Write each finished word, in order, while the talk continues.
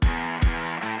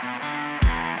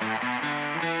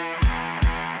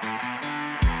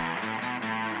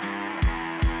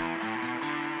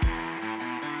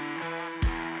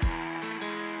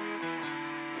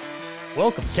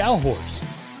Welcome, Cow Horse,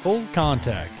 Full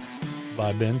Contact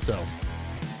by Ben Self,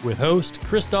 with host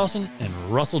Chris Dawson and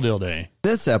Russell Dilday.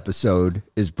 This episode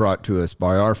is brought to us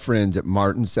by our friends at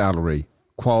Martin Saddlery.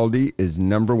 Quality is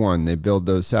number one. They build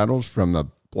those saddles from a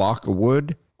block of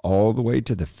wood all the way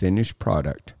to the finished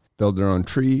product. Build their own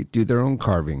tree, do their own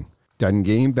carving. Doesn't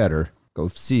get any better. Go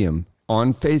see them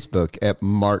on Facebook at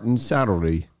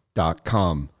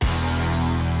martinsaddlery.com.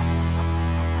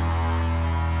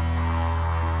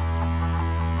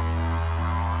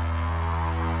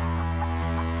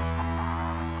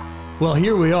 Well,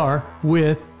 here we are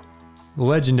with the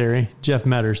legendary Jeff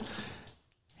Metters.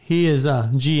 He is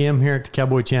GM here at the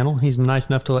Cowboy Channel. He's nice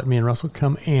enough to let me and Russell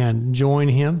come and join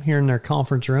him here in their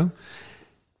conference room.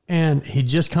 And he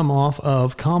just come off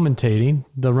of commentating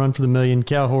the Run for the Million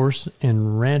Cow Horse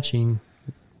and ranching,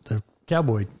 the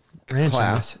Cowboy ranching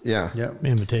Class, yeah.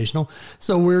 Invitational.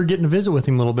 So we're getting to visit with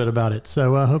him a little bit about it.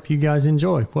 So I hope you guys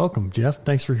enjoy. Welcome, Jeff.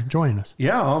 Thanks for joining us.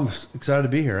 Yeah, I'm excited to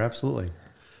be here. Absolutely.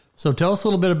 So tell us a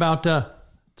little bit about,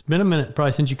 it's been a minute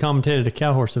probably since you commentated a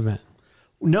cow horse event.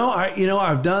 No,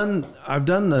 I've done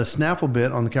the snaffle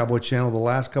bit on the Cowboy Channel the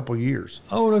last couple of years.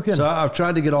 Oh, no kidding. So I've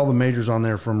tried to get all the majors on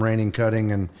there from reining,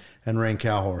 cutting, and rein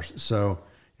cow horse. So,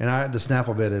 the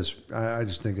snaffle bit is, I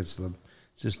just think it's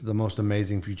just the most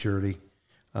amazing futurity.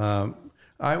 When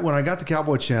I got the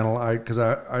Cowboy Channel, because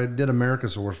I did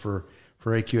America's Horse for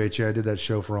AQHA. I did that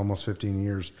show for almost 15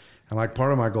 years, and like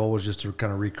part of my goal was just to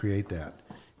kind of recreate that.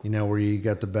 Where you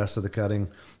got the best of the cutting,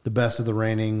 the best of the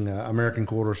reining, American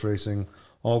quarters racing,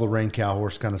 all the rein cow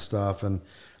horse kind of stuff. And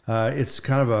it's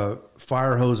kind of a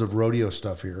fire hose of rodeo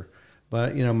stuff here.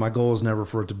 But, my goal is never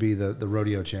for it to be the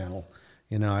rodeo channel.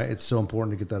 It's so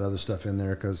important to get that other stuff in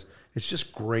there because it's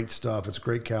just great stuff. It's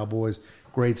great cowboys,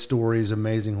 great stories,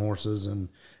 amazing horses. And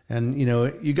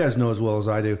you guys know as well as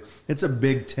I do, it's a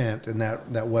big tent in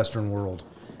that Western world.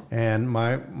 And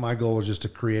my goal is just to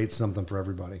create something for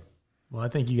everybody. Well, I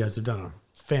think you guys have done a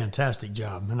fantastic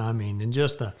job. And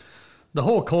just the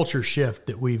whole culture shift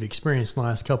that we've experienced in the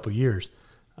last couple of years.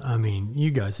 You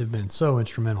guys have been so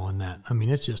instrumental in that.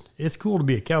 It's cool to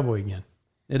be a cowboy again.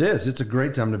 It is. It's a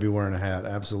great time to be wearing a hat.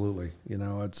 Absolutely.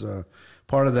 It's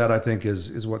part of that, I think,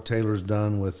 is what Taylor's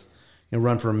done with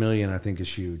Run for a Million, I think is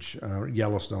huge.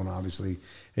 Yellowstone, obviously,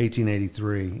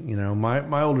 1883.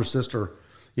 My older sister,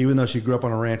 even though she grew up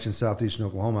on a ranch in southeastern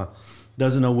Oklahoma,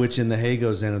 doesn't know which end the hay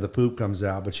goes in or the poop comes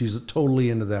out, but she's totally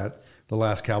into the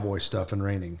last cowboy stuff and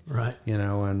reining. Right.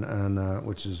 And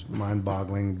which is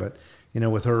mind-boggling, but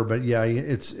with her, but yeah,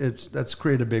 that's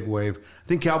created a big wave. I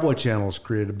think Cowboy Channel's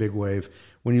created a big wave.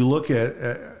 When you look at,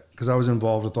 because I was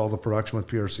involved with all the production with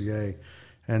PRCA,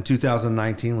 and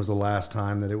 2019 was the last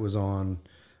time that it was on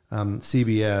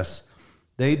CBS.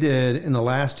 They did, in the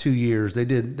last 2 years, they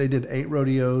did 8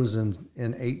 rodeos in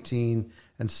 18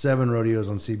 and 7 rodeos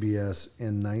on CBS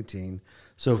in 19.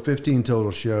 So 15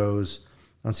 total shows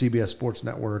on CBS Sports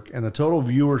Network. And the total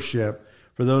viewership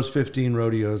for those 15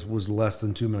 rodeos was less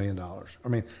than $2 million.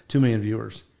 2 million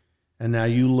viewers. And now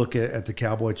you look at the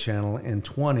Cowboy Channel in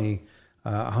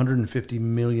 150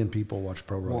 million people watch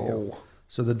Pro Rodeo. Whoa.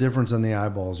 So the difference in the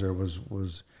eyeballs there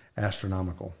was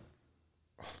astronomical.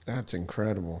 That's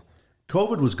incredible.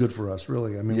 COVID was good for us,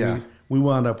 really. Yeah. We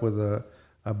wound up with a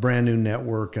brand new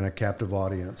network and a captive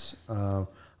audience. I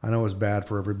know it was bad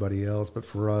for everybody else, but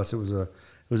for us, it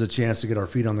was a chance to get our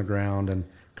feet on the ground and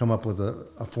come up with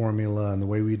a formula and the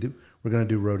way we're going to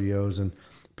do rodeos. And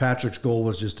Patrick's goal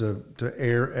was just to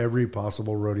air every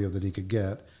possible rodeo that he could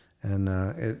get, and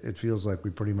it feels like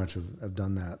we pretty much have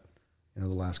done that, the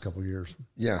last couple of years.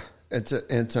 Yeah,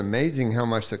 it's amazing how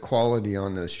much the quality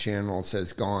on those channels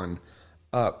has gone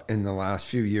up in the last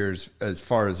few years as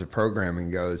far as the programming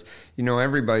goes.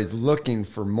 Everybody's looking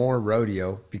for more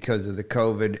rodeo because of the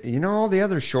COVID. All the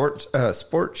other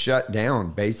sports shut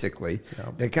down, basically.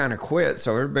 Yep. They kind of quit,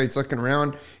 so everybody's looking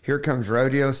around. Here comes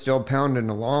rodeo still pounding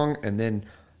along, and then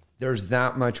there's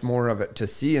that much more of it to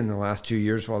see in the last 2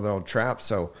 years while they'll trap,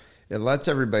 so it lets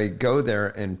everybody go there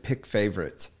and pick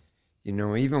favorites.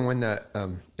 Even when it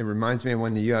reminds me of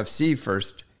when the UFC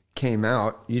first came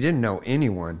out, you didn't know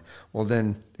anyone. Well,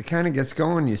 then it kind of gets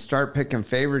going. You start picking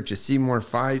favorites. You see more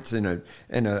fights in a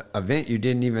event you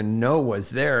didn't even know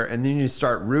was there, and then you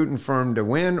start rooting for them to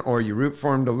win, or you root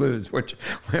for them to lose,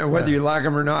 whether you like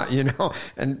them or not.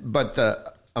 But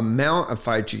the amount of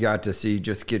fights you got to see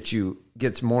just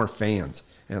gets more fans,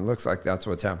 and it looks like that's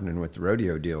what's happening with the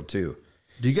rodeo deal too.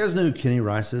 Do you guys know who Kenny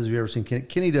Rice is? Have you ever seen Kenny?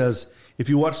 Kenny does. If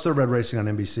you watch Thoroughbred Racing on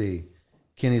NBC.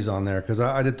 Kenny's on there because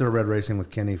I did thoroughbred racing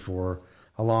with Kenny for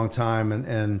a long time,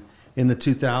 and in the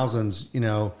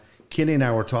 2000s, Kenny and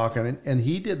I were talking, and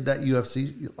he did that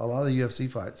UFC, a lot of the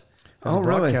UFC fights as a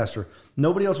broadcaster. Really?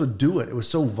 nobody else would do it. It was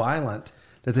so violent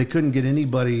that they couldn't get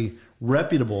anybody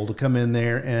reputable to come in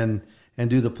there and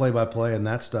do the play-by-play and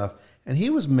that stuff. And he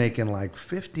was making like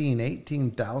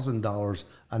 $18,000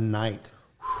 a night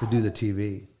to do the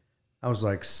TV. I was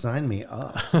like, sign me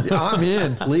up. Yeah, I'm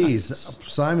in. Please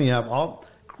sign me up. I'll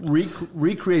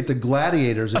recreate the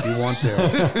Gladiators if you want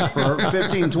to for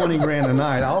 15, 20 grand a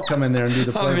night. I'll come in there and do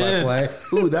the play-by-play.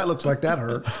 Ooh, that looks like that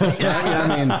hurt. Yeah,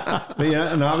 I mean, but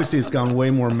yeah, and obviously it's gone way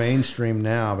more mainstream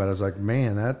now. But I was like,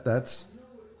 man, that's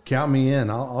count me in.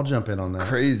 I'll jump in on that.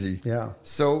 Crazy. Yeah.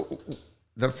 So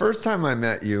the first time I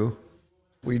met you,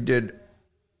 we did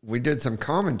some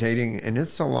commentating, and it's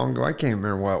so long ago I can't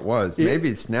remember what it was.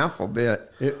 Maybe Snaffle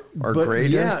Bit or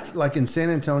Greatest. Yeah, like in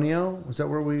San Antonio. Was that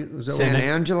where we? Was that San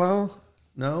Angelo?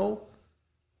 No,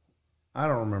 I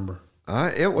don't remember.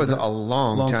 It was a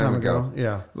long time ago.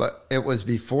 Yeah, but it was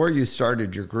before you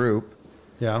started your group.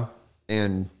 Yeah,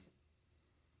 and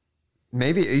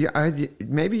maybe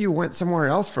you went somewhere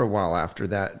else for a while after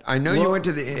that. I know you went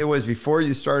to it was before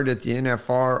you started at the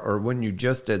NFR or when you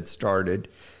just had started.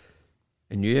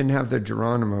 And you didn't have the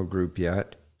Geronimo group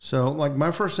yet. So, like,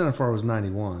 my first NFR was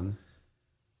 91.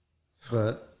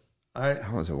 But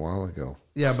that was a while ago.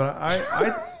 Yeah, but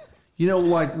I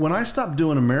like, when I stopped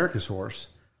doing America's Horse,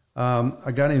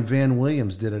 a guy named Van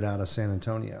Williams did it out of San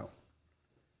Antonio.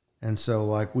 And so,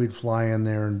 like, we'd fly in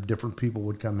there and different people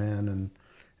would come in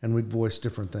and we'd voice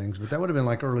different things. But that would have been,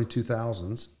 like, early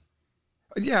 2000s.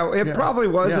 Yeah, it probably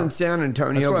was in San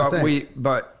Antonio,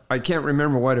 but I can't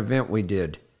remember what event we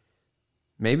did.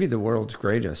 Maybe the world's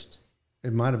greatest.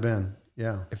 It might have been,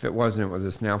 yeah. If it wasn't, it was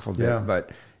a Snaffle Bit. Yeah. But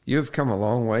you've come a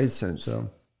long way since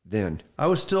then. I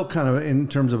was still kind of, in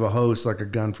terms of a host, like a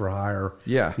gun for hire.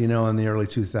 Yeah. You know, in the early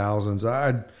 2000s.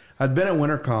 I'd been at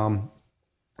WinterCom,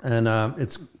 and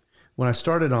it's when I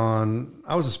started on,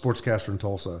 I was a sportscaster in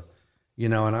Tulsa, you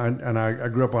know, and I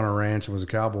grew up on a ranch and was a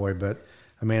cowboy, but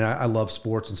I mean, I love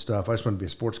sports and stuff. I just wanted to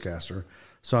be a sportscaster.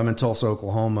 So I'm in Tulsa,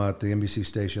 Oklahoma at the NBC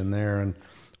station there, and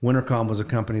WinterCom was a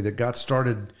company that got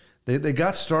started. They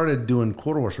got started doing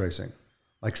quarter horse racing,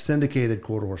 like syndicated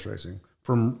quarter horse racing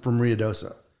from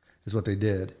Ruidoso, is what they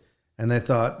did. And they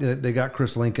thought they got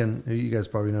Chris Lincoln, who you guys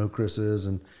probably know who Chris is,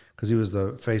 and because he was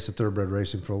the face of thoroughbred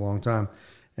racing for a long time.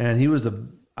 And he was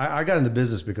I got into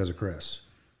business because of Chris.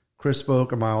 Chris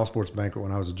spoke at my all sports banquet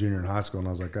when I was a junior in high school, and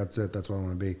I was like, that's it, that's what I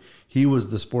want to be. He was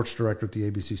the sports director at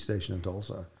the ABC station in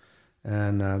Tulsa,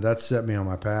 and that set me on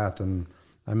my path. And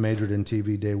I majored in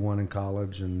TV day one in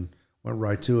college and went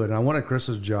right to it. And I wanted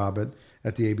Chris's job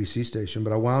at the ABC station,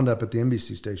 but I wound up at the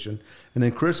NBC station. And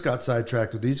then Chris got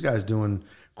sidetracked with these guys doing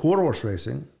quarter horse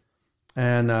racing,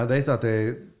 and they thought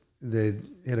they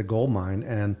hit a gold mine.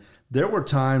 And there were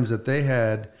times that they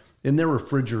had in their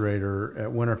refrigerator at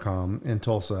WinterCom in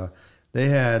Tulsa, they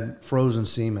had frozen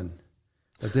semen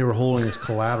that they were holding as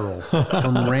collateral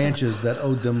from ranches that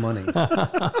owed them money.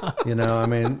 You know, I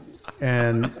mean,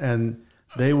 and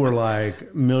they were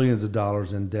like millions of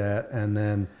dollars in debt. And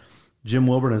then Jim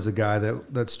Wilburn is the guy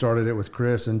that started it with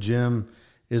Chris. And Jim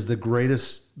is the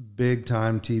greatest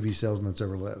big-time TV salesman that's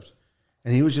ever lived.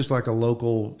 And he was just like a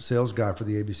local sales guy for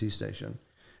the ABC station.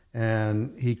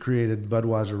 And he created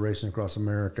Budweiser Racing Across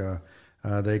America.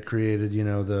 They created, you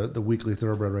know, the weekly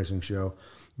thoroughbred racing show.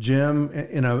 Jim,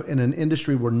 in an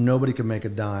industry where nobody could make a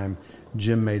dime,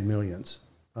 Jim made millions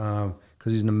because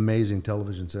he's an amazing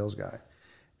television sales guy.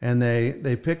 And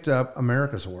they picked up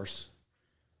America's Horse,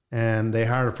 and they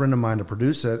hired a friend of mine to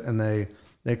produce it. And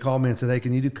they called me and said, "Hey,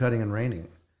 can you do cutting and reining?"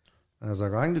 And I was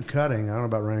like, well, "I can do cutting. I don't know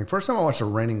about reining." First time I watched a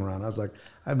reining run, I was like,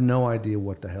 "I have no idea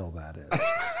what the hell that is.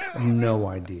 I have no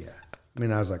idea." I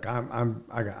mean, I was like, I'm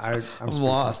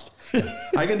lost.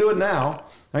 I can do it now.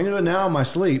 I can do it now in my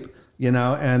sleep, you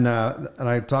know. And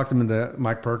I talked him into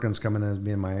Mike Perkins coming in as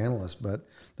being my analyst. But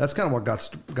that's kind of what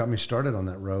got me started on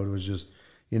that road. It was just,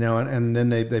 you know, and then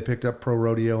they picked up Pro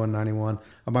Rodeo in '91.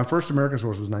 My first America's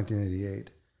Horse was 1988,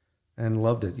 and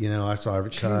loved it. You know, I saw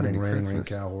every cutting, reining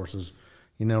cow horses,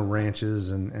 you know,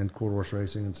 ranches and quarter horse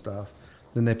racing and stuff.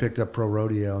 Then they picked up Pro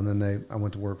Rodeo, and then I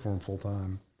went to work for them full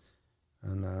time.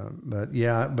 And but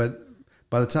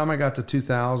by the time I got to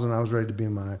 2000, I was ready to be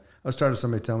I was tired of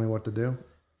somebody telling me what to do.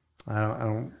 I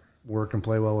don't work and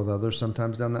play well with others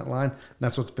sometimes down that line. And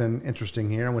that's what's been interesting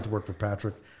here. I went to work for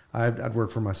Patrick. I'd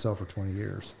worked for myself for 20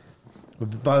 years.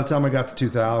 But by the time I got to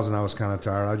 2000, I was kind of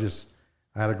tired.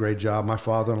 I had a great job. My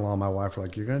father-in-law and my wife were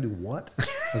like, "You're going to do what?"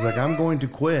 I was like, "I'm going to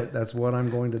quit. That's what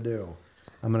I'm going to do.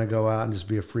 I'm going to go out and just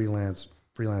be a freelance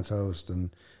host."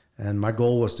 And my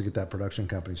goal was to get that production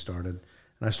company started.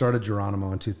 And I started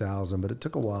Geronimo in 2000, but it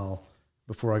took a while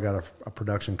before I got a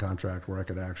production contract where I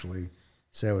could actually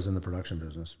say I was in the production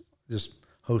business. Just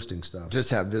hosting stuff. Just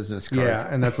have business cards. Yeah,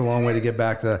 and that's a long way to get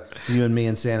back to you and me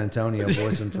in San Antonio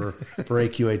voicing for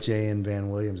AQHA and Van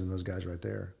Williams and those guys right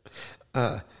there.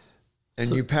 And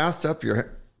you passed up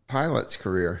your pilot's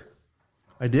career.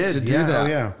 I did. To do that. Oh,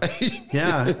 yeah.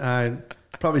 Yeah, I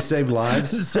probably saved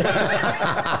lives. Saved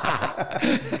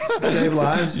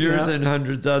lives. Yours and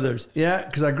hundreds others. Yeah,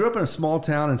 because I grew up in a small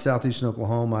town in southeastern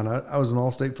Oklahoma, and I was an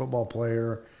all-state football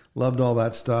player, loved all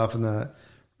that stuff, and a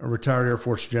retired Air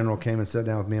Force general came and sat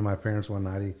down with me and my parents one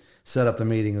night. He set up the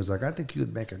meeting. He was like, I think you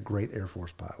would make a great Air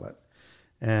Force pilot,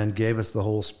 and gave us the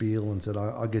whole spiel and said,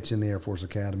 I'll get you in the Air Force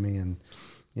Academy, and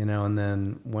and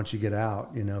then once you get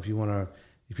out, if you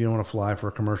don't want to fly for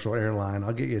a commercial airline,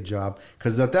 I'll get you a job.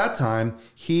 Because at that time,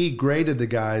 he graded the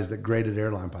guys that graded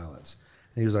airline pilots.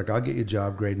 And he was like, I'll get you a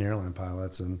job grading airline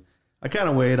pilots. And I kind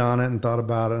of weighed on it and thought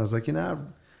about it. I was like, I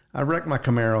wrecked my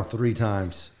Camaro 3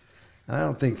 times. I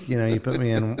don't think, you put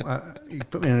me in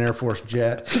an Air Force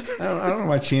jet. I don't know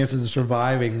my chances of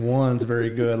surviving one's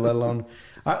very good, let alone...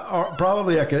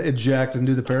 probably I could eject and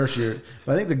do the parachute.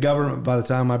 But I think the government, by the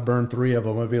time I burned 3 of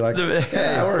them, would be like,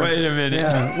 hey, wait a minute.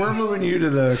 Yeah, we're moving you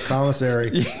to the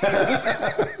commissary.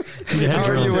 How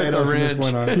are you at the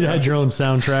ranch? You had your own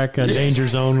soundtrack. Danger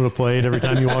Zone would have played every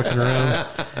time you walked in the room.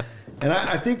 And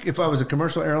I think if I was a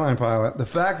commercial airline pilot, the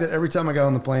fact that every time I got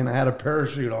on the plane, I had a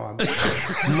parachute on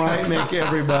might make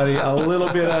everybody a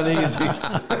little bit uneasy.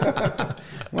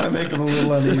 Might make them a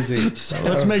little uneasy. So,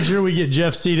 let's make sure we get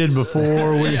Jeff seated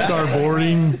before we start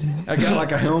boarding. I got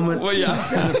like a helmet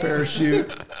yeah. and a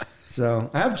parachute. So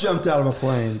I have jumped out of a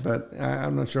plane, but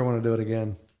I'm not sure I want to do it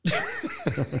again.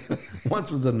 Once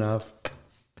was enough.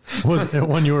 Was it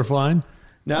when you were flying?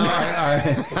 No, I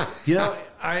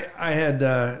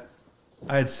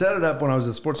had set it up when I was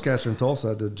a sportscaster in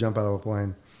Tulsa to jump out of a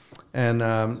plane.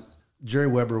 And Jerry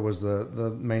Weber was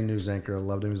the main news anchor. I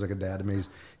loved him. He was like a dad to me.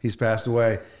 He's passed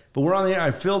away. But we're on the air. I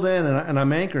filled in and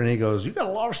I'm anchoring. And he goes, you got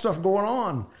a lot of stuff going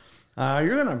on.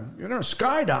 You're gonna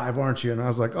skydive, aren't you? And I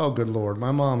was like, oh, good Lord,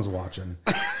 my mom's watching.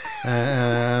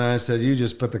 And I said, you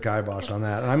just put the kibosh on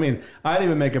that. And I mean, I didn't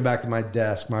even make it back to my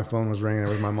desk. My phone was ringing. It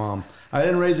was my mom. I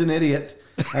didn't raise an idiot.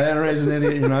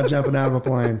 You're not jumping out of a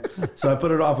plane. So I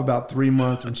put it off about 3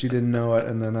 months when she didn't know it.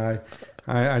 And then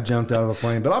I jumped out of a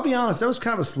plane. But I'll be honest, that was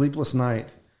kind of a sleepless night.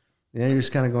 You're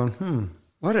just kind of going,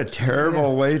 What a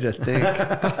terrible way to think.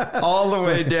 All the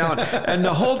way down. And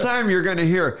the whole time you're going to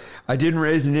hear, I didn't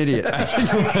raise an idiot.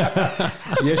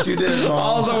 Yes, you did, Mom.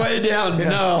 All the way down. Yeah.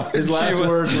 No. His last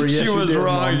words were, yes, she was did,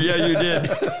 wrong. Mom. Yeah, you did.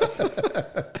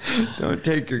 Don't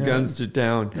take your guns to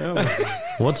town. No.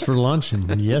 What's for lunch?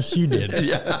 And yes, you did.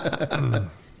 Yeah.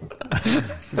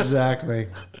 Exactly.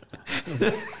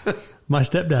 My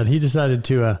stepdad, he decided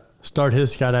to start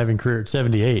his skydiving career at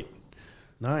 78.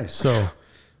 Nice. So...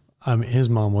 his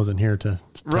mom wasn't here to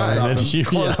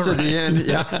close to the end.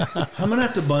 Yeah, I'm gonna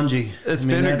have to bungee. It's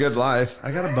been a good life.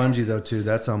 I got a bungee though too.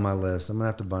 That's on my list. I'm gonna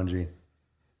have to bungee.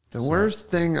 The worst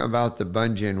thing about the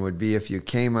bungeeing would be if you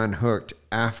came unhooked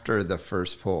after the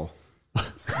first pull.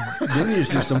 Then you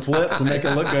just do some flips and make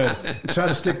it look good. Try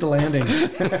to stick the landing.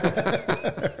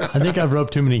 I think I've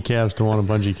roped too many calves to want a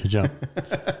bungee jump.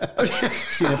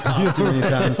 Seen it pop too many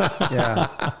times. Yeah.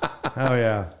 Oh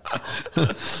yeah.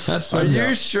 Are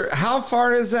you sure? How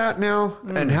far is that now?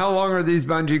 And how long are these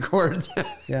bungee cords?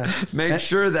 Yeah. Make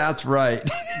sure that's right.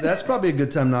 That's probably a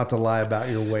good time not to lie about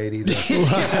your weight either.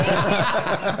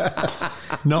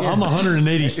 No, I'm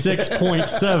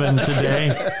 186.7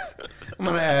 today. I'm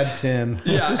going to add 10.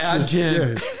 Yeah, add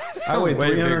 10. I weigh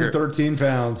 313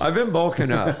 pounds. I've been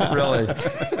bulking up, really.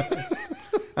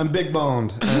 I'm big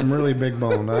boned. I'm really big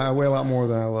boned. I weigh a lot more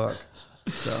than I look.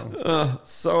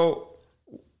 So,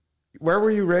 where were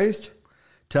you raised?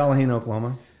 Tallahassee,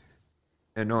 Oklahoma.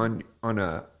 And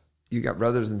you got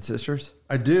brothers and sisters?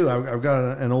 I do. I've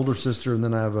got an older sister, and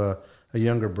then I have a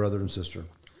younger brother and sister.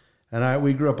 And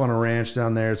we grew up on a ranch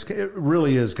down there. It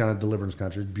really is kind of deliverance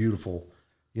country. It's beautiful.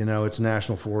 It's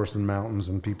national forest and mountains,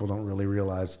 and people don't really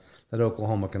realize that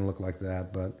Oklahoma can look like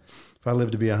that. But if I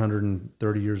live to be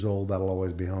 130 years old, that'll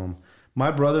always be home.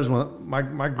 My brothers,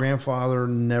 my grandfather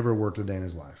never worked a day in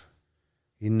his life.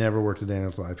 He never worked a day in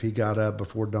his life. He got up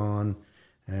before dawn,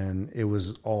 and it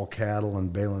was all cattle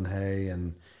and baling hay,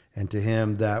 and to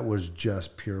him, that was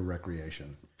just pure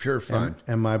recreation. Pure fun.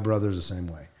 And my brother's the same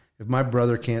way. If my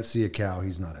brother can't see a cow,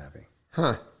 he's not happy.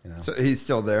 Huh. So he's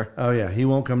still there? Oh, yeah. He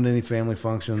won't come to any family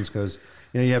functions because,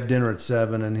 you have dinner at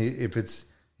 7, and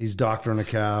he's doctoring a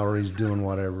cow or he's doing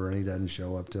whatever, and he doesn't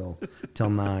show up till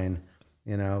 9,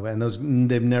 and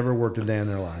they've never worked a day in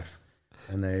their life.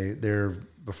 And they're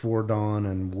before dawn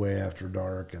and way after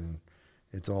dark, and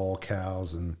it's all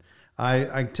cows. And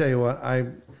I tell you what,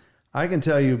 I can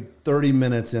tell you 30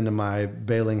 minutes into my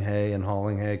baling hay and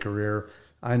hauling hay career,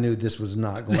 I knew this was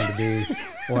not going to be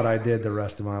what I did the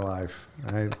rest of my life.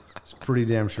 I was pretty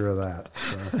damn sure of that.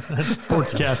 So. That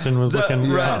sportscasting was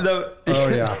looking rough. Oh,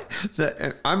 yeah.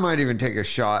 I might even take a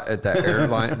shot at that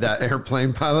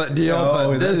airplane pilot deal,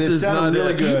 Oh, but this it is sounded not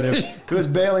really it. good. If it was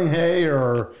baling hay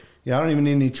or, I don't even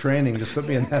need any training. Just put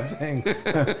me in that thing.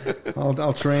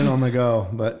 I'll train on the go.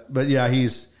 But yeah,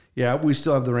 we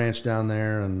still have the ranch down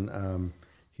there, and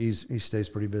he stays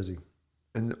pretty busy.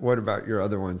 And what about your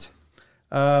other ones?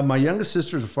 My youngest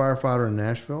sister is a firefighter in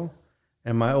Nashville,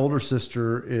 and my older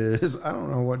sister is, I don't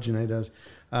know what Janae does.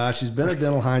 She's been a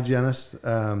dental hygienist.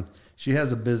 She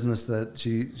has a business that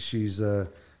she's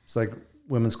it's like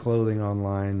women's clothing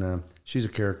online. She's a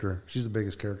character. She's the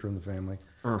biggest character in the family.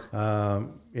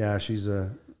 Yeah, she's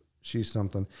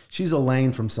something. She's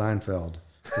Elaine from Seinfeld.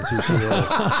 Is who she is.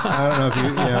 I don't know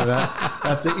if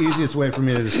that's the easiest way for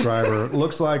me to describe her.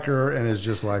 Looks like her and is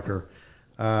just like her.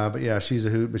 But yeah, she's a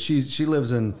hoot. But she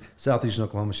lives in southeastern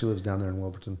Oklahoma. She lives down there in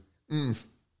Wilburton. Yeah,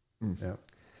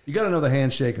 you got to know the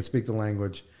handshake and speak the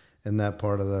language in that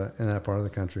part of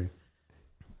the country.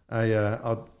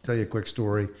 I'll tell you a quick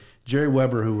story. Jerry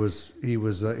Weber, he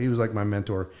was like my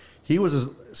mentor. He was a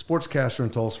sportscaster in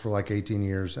Tulsa for like 18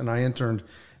 years, and I interned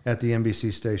at the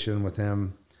NBC station with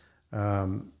him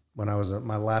when I was at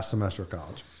my last semester of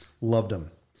college. Loved him,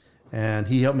 and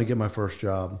he helped me get my first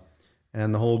job.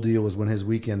 And the whole deal was when his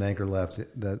weekend anchor left,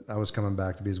 that I was coming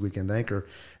back to be his weekend anchor.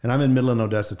 And I'm in Midland,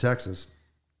 Odessa, Texas,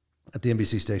 at the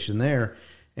NBC station there.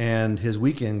 And his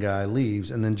weekend guy leaves.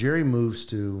 And then Jerry moves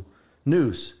to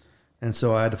news. And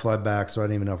so I had to fly back, so I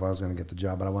didn't even know if I was going to get the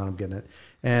job, but I wound up getting it.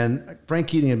 And Frank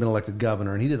Keating had been elected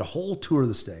governor, and he did a whole tour of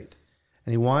the state.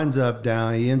 And he ends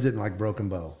it in like Broken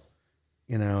Bow,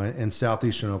 in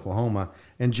southeastern Oklahoma.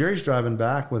 And Jerry's driving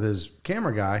back with his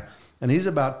camera guy, and he's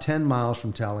about 10 miles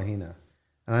from Tallahena.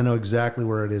 And I know exactly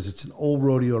where it is. It's an old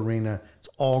rodeo arena. It's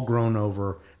all grown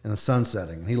over, and the sun's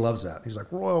setting. And he loves that. He's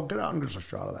like, Royal, get out and get us a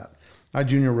shot of that. I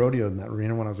junior rodeoed in that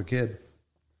arena when I was a kid.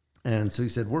 And so he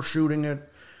said, we're shooting it.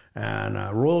 And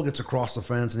Royal gets across the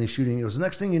fence, and he's shooting. He goes, the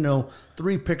next thing you know,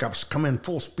 3 pickups come in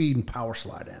full speed and power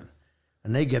slide in.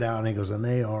 And they get out, and he goes, and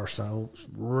they are so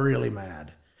really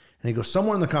mad. And he goes,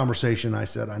 somewhere in the conversation, I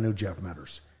said, I knew Jeff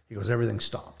Metters. He goes, everything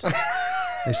stopped.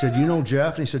 They said, you know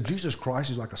Jeff? And he said, Jesus Christ,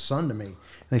 he's like a son to me. And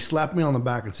he slapped me on the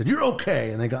back and said, you're okay.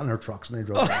 And they got in their trucks and they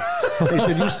drove off. They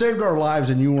said, you saved our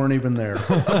lives and you weren't even there.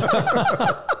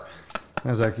 I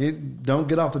was like, don't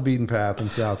get off the beaten path in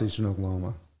southeastern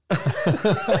Oklahoma.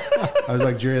 I was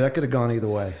like, Jerry, that could have gone either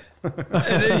way. Could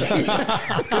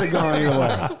have gone either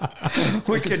way.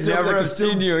 We could never have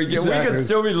seen you again. Exactly. We could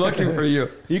still be looking for you.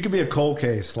 You could be a cold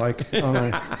case. You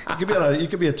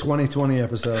could be a 2020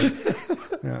 episode.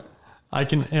 Yeah. I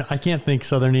can't think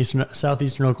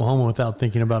southeastern Oklahoma without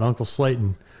thinking about Uncle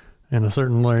Slayton and a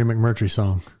certain Larry McMurtry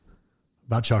song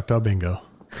about Choctaw Bingo.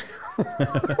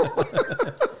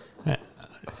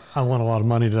 I won a lot of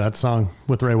money to that song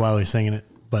with Ray Wiley singing it,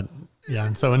 but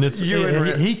yeah,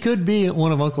 he could be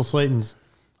one of Uncle Slayton's.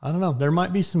 I don't know. There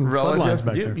might be some bloodlines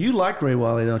back there. You like Ray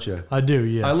Wiley, don't you? I do.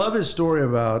 Yes. I love his story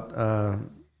about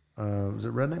was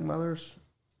it Redneck Mothers?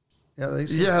 Yeah.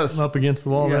 Yes. Up against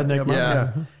the wall, Redneck Mothers.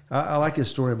 Yeah. I like his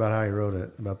story about how he wrote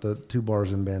it, about the 2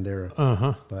 bars in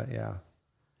Bandera. But yeah.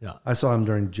 I saw him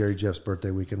during Jerry Jeff's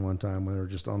birthday weekend one time when they were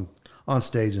just on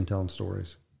stage and telling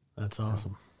stories. That's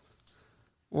awesome.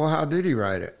 Well, how did he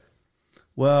write it?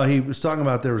 Well, he was talking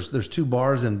about there's 2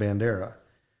 bars in Bandera,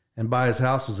 and by his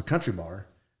house was a country bar,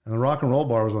 and the rock and roll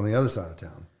bar was on the other side of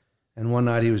town. And one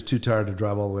night he was too tired to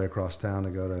drive all the way across town to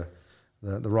go to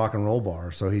the rock and roll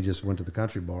bar, so he just went to the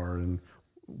country bar and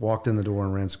walked in the door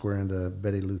and ran square into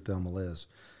Betty Lou Thelma Liz.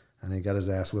 And he got his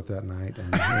ass whipped that night,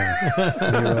 and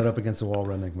he rode up against the wall,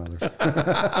 Redneck Mothers.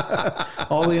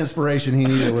 All the inspiration he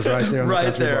needed was right there in the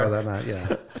country bar that night.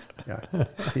 Yeah.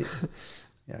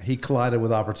 He collided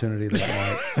with opportunity that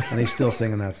night, and he's still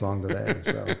singing that song today.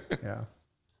 So, yeah.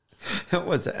 That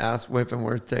was an ass whipping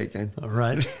worth taking.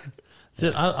 Right.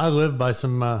 I live by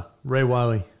some Ray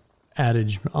Wiley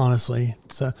adage, honestly.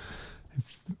 It's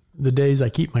the days I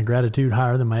keep my gratitude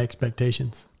higher than my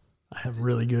expectations, I have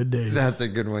really good days. That's a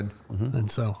good one. Mm-hmm.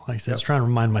 And so, like I said, I was trying to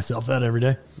remind myself that every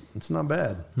day. It's not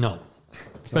bad. No.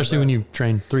 Especially when you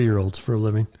train 3-year-olds for a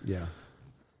living. Yeah.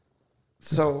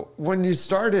 So when you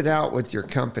started out with your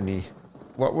company,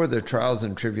 what were the trials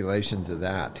and tribulations of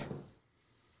that?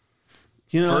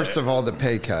 First of all, the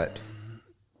pay cut.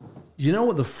 You know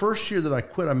what? The first year that I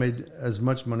quit, I made as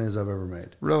much money as I've ever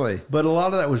made. Really? But a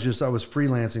lot of that was just I was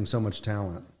freelancing so much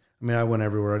talent. I mean, I went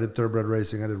everywhere. I did thoroughbred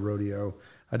racing. I did rodeo.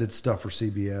 I did stuff for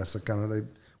CBS. They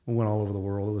We went all over the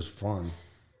world. It was fun.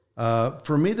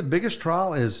 For me, the biggest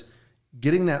trial is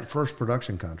getting that first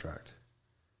production contract.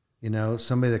 You know,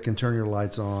 somebody that can turn your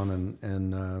lights on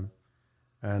and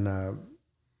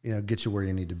get you where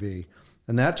you need to be.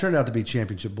 And that turned out to be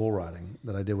championship bull riding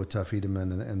that I did with Tuff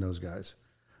Hedeman and those guys.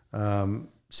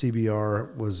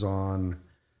 CBR was on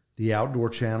the Outdoor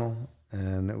Channel,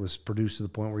 and it was produced to the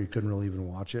point where you couldn't really even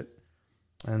watch it.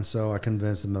 And so I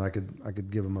convinced them that I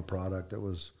could give them a product that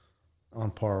was on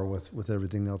par with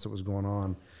everything else that was going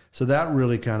on. So that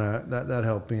really kind of that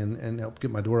helped me and helped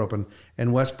get my door open.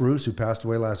 And Wes Bruce, who passed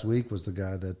away last week, was the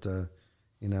guy that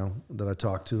that I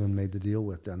talked to and made the deal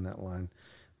with down that line.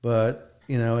 But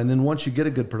and then once you get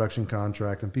a good production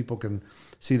contract and people can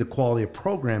see the quality of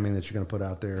programming that you're going to put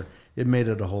out there, it made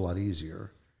it a whole lot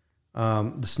easier.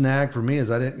 The snag for me is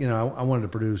I didn't, I wanted to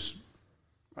produce.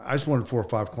 I just wanted 4 or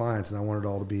 5 clients, and I wanted it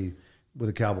all to be with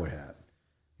a cowboy hat.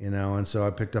 And so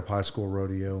I picked up high school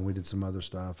rodeo, and we did some other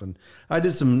stuff, and I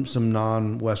did some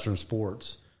non-Western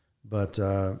sports, but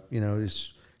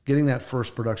it's getting that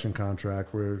first production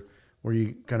contract where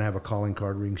you kind of have a calling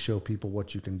card where you can show people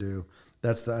what you can do.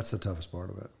 That's the toughest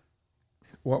part of it.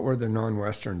 What were the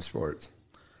non-Western sports?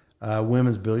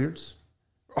 Women's billiards.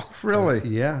 Oh, really?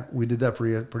 Yeah, we did that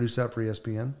produced that for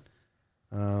ESPN,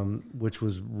 which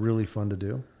was really fun to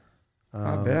do.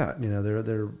 I bet.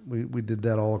 We did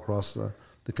that all across the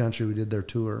country. We did their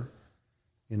tour,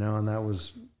 and that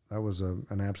was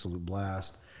an absolute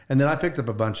blast. And then I picked up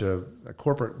a bunch of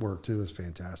corporate work too. Is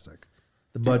fantastic.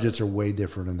 The budgets are way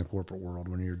different in the corporate world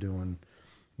when you're doing,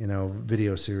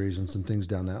 video series and some things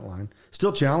down that line.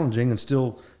 Still challenging and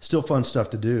still fun stuff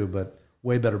to do, but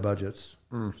way better budgets.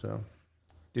 So,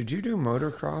 did you do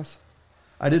motocross?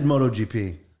 I did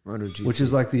MotoGP. MotoGP, which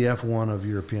is like the F1 of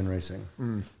European racing.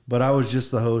 But I was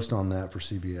just the host on that for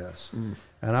CBS.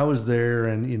 And I was there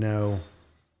in,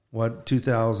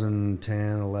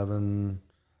 2010, 11,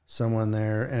 somewhere in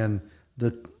there. And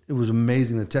it was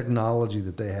amazing, the technology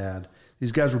that they had.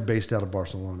 These guys were based out of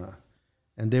Barcelona.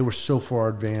 And they were so far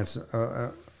advanced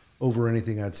over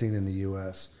anything I'd seen in the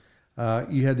U.S.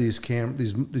 You had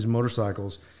these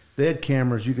motorcycles. They had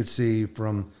cameras you could see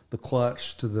from the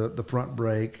clutch to the front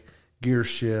brake, gear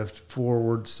shift,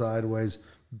 forward, sideways,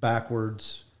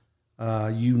 backwards,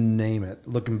 you name it.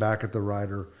 Looking back at the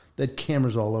rider, they had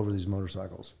cameras all over these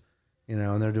motorcycles,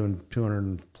 and they're doing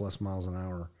 200 plus miles an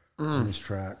hour on these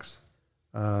tracks.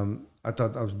 I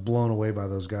thought I was blown away by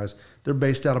those guys. They're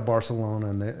based out of Barcelona,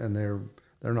 and they're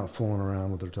not fooling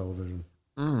around with their television.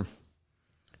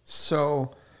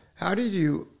 So, how do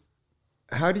you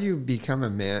become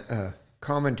a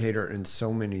commentator in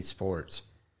so many sports?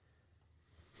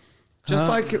 Just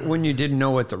like when you didn't know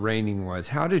what the reining was,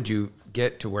 how did you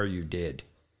get to where you did?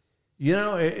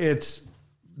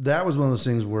 That was one of those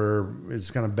things where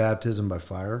it's kind of baptism by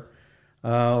fire.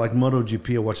 Like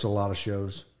MotoGP, I watched a lot of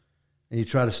shows, and you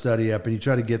try to study up, and you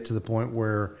try to get to the point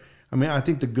where, I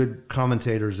think the good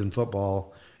commentators in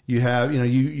football, you have,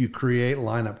 you create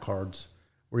lineup cards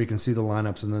where you can see the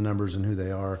lineups and the numbers and who they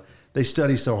are. They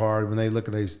study so hard when they look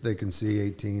at they can see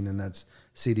 18, and that's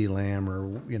CeeDee Lamb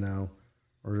or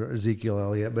Ezekiel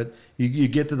Elliott, but you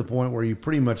get to the point where you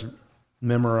pretty much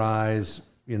memorize,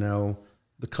 the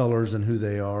colors and who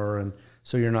they are, and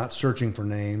so you're not searching for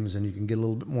names, and you can get a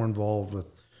little bit more involved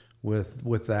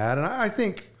with that. And I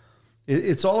think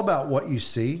it's all about what you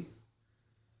see.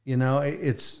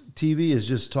 It's TV is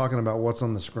just talking about what's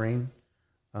on the screen,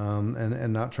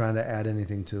 and not trying to add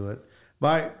anything to it.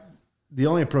 But the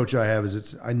only approach I have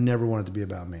is I never want it to be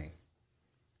about me.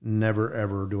 Never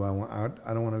ever do I want.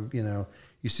 I don't want to.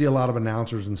 You see a lot of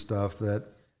announcers and stuff that,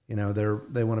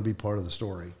 they want to be part of the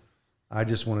story. I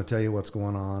just want to tell you what's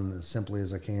going on as simply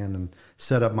as I can and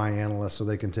set up my analysts so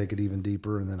they can take it even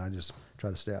deeper, and then I just try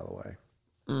to stay out of the way.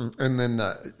 And then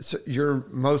so you're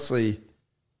most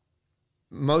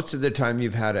of the time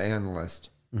you've had an analyst,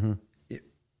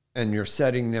 and you're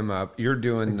setting them up. You're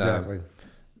doing exactly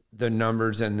the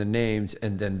numbers and the names,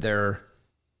 and then they're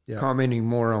commenting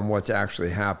more on what's actually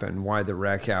happened, why the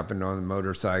wreck happened on the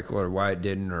motorcycle, or why it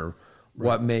didn't, or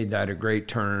what made that a great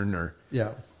turn, or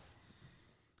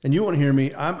And you won't hear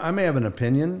me. I may have an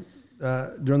opinion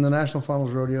during the National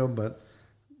Finals Rodeo, but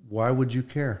why would you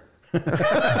care?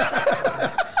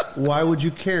 Why would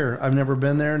you care? I've never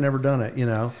been there, never done it,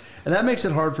 and that makes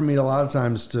it hard for me a lot of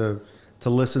times to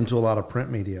listen to a lot of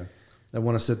print media that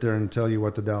want to sit there and tell you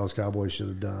what the Dallas Cowboys should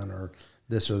have done or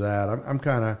this or that. I'm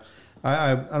kind of.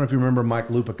 I don't know if you remember Mike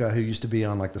Lupica, who used to be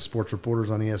on like the sports reporters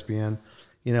on ESPN.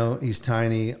 He's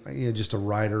tiny, just a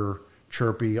writer,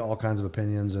 chirpy, all kinds of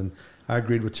opinions. And I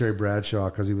agreed with Terry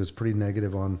Bradshaw because he was pretty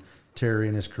negative on Terry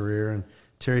and his career. And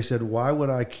Terry said, "Why would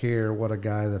I care what a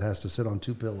guy that has to sit on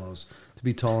 2 pillows to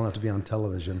be tall enough to be on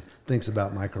television thinks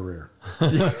about my career?"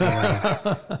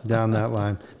 Down that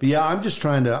line. But yeah, I'm just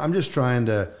trying to I'm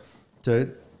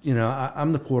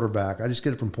the quarterback. I just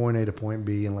get it from point A to point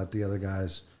B and let the other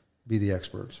guys be the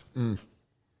experts.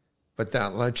 But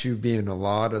that lets you be in a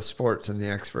lot of sports, and the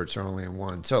experts are only in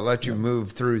one. So it lets you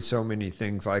move through so many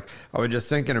things. Like I was just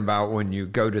thinking about when you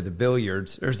go to the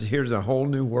billiards, here's a whole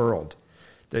new world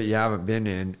that you haven't been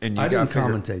in. And you I didn't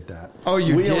commentate that. Oh,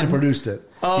 you we did? only produced it.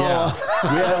 Oh.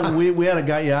 Yeah. we had a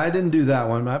guy. Yeah, I didn't do that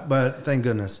one, but thank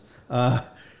goodness. And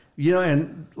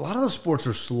a lot of those sports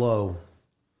are slow.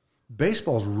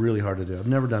 Baseball's really hard to do. I've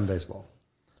never done baseball.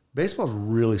 Baseball's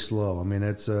really slow. I mean,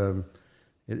 it's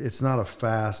not a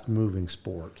fast moving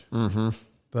sport. Mm-hmm.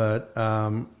 But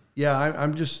I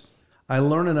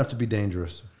learn enough to be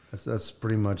dangerous. That's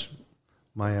pretty much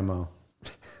my MO.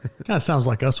 Kind of sounds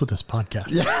like us with this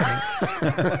podcast. Yeah.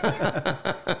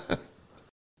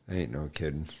 Ain't no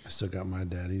kidding. I still got my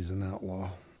dad. He's an outlaw.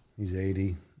 He's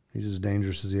 80. He's as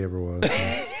dangerous as he ever was.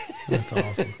 So. That's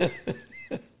awesome.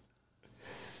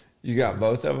 You got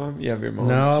both of them? You have your mom?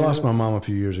 No, I too? lost my mom a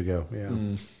few years ago. Yeah.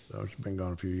 So she's been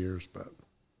gone a few years, but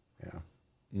yeah.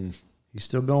 He's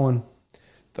still going.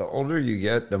 The older you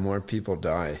get, the more people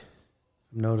die.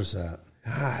 I've noticed that.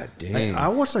 God dang. I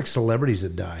watch like celebrities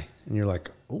that die, and you're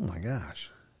like, oh my gosh.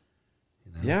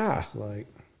 Yeah. It's like,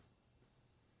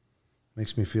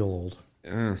 makes me feel old.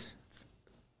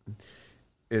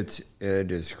 It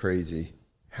is crazy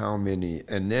how many.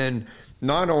 And then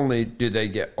not only do they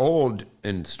get old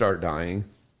and start dying,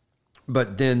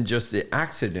 but then just the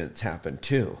accidents happen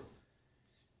too.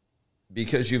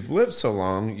 Because you've lived so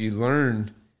long, you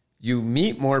learn, you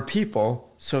meet more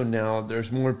people. So now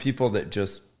there's more people that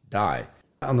just die.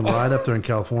 On the ride up there in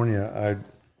California,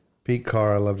 Pete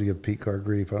Carr, I love to give Pete Carr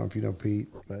grief. I don't know if you know Pete,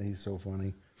 but he's so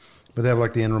funny. But they have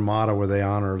like the in Ramada where they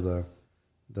honor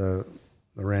the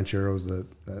rancheros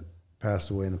that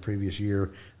passed away in the previous year.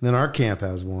 And then our camp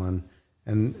has one,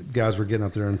 and guys were getting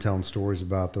up there and telling stories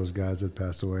about those guys that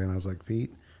passed away. And I was like,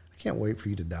 Pete, I can't wait for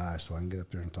you to die so I can get up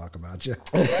there and talk about you.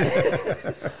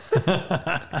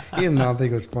 He did not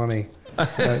think it was funny.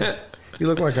 He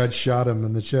looked like I'd shot him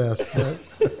in the chest. But.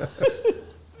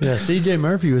 Yeah, C.J.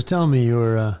 Murphy was telling me you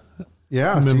were a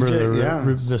member of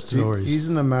the Vistadores. He's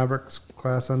in the Mavericks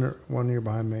class under 1 year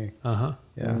behind me. Uh-huh.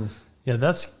 Yeah. Yeah,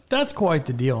 that's quite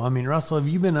the deal. I mean, Russell, have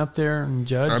you been up there and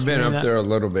judged? I've been up there a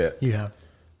little bit. You have.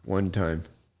 One time.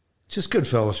 Just good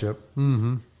fellowship.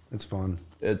 Mm-hmm. It's fun.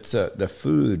 It's the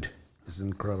food. It's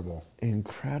incredible.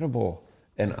 Incredible.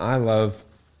 And I love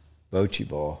bocce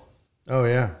ball. Oh,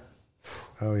 yeah.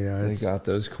 Oh, yeah. They got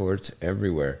those courts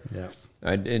everywhere. Yeah.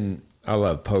 I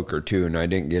love poker too, and I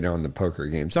didn't get on the poker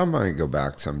games. I might go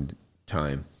back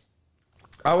sometime.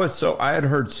 I had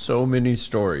heard so many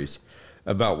stories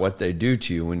about what they do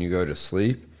to you when you go to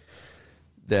sleep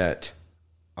that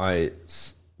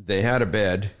they had a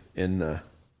bed in the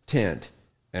tent,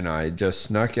 and I just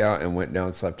snuck out and went down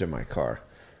and slept in my car.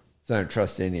 So I don't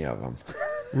trust any of them.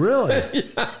 Really?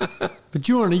 Yeah. But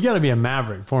you got to be a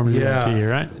maverick for them to do that to you,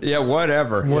 right? Yeah,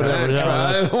 whatever.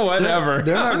 Whatever. Whatever.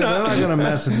 They're not going to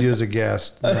mess with you as a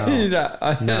guest.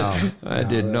 No. I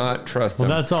did not trust them.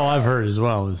 Well, that's all I've heard as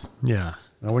well is, yeah.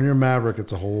 Now, when you're a Maverick,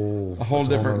 it's a whole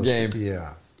different game.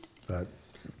 Yeah. But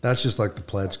that's just like the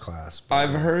pledge class.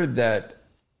 I've heard that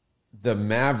the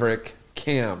Maverick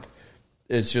camp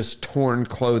is just torn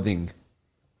clothing.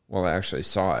 Well, I actually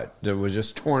saw it. There was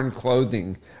just torn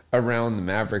clothing around the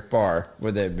Maverick bar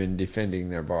where they've been defending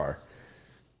their bar.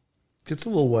 Gets a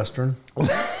little Western.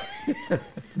 But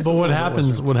what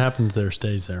happens there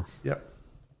stays there. Yep.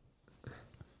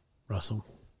 Russell.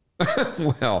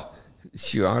 Well,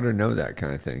 you ought to know that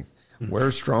kind of thing.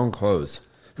 Wear strong clothes.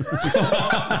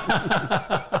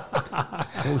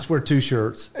 Let's wear 2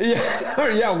 shirts.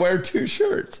 Yeah, wear 2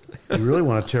 shirts. You really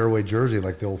want a tearaway jersey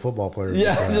like the old football players.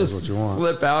 Yeah, just what you want.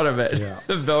 slip out of it. Yeah.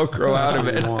 Velcro out of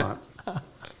it. You want.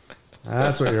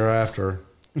 That's what you're after.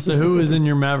 So who was in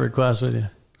your Maverick class with you?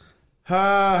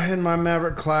 In my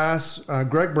Maverick class,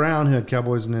 Greg Brown, who had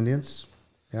Cowboys and Indians.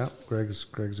 Yeah, Greg's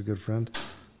a good friend.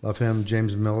 Love him.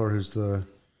 James Miller, who's the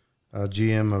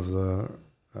GM of the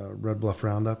Red Bluff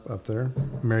Roundup up there.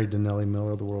 Married to Nellie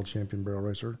Miller, the world champion barrel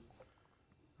racer.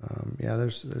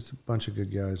 There's a bunch of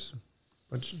good guys.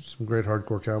 Some great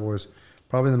hardcore Cowboys.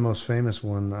 Probably the most famous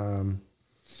one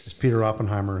is Peter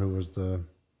Oppenheimer, who was the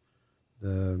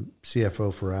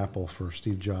CFO for Apple for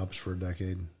Steve Jobs for a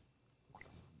decade.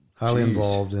 Highly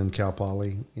involved in Cal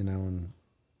Poly, and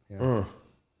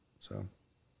so.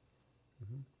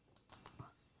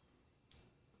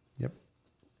 Yep.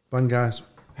 Fun guys.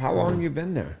 How long you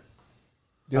been there?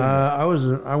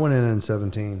 I went in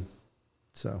 17.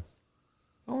 So.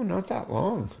 Oh, not that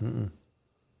long.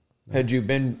 Had you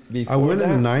been before I went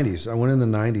that? in the 90s. I went in the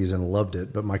 90s and loved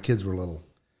it, but my kids were little.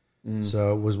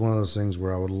 So it was one of those things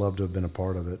where I would love to have been a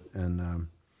part of it. And,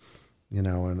 it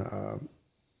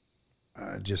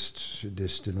just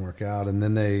didn't work out. And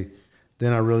then I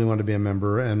really wanted to be a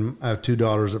member. And I have two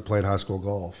daughters that played high school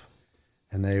golf,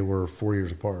 and they were 4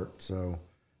 years apart. So,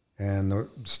 and the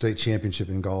state championship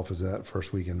in golf is that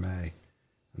first week in May.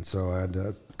 And so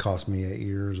that cost me 8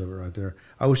 years of it right there.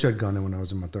 I wish I'd gone in when I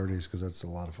was in my 30s because that's a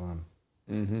lot of fun.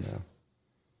 Mm-hmm. Yeah.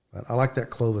 But I like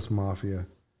that Clovis Mafia,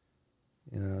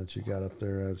 that you got up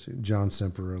there. John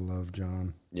Semper, I love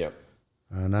John. Yep.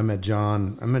 And I met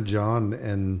John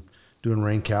and doing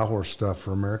rein cow horse stuff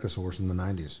for America's Horse in the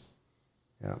 90s.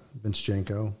 Yeah. Vince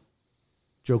Janko.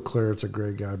 Joe Claret's a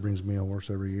great guy, brings me a horse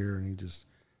every year, and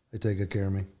they take good care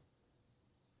of me.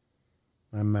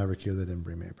 I'm Maverick here. They didn't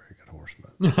bring me a very good horse,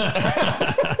 but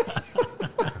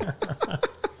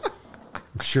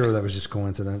I'm sure that was just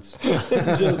coincidence.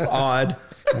 Just odd.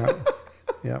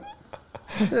 Yep.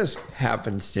 Just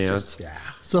happenstance. yeah.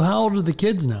 So how old are the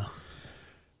kids now?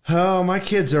 Oh, my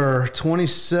kids are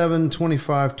 27,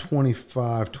 25,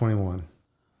 25, 21.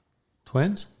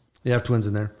 Twins? Yeah, I have twins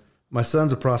in there. My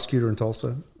son's a prosecutor in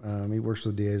Tulsa. He works for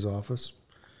the DA's office.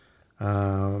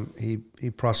 He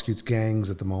prosecutes gangs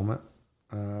at the moment.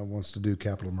 Wants to do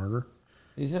capital murder.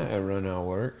 He's not gonna run out of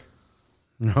work.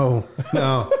 No.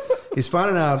 He's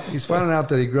finding out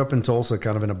that he grew up in Tulsa,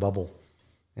 kind of in a bubble,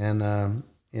 and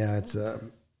there's a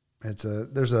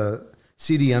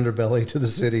seedy underbelly to the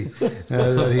city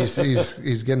that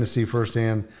he's getting to see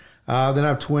firsthand. Then I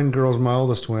have twin girls. My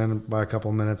oldest twin by a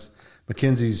couple of minutes.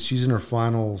 Mackenzie's in her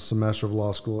final semester of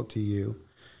law school at TU.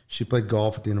 She played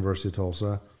golf at the University of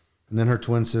Tulsa, and then her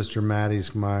twin sister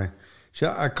Maddie's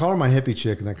I call her my hippie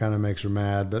chick, and that kind of makes her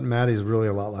mad. But Maddie's really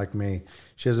a lot like me.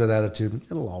 She has that attitude.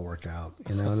 It'll all work out,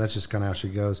 and that's just kind of how she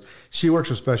goes. She works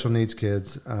with special needs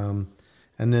kids. And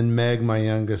then Meg, my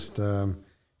youngest,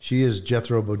 she is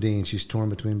Jethro Bodine. She's torn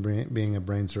between being a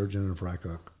brain surgeon and a fry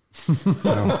cook.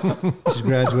 So she's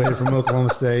graduated from Oklahoma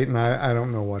State, and I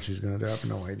don't know what she's going to do. I have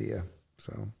no idea.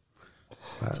 So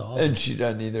That's awesome. And she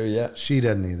doesn't either yet. she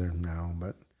doesn't either, no.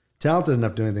 But talented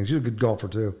enough to do anything. She's a good golfer,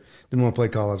 too. Didn't want to play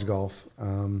college golf.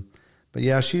 But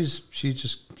yeah, she's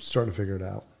just starting to figure it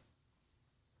out.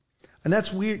 And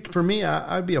that's weird. For me,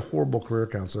 I'd be a horrible career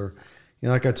counselor.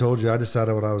 Like I told you, I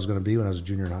decided what I was going to be when I was a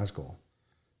junior in high school.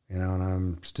 And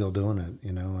I'm still doing it.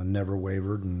 I never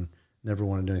wavered and never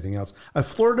wanted to do anything else. I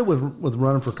flirted with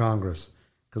running for Congress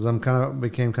because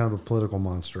became kind of a political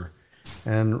monster.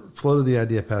 And floated the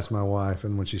idea past my wife,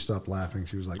 and when she stopped laughing,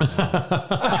 she was like, no.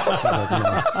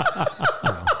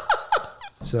 No.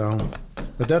 So,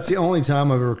 but that's the only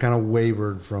time I've ever kind of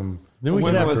wavered from. Then we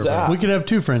When could was that? we could have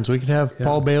two friends. We could have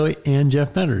Paul Bailey and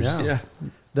Jeff Metters. Yeah.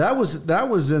 That was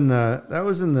in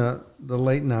the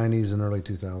late 90s and early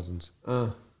 2000s.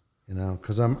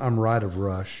 Because I'm right of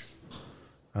Rush.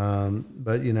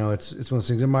 But it's one of those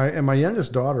things. And my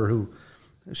youngest daughter, who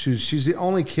she's the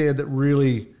only kid that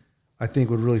really I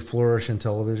think would really flourish in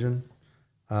television.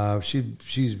 She's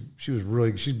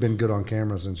been good on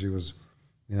camera since she was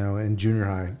in junior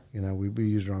high. We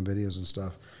used her on videos and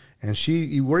stuff. And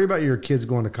you worry about your kids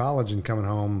going to college and coming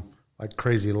home like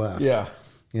crazy left. Yeah.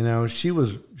 She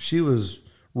was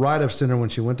right of center when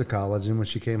she went to college, and when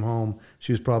she came home,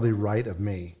 she was probably right of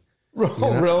me.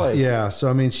 Oh, really? Yeah. So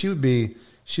I mean, she could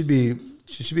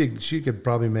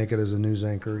probably make it as a news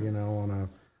anchor,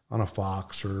 on a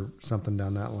Fox or something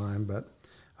down that line. But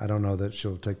I don't know that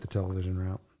she'll take the television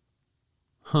route.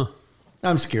 Huh.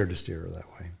 I'm scared to steer her that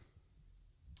way.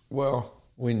 Well,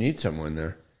 we need someone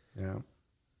there. Yeah.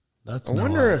 I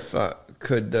wonder if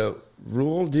could the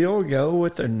rule deal go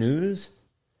with the news?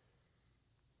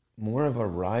 More of a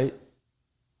right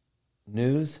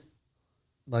news?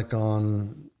 Like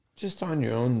on... Just on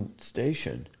your own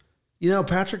station.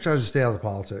 Patrick tries to stay out of the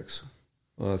politics.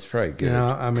 Well, that's probably good.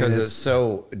 Because it's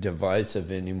so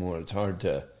divisive anymore. It's hard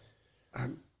to... I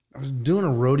was doing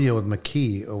a rodeo with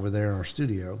McKee over there in our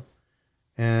studio,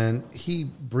 and he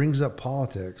brings up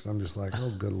politics. I'm just like,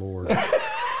 oh, good Lord.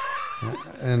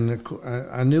 And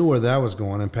I knew where that was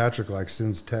going, and Patrick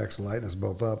sends text lighting us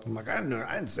both up. I'm like, I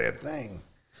didn't say a thing.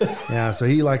 Yeah, so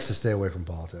he likes to stay away from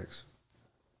politics.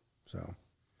 So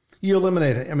you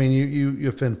eliminate it. I mean, you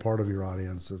offend part of your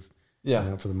audience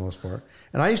for the most part.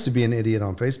 And I used to be an idiot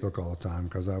on Facebook all the time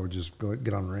because I would just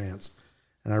get on rants,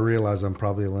 and I realized I'm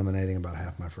probably eliminating about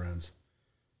half my friends.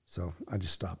 So I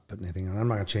just stopped putting anything on. I'm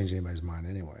not going to change anybody's mind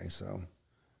anyway. So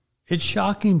it's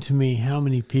shocking to me how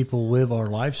many people live our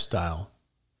lifestyle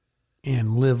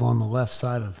and live on the left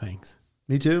side of things.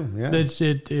 Me too. Yeah.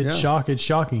 It's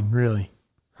shocking, really.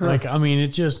 Huh. Like, I mean, it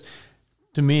just,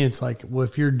 to me, it's like, well,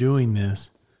 if you're doing this,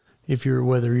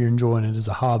 whether you're enjoying it as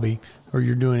a hobby or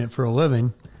you're doing it for a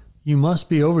living, you must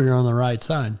be over here on the right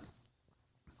side.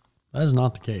 That is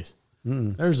not the case.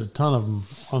 Mm-mm. There's a ton of them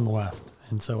on the left.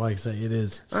 And so, like I say, it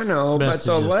is. I know, but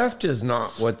the left is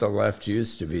not what the left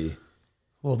used to be.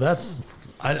 Well,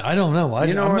 I don't know. I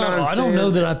don't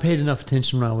know that I paid enough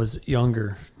attention when I was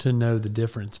younger to know the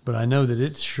difference, but I know that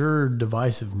it's sure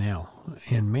divisive now.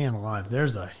 And man alive,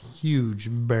 there's a huge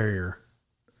barrier,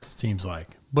 it seems like.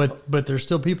 But there's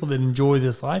still people that enjoy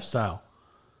this lifestyle.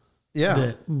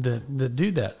 Yeah. That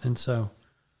do that. And so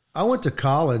I went to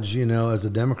college, as a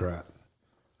Democrat.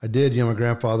 I did. My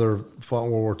grandfather fought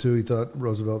in World War II. He thought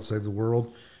Roosevelt saved the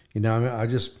world.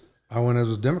 I went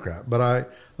as a Democrat.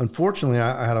 But unfortunately,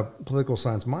 I had a political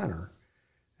science minor.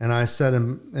 And I said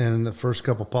in the first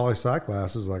couple poli-sci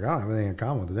classes, like, I don't have anything in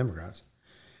common with the Democrats.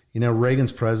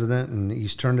 Reagan's president, and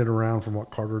he's turned it around from what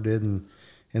Carter did in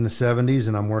the 70s.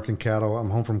 And I'm working cattle.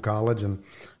 I'm home from college, and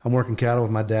I'm working cattle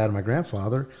with my dad and my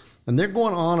grandfather. And they're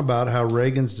going on about how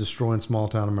Reagan's destroying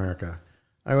small-town America.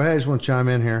 I go, hey, I just want to chime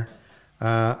in here.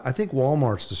 I think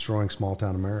Walmart's destroying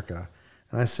small-town America.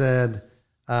 And I said,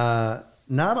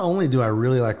 not only do I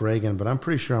really like Reagan, but I'm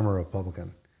pretty sure I'm a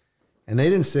Republican. And they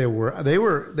didn't say a word. They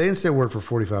didn't say a word for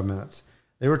 45 minutes.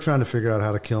 They were trying to figure out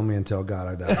how to kill me and tell God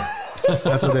I died.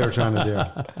 That's what they were trying to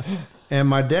do. And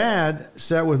my dad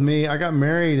sat with me. I got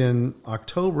married in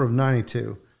October of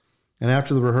 92. And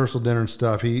after the rehearsal dinner and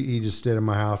stuff, he just stayed in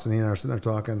my house, and he and I were sitting there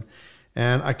talking.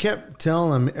 And I kept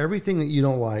telling him, everything that you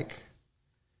don't like,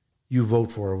 you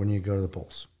vote for when you go to the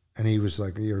polls. And he was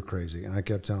like, you're crazy. And I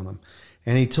kept telling him.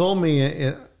 And he told me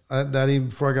that even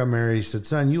before I got married, he said,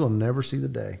 son, you will never see the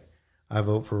day I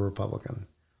vote for a Republican.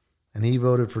 And he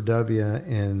voted for W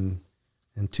in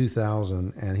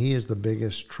 2000. And he is the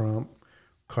biggest Trump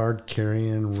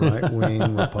card-carrying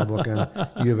right-wing Republican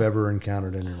you have ever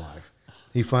encountered in your life.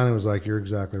 He finally was like, you're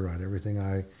exactly right. Everything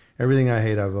I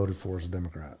hate, I voted for as a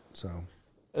Democrat. So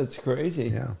that's crazy.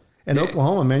 Yeah. And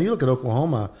Oklahoma, man, you look at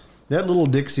Oklahoma, that little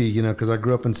Dixie, because I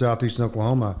grew up in southeastern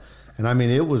Oklahoma, and I mean,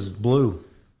 it was blue.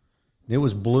 It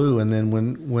was blue. And then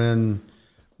when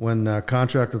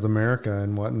Contract with America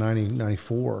in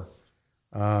 1994,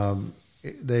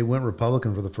 they went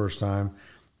Republican for the first time,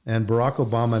 and Barack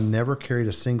Obama never carried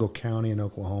a single county in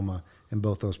Oklahoma in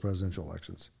both those presidential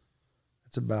elections.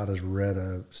 It's about as red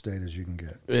a state as you can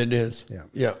get. It is. Yeah.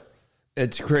 Yeah.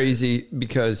 It's crazy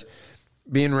because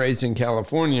being raised in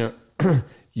California,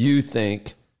 you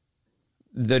think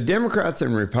the Democrats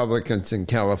and Republicans in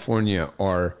California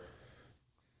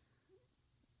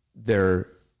the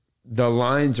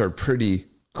lines are pretty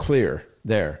clear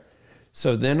there.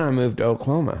 So then I moved to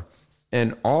Oklahoma,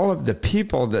 and all of the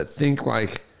people that think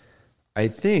like I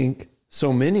think,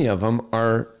 so many of them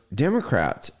are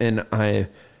Democrats, and I'm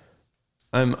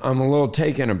a little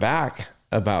taken aback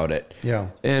about it. Yeah.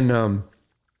 And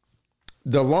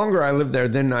the longer I lived there,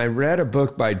 then I read a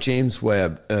book by James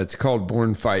Webb. It's called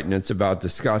Born Fighting. It's about the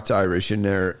Scots-Irish and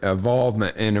their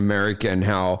involvement in America and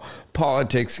how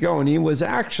politics go. And he was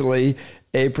actually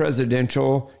a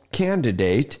presidential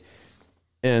candidate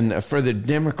for the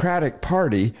Democratic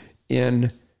Party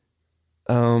in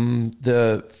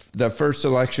the first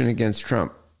election against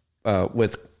Trump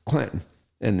with Clinton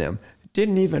and them.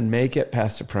 Didn't even make it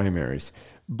past the primaries.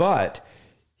 But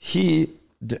he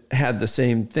had the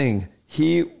same thing.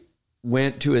 He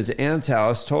went to his aunt's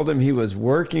house, told him he was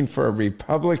working for a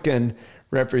Republican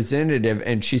representative,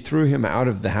 and she threw him out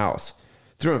of the house.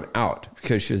 Threw him out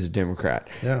because she was a Democrat.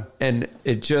 Yeah. And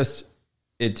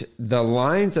the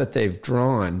lines that they've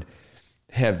drawn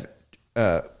have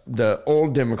the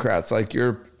old Democrats, like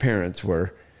your parents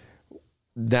were,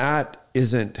 that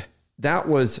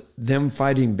was them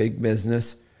fighting big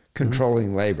business,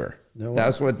 controlling labor. No,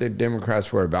 that's what the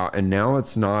Democrats were about. And now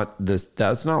it's not this.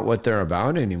 That's not what they're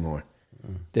about anymore.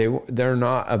 They're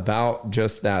not about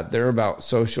just that. They're about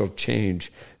social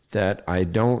change that I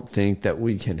don't think that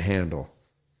we can handle.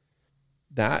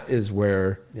 That is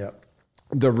where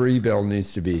the rebuild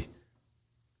needs to be.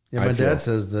 Yeah, my dad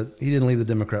says that he didn't leave the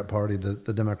Democrat Party.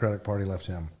 The Democratic Party left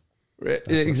him.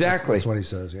 Exactly. That's what he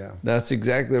says, yeah. That's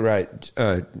exactly right.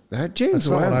 James That's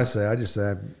not what I say. I just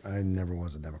say I never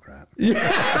was a Democrat.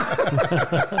 Yeah.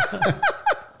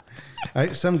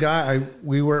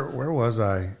 Where was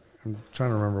I? I'm trying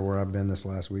to remember where I've been this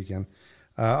last weekend.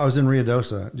 I was in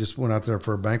Ruidoso, just went out there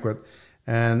for a banquet,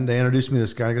 and they introduced me to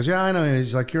this guy. He goes, yeah, I know.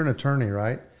 He's like, you're an attorney,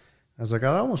 right? I was like,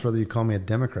 I'd almost rather you call me a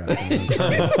Democrat than an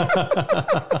attorney.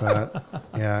 But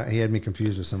yeah, he had me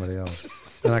confused with somebody else.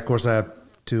 And of course, I have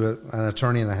to an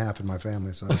attorney and a half in my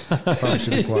family, so I probably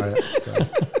should be quiet. So.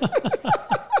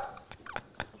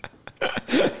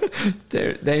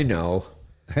 They know.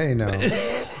 Hey, no.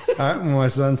 When my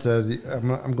son said,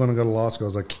 I'm going to go to law school, I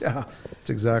was like, yeah, that's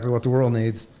exactly what the world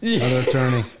needs. Another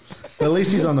attorney. But at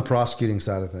least he's on the prosecuting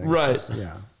side of things. Right. So,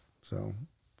 yeah. So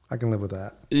I can live with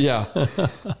that. Yeah.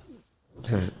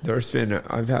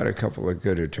 I've had a couple of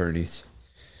good attorneys.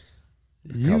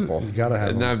 You got to have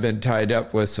and them. I've been tied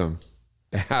up with some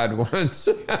bad ones.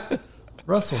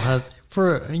 Russell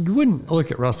you wouldn't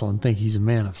look at Russell and think he's a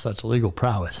man of such legal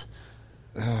prowess.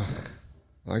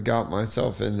 I got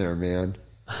myself in there, man.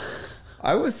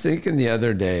 I was thinking the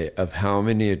other day of how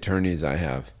many attorneys I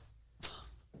have.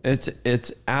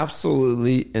 It's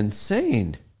absolutely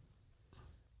insane.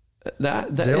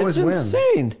 They always it's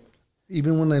insane. win.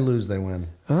 Even when they lose, they win.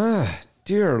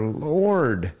 Dear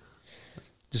Lord.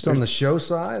 Just on the show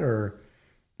side, or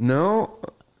no.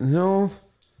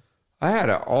 I had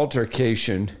an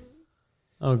altercation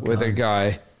with a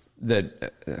guy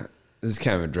that is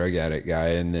kind of a drug addict guy,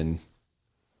 and then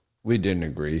we didn't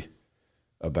agree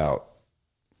about.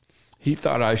 He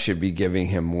thought I should be giving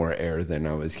him more air than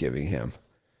I was giving him,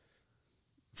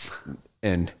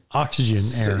 and oxygen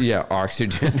air. Yeah,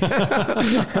 oxygen.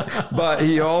 But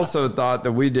he also thought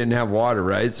that we didn't have water,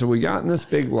 right? So we got in this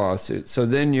big lawsuit. So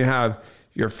then you have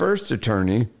your first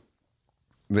attorney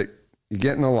that you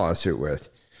get in the lawsuit with.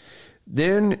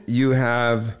 Then you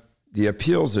have the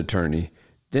appeals attorney.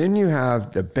 Then you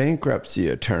have the bankruptcy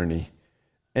attorney.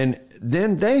 And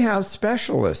then they have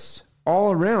specialists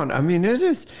all around. I mean, it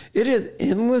is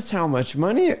endless how much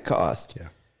money it costs. Yeah.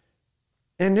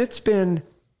 And it's been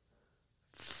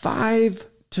 5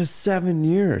 to 7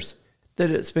 years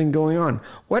that it's been going on.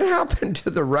 What happened to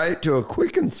the right to a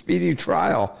quick and speedy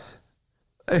trial?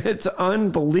 It's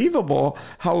unbelievable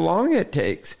how long it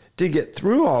takes to get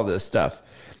through all this stuff.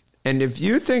 And if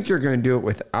you think you're going to do it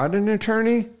without an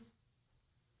attorney,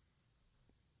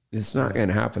 it's not going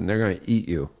to happen. They're going to eat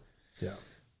you. Yeah.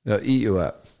 They'll eat you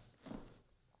up.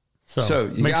 So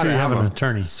you make sure you have an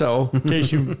attorney. So in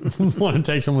case you want to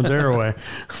take someone's air away.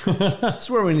 That's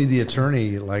where we need the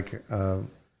attorney, like the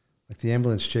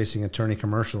ambulance chasing attorney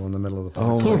commercial in the middle of the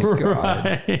podcast. Oh my God.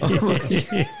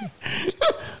 Right.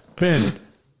 Ben,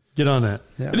 get on that.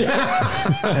 Yeah.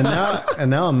 and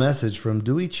now a message from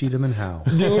Dewey, Cheatham, and Howe.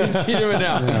 Dewey, Cheatham, and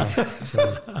Howe. Yeah.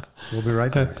 So we'll be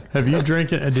right back. Have you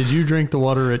did you drink the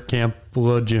water at Camp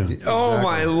Lejeune? Oh Exactly.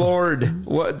 my Lord.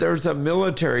 There's a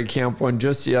military camp one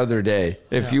just the other day.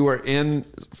 If you were in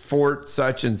Fort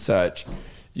such and such,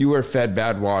 you were fed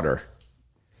bad water.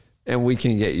 And we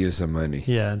can get you some money.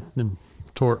 Yeah, and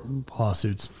tort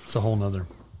lawsuits. It's a whole nother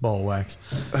ball of wax.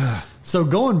 So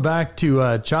going back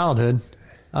to childhood,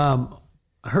 I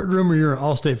heard rumor you're an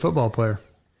all-state football player.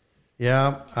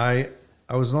 Yeah, I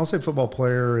was an all-state football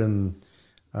player in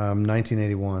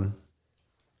 1981.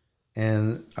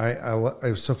 And it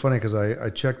was so funny because I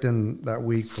checked in that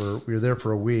week we were there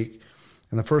for a week.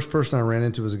 And the first person I ran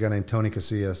into was a guy named Tony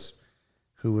Casillas,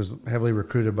 who was heavily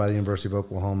recruited by the University of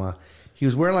Oklahoma. He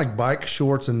was wearing like bike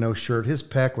shorts and no shirt. His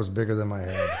pec was bigger than my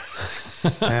head.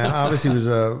 And obviously he was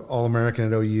an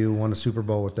All-American at OU, won a Super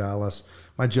Bowl with Dallas.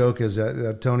 My joke is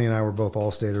that Tony and I were both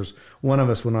All-Staters. One of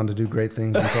us went on to do great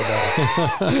things in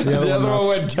football. The other one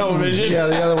went television. Yeah,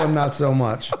 the other one not so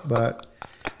much. But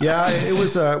yeah, it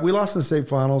was. We lost in the state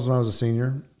finals when I was a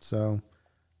senior. So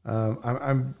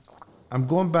I'm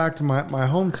going back to my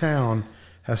hometown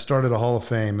has started a Hall of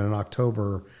Fame, and in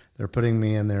October they're putting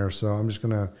me in there. So I'm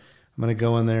gonna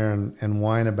go in there and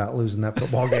whine about losing that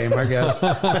football game, I guess,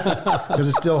 because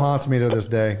it still haunts me to this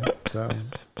day. So,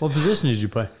 what position did you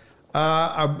play?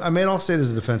 I made All-State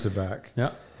as a defensive back.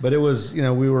 Yeah, but it was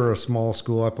we were a small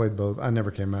school. I played both. I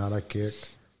never came out. I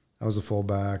kicked. I was a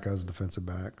fullback. I was a defensive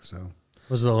back. So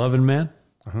was it 11 man?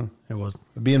 Uh-huh. It was.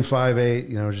 Being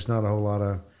 5'8", just not a whole lot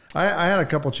of. I had a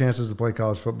couple chances to play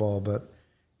college football, but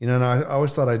and I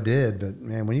always thought I did. But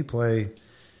man, when you play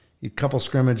a couple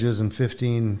scrimmages and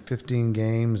 15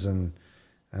 games, and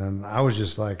I was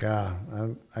just like,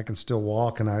 I can still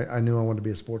walk, and I knew I wanted to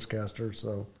be a sportscaster.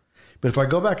 So, but if I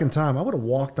go back in time, I would have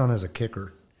walked on as a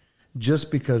kicker, just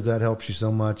because that helps you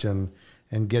so much and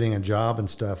getting a job and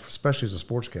stuff, especially as a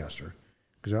sportscaster.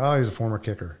 Because he was a former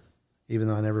kicker, even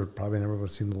though I probably never would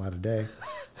have seen the light of day.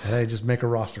 But hey, just make a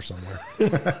roster somewhere.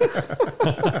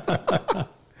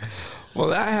 Well,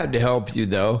 that had to help you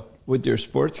though with your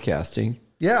sportscasting.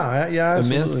 Yeah,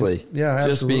 absolutely. Immensely. Yeah,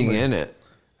 absolutely. Just being in it.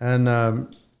 And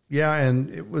and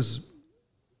it was,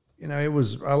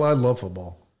 I love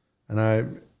football,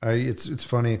 and it's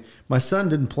funny. My son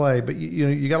didn't play, but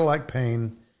you got to like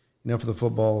pain, for the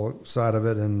football side of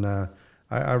it. And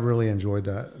I really enjoyed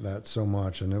that so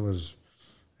much. And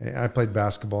I played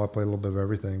basketball. I played a little bit of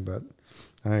everything, but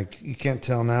you can't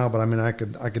tell now, but I mean, I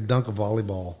could dunk a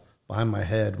volleyball behind my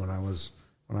head when I was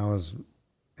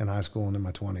in high school and in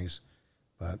my 20s,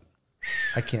 but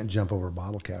I can't jump over a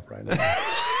bottle cap right now.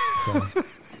 So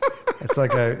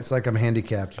it's like I'm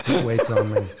handicapped. You put weights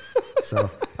on me. So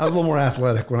I was a little more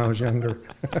athletic when I was younger.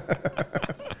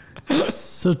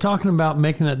 So talking about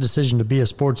making that decision to be a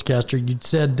sportscaster, you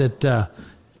said that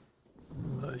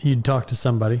you'd talk to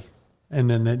somebody and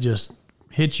then it just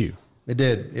hit you. It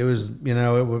did. It was,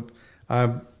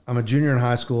 I'm a junior in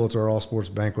high school. It's our all sports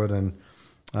banquet, and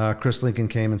Chris Lincoln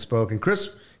came and spoke. And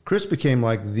Chris became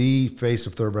like the face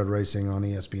of thoroughbred racing on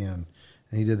ESPN,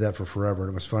 and he did that for forever.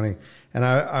 It was funny. And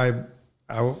I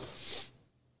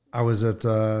was at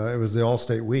it was the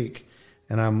All-State Week,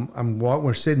 and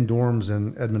we're sitting dorms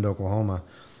in Edmond, Oklahoma,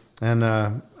 and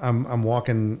I'm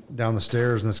walking down the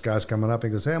stairs, and this guy's coming up.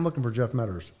 And he goes, "Hey, I'm looking for Jeff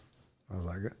Metters." I was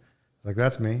like,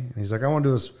 "That's me." And he's like, I want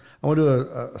to do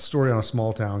a story on a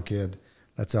small town kid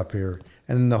that's up here.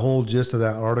 And the whole gist of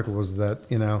that article was that,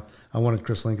 I wanted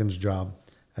Chris Lincoln's job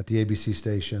at the ABC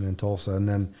station in Tulsa. And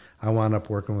then I wound up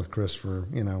working with Chris for,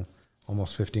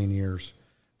 almost 15 years.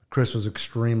 Chris was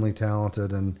extremely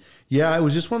talented. And yeah, it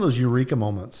was just one of those eureka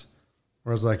moments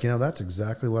where I was like, that's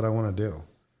exactly what I want to do.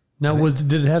 Now,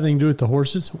 did it have anything to do with the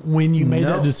horses when you made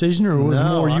that decision, or was it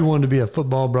more you wanted to be a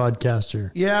football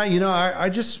broadcaster? Yeah,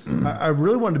 I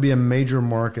really wanted to be a major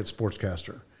market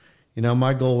sportscaster.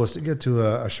 My goal was to get to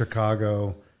a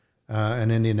Chicago,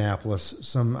 an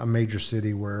Indianapolis, a major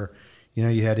city where,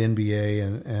 you had NBA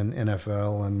and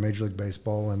NFL and Major League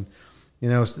Baseball. And,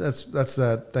 that's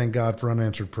that, thank God for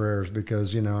unanswered prayers,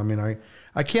 because,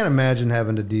 I can't imagine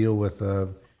having to deal with a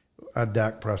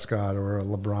Dak Prescott or a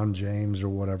LeBron James or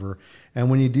whatever. And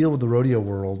when you deal with the rodeo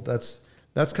world, that's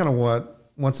kind of what,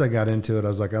 once I got into it, I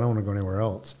was like, I don't want to go anywhere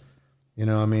else.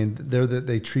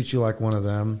 They treat you like one of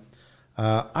them.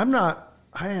 I am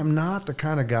not the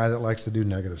kind of guy that likes to do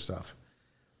negative stuff.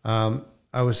 I've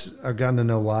gotten to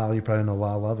know Lyle. You probably know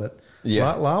Lyle Lovett.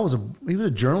 Yeah. Lyle was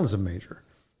a journalism major.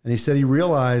 And he said he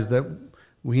realized that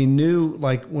he knew,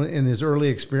 like in his early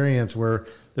experience, where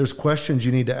there's questions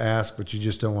you need to ask, but you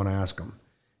just don't want to ask them.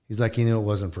 He's like, he knew it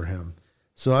wasn't for him.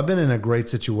 So I've been in a great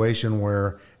situation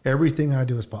where everything I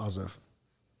do is positive.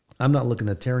 I'm not looking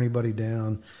to tear anybody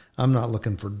down. I'm not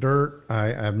looking for dirt.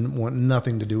 I want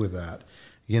nothing to do with that.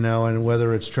 And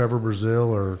whether it's Trevor Brazile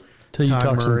or Till you Ty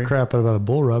talk Murray, some crap about a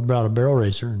bull rub, about a barrel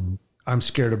racer. And I'm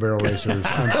scared of barrel racers.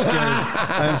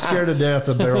 I'm scared to death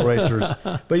of barrel racers.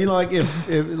 But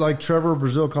if like Trevor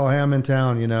Brazile call, "Hey, I'm in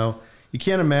town," you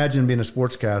can't imagine being a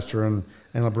sportscaster and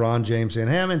LeBron James saying,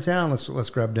 "Hey, I'm in town. Let's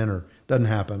grab dinner." Doesn't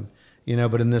happen.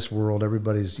 But in this world,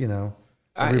 everybody's now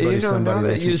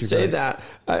that you say that,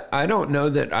 I don't know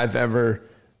that I've ever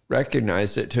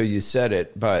recognized it till you said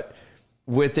it, but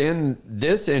within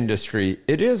this industry,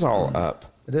 it is all up.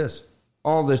 It is.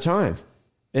 All the time.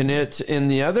 And it's in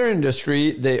the other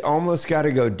industry, they almost got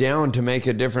to go down to make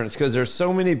a difference, because there's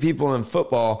so many people in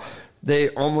football, they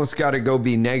almost got to go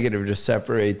be negative to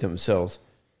separate themselves.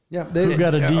 Yeah, they've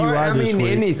got a DUI this week.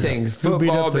 Anything. Yeah. Football, who beat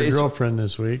up their baseball. girlfriend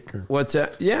this week? Or? What's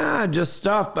that? Yeah, just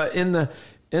stuff. But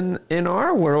in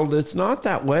our world, it's not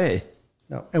that way.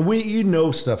 No,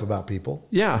 and stuff about people.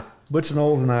 Yeah. Butch and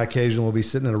Knowles and I occasionally will be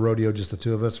sitting at a rodeo, just the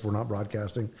two of us, if we're not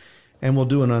broadcasting, and we'll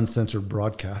do an uncensored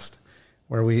broadcast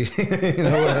where we,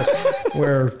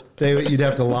 where you'd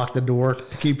have to lock the door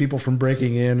to keep people from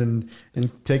breaking in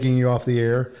and taking you off the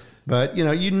air. But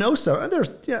stuff. There's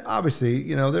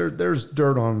obviously there's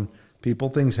dirt on people.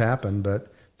 Things happen,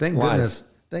 but thank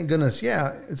goodness,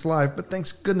 yeah, it's live. But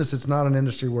thanks goodness it's not an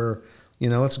industry where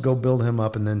let's go build him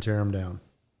up and then tear him down.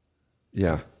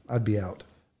 Yeah, I'd be out.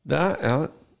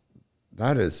 That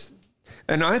is,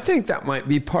 and I think that might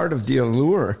be part of the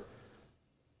allure,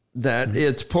 that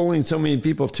it's pulling so many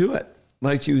people to it.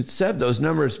 Like you said, those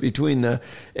numbers between the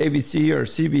ABC or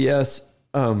CBS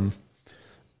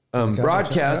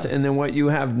broadcast and then what you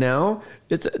have now,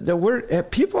 it's the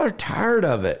word. People are tired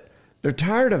of it. They're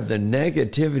tired of the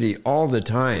negativity all the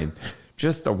time,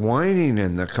 just the whining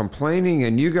and the complaining.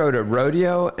 And you go to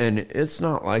rodeo, and it's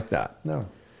not like that. No,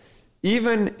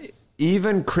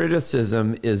 even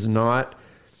criticism is not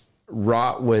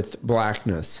wrought with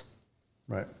blackness.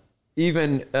 Right.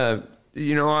 Even, I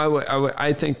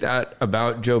think that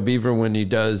about Joe Beaver when he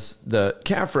does the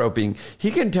calf roping.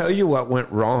 He can tell you what went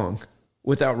wrong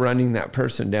without running that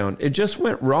person down. It just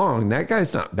went wrong. That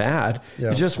guy's not bad.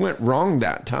 Yeah. It just went wrong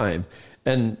that time.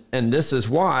 And this is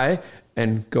why,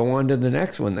 and go on to the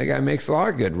next one. The guy makes a lot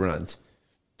of good runs.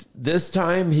 This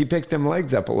time he picked them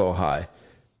legs up a little high.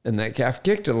 and that calf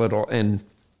kicked a little, and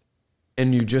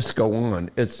you just go on.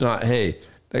 It's not, hey,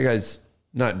 that guy's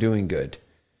not doing good.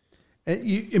 And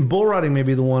in bull riding may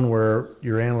be the one where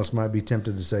your analyst might be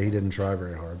tempted to say he didn't try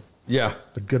very hard. Yeah.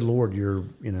 But good Lord, you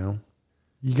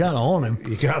got on him.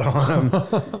 You got on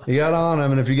him. You got on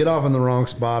him, and if you get off in the wrong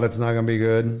spot, it's not going to be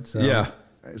good. So, yeah.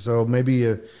 So maybe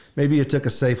you took a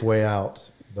safe way out,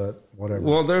 but whatever.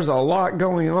 Well, there's a lot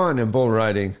going on in bull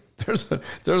riding. There's a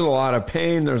lot of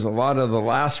pain. There's a lot of the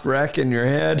last wreck in your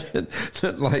head.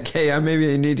 Like, hey,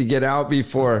 maybe I need to get out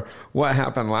before what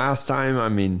happened last time. I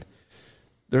mean,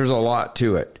 there's a lot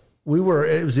to it. It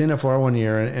was NFR one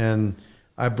year, and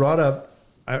I brought up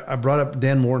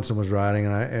Dan Mortensen was riding,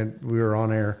 and we were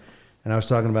on air, and I was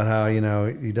talking about how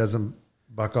he doesn't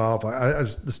buck off.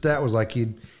 The stat was like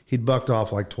he'd bucked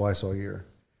off like twice all year,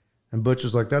 and Butch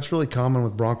was like, that's really common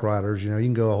with bronc riders. You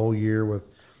can go a whole year with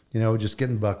just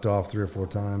getting bucked off 3 or 4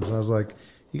 times. And I was like,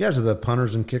 you guys are the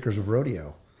punters and kickers of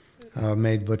rodeo.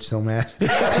 Made Butch so mad.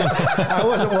 I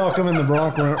wasn't welcome in the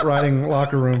bronc riding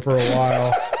locker room for a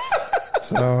while,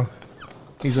 so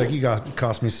he's like, you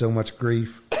cost me so much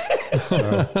grief.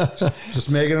 So just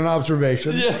making an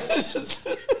observation. Yes.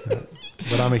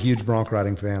 But I'm a huge bronc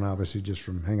riding fan, obviously, just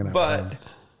from hanging out.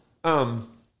 But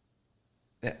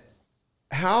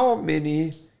how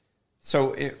many?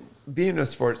 So being a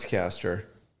sportscaster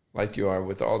like you are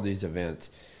with all these events,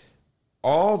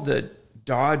 all the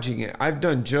dodging it. I've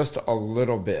done just a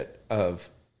little bit of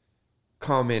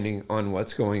commenting on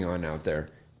what's going on out there,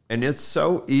 and it's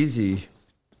so easy.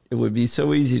 It would be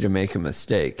so easy to make a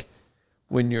mistake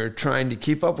when you're trying to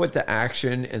keep up with the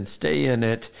action and stay in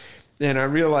it. And I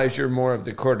realize you're more of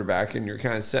the quarterback and you're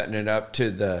kind of setting it up to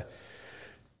the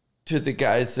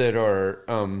guys that are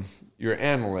your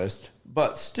analyst,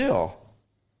 but still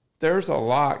there's a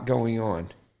lot going on.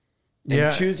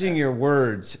 And choosing your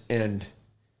words and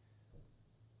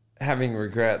having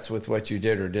regrets with what you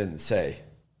did or didn't say.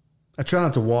 I try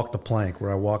not to walk the plank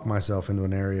where I walk myself into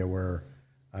an area where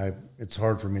it's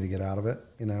hard for me to get out of it,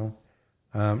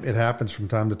 It happens from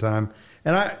time to time.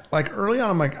 And I like early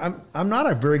on, I'm like, I'm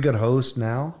not a very good host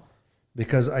now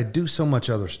because I do so much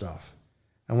other stuff.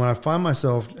 And when I find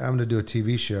myself having to do a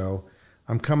TV show,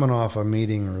 I'm coming off a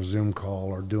meeting or a Zoom call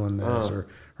or doing this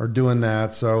or doing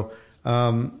that. So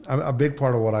a big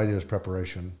part of what I do is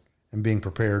preparation and being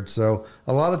prepared. So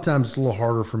a lot of times it's a little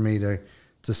harder for me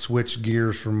to switch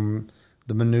gears from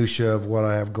the minutia of what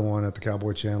I have going at the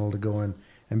Cowboy Channel to going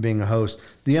and being a host.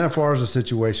 The NFR is a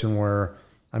situation where,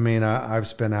 I've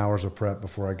spent hours of prep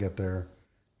before I get there,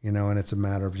 and it's a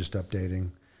matter of just updating.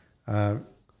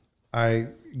 I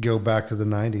go back to the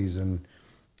 90s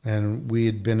and we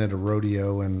had been at a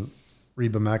rodeo and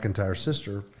Reba McEntire's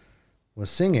sister was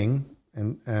singing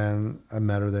and I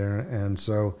met her there. And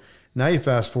so now you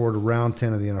fast forward to round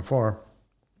 10 of the NFR.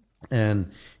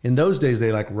 And in those days,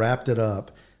 they wrapped it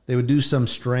up. They would do some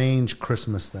strange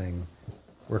Christmas thing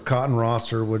where Cotton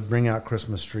Rosser would bring out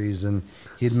Christmas trees and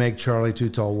he'd make Charlie Too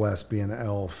Tall West be an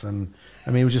elf. And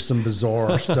it was just some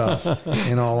bizarre stuff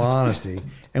in all honesty.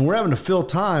 And we're having to fill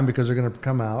time because they're going to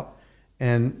come out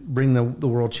and bring the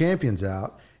world champions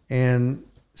out. And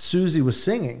Susie was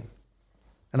singing.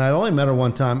 And I'd only met her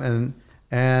one time.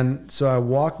 And so I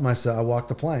walked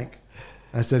the plank.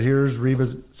 I said, here's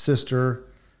Reba's sister,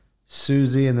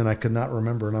 Susie. And then I could not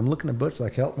remember. And I'm looking at Butch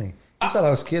like, help me. I thought I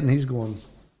was kidding. He's going,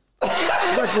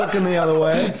 looking the other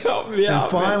way. Help me out,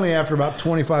 and finally, after about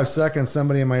 25 seconds,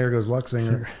 somebody in my ear goes,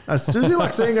 Luxinger. Susie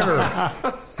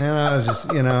Luxinger. And I was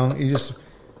just,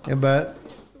 but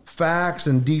facts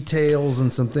and details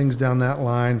and some things down that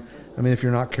line. If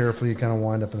you're not careful, you kind of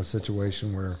wind up in a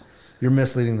situation where you're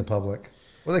misleading the public.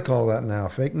 What do they call that now?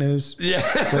 Fake news?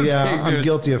 Yeah. So, I'm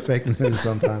guilty of fake news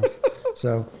sometimes.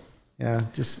 So,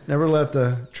 just never let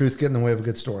the truth get in the way of a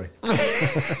good story.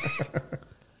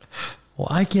 Well,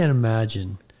 I can't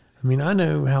imagine. I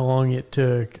know how long it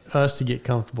took us to get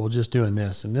comfortable just doing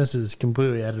this, and this is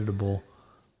completely editable.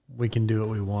 We can do what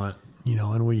we want,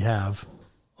 and we have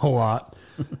a lot.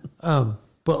 But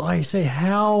like I say,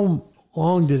 how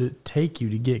long did it take you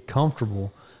to get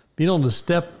comfortable being able to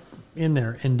step in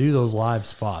there and do those live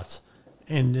spots?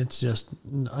 And it's just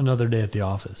another day at the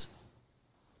office.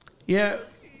 Yeah,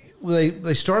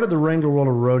 they started the Wrangler World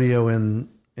of Rodeo in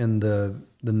the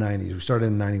 90s. We started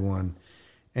in 91.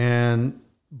 And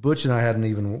Butch and I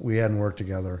hadn't worked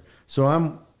together. So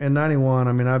I'm in 91.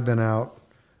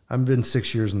 I've been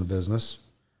 6 years in the business.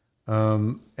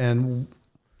 And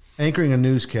anchoring a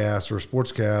newscast or a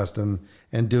sportscast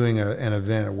and doing an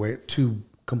event are two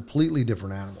completely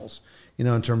different animals,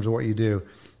 in terms of what you do.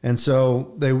 And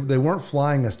so they weren't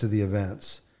flying us to the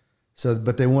events. So,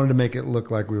 but they wanted to make it look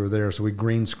like we were there, so we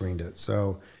green screened it.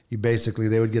 So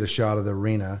they would get a shot of the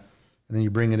arena, and then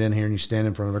you bring it in here and you stand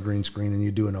in front of a green screen and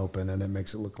you do an open, and it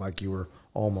makes it look like you were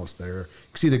almost there. You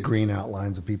can see the green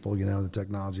outlines of people. The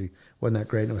technology wasn't that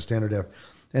great, and it was standard def.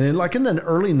 And in the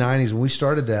early 90s when we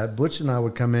started that, Butch and I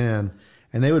would come in,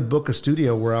 and they would book a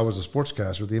studio where I was a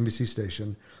sportscaster at the NBC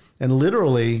station, and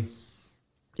literally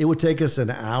it would take us an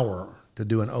hour to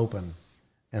do an open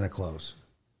and a close.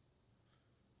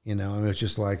 It's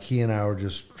just like he and I were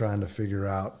just trying to figure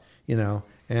out,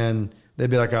 and they'd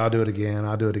be like, I'll do it again,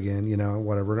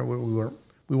 whatever.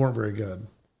 We weren't very good,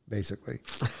 basically.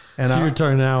 And so you're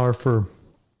talking an hour for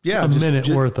a minute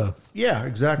worth of. Yeah,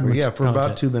 exactly. Yeah, for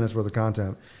about 2 minutes worth of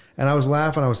content. And I was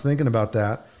laughing, I was thinking about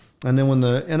that. And then when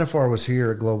the NFR was here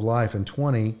at Globe Life in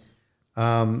 20,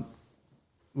 we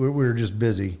were just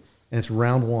busy. And it's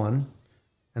round one.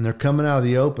 And they're coming out of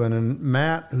the open. And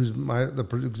Matt, who's the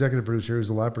executive producer, who's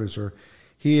the live producer,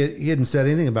 he hadn't said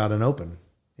anything about an open,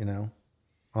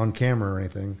 on camera or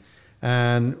anything.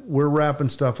 And we're wrapping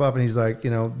stuff up. And he's like,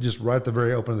 just right at the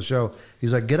very open of the show,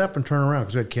 he's like, get up and turn around.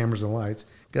 Because we had cameras and lights.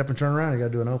 Get up and turn around. You got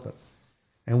to do an open.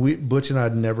 And Butch and I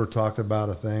had never talked about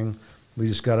a thing. We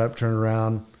just got up, turned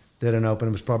around, did an open.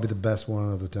 It was probably the best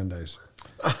one of the 10 days.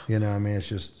 It's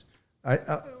just,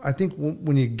 I think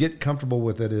when you get comfortable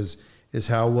with it is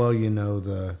how well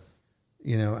the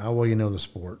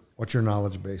sport, what your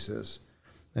knowledge base is.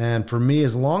 And for me,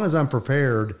 as long as I'm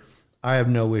prepared, I have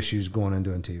no issues going and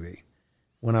doing TV.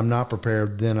 When I'm not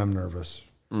prepared, then I'm nervous.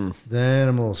 Then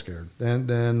I'm a little scared.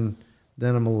 Then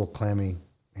I'm a little clammy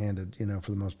handed,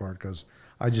 for the most part, because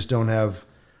I just don't have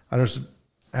a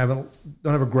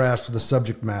grasp of the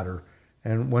subject matter.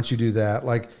 And once you do that,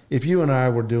 like if you and I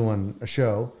were doing a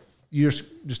show, you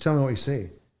just tell me what you see.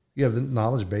 You have the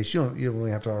knowledge base. You don't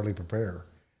really have to hardly prepare.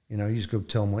 You just go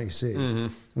tell them what you see. Mm-hmm.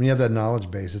 When you have that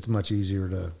knowledge base, it's much easier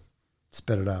to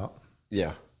spit it out.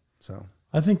 Yeah. So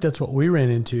I think that's what we ran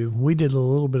into. We did a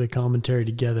little bit of commentary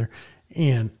together,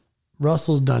 and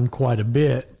Russell's done quite a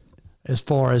bit as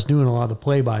far as doing a lot of the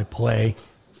play-by-play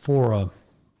for a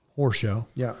horse show.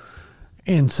 Yeah.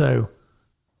 And so,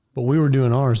 but we were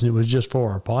doing ours, and it was just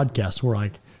for our podcast. We're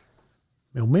like,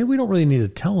 maybe we don't really need to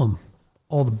tell them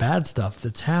all the bad stuff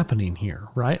that's happening here,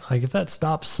 right? Like if that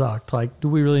stop sucked, like do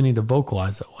we really need to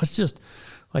vocalize it? Let's just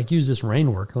use this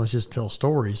rain work. Let's just tell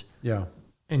stories. Yeah.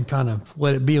 And kind of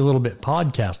let it be a little bit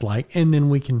podcast-like, and then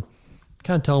we can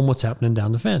kind of tell them what's happening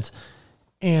down the fence.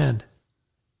 And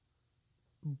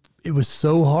it was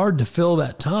so hard to fill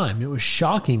that time. It was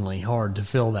shockingly hard to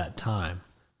fill that time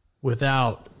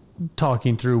without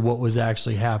talking through what was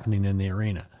actually happening in the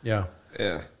arena. Yeah.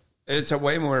 Yeah. It's a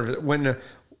way more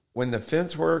when the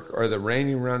fence work or the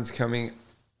reining run's coming,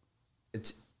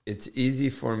 it's easy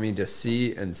for me to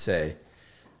see and say,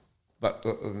 but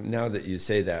now that you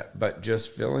say that, but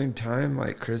just filling time,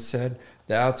 like Chris said,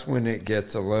 that's when it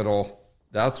gets hard.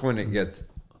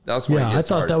 I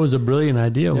thought that was a brilliant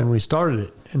idea when we started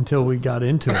it until we got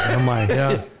into it. And I'm like,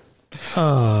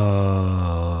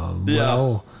 well,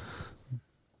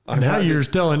 now you're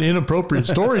telling inappropriate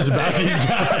stories about these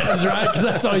guys, right? Because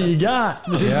that's all you got.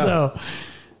 Yeah. So,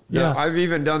 yeah. I've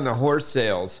even done the horse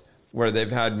sales where they've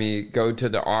had me go to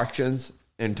the auctions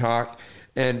and talk.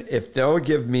 And if they'll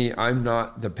give me, I'm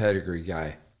not the pedigree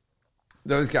guy.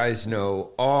 Those guys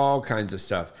know all kinds of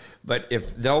stuff. But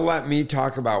if they'll let me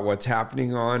talk about what's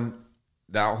happening on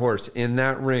that horse in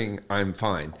that ring, I'm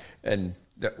fine. And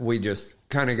we just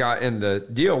kind of got in the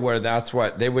deal where that's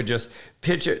what they would just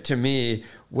pitch it to me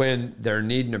when they're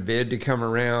needing a bid to come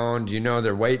around.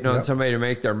 They're waiting on somebody to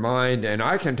make their mind. And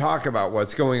I can talk about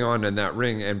what's going on in that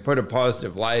ring and put a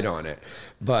positive light on it.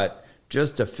 But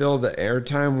just to fill the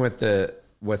airtime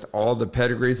with all the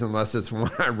pedigrees, unless it's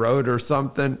one I wrote or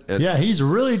something. Yeah, he's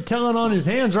really telling on his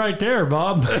hands right there,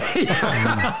 Bob.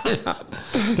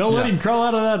 Don't let him crawl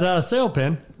out of that sail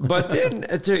pen. But then,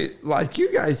 like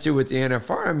you guys do with the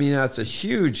NFR, that's a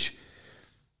huge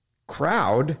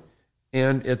crowd,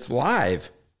 and it's live.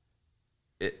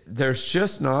 There's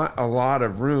just not a lot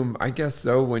of room. I guess,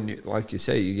 though, when you, like you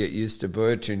say, you get used to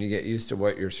Butch and you get used to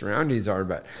what your surroundings are.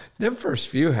 But them first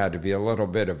few had to be a little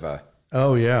bit of a...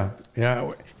 Oh, yeah.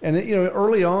 Yeah. And,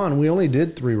 early on, we only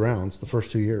did 3 rounds the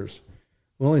first 2 years.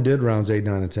 We only did rounds 8,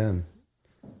 9, and 10.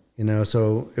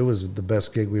 So it was the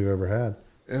best gig we've ever had.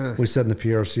 We sat in the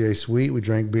PRCA suite. We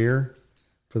drank beer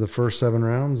for the first 7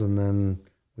 rounds, and then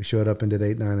we showed up and did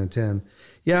 8, 9, and 10.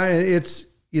 Yeah, it's,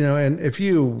 and if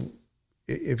you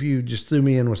just threw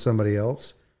me in with somebody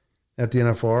else at the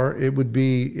NFR, it'd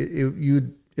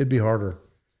be harder.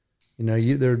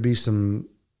 There would be some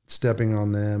stepping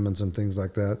on them and some things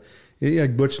like that. Yeah,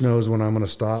 Butch knows when I'm going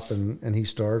to stop and he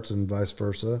starts and vice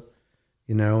versa,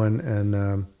 you know,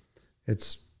 and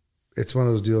it's one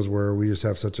of those deals where we just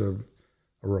have such a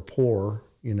rapport,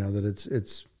 you know,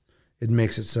 that it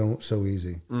makes it so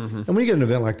easy. Mm-hmm. And when you get an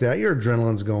event like that, your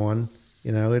adrenaline's going,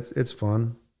 you know, it's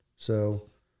fun. So,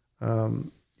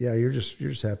 yeah, you're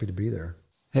just happy to be there.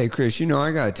 Hey, Chris, you know,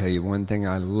 I got to tell you, one thing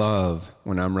I love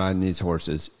when I'm riding these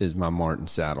horses is my Martin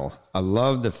saddle. I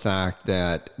love the fact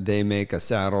that they make a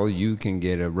saddle. You can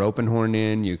get a rope and horn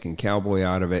in, you can cowboy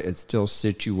out of it. It still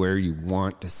sits you where you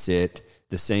want to sit,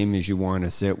 the same as you want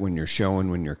to sit when you're showing,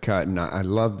 when you're cutting. I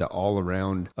love the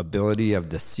all-around ability of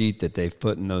the seat that they've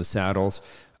put in those saddles.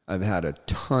 I've had a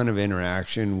ton of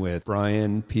interaction with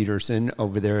Brian Peterson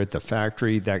over there at the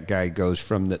factory. That guy goes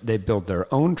they built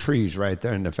their own trees right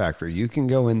there in the factory. You can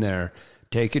go in there,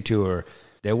 take a tour.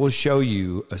 They will show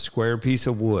you a square piece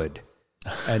of wood,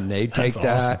 and they take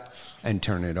that awesome. And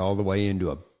turn it all the way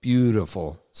into a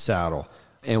beautiful saddle.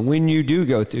 And when you do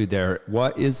go through there,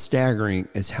 what is staggering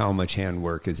is how much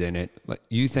handwork is in it. Like,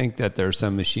 you think that there's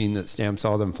some machine that stamps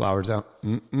all them flowers out?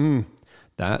 Mm-mm.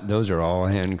 Those are all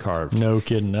hand carved. No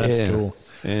kidding. That's cool.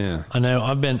 Yeah. I know.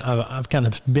 I've kind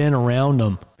of been around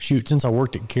them, since I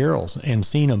worked at Carroll's and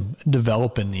seen them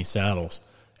developing these saddles,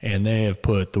 and they have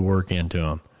put the work into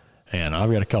them. And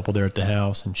I've got a couple there at the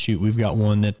house, and we've got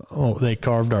one that they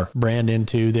carved our brand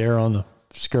into there on the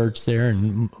skirts there,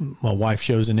 and my wife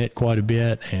shows in it quite a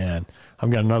bit. And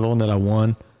I've got another one that I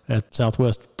won at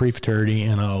Southwest Pre-Fraternity,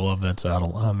 and I love that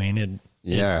saddle. I mean,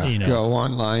 yeah, you know. Go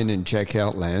online and check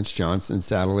out Lance Johnson's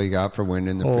saddle he got for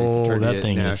winning the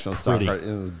Pre-Fraternity at National Stock Car. It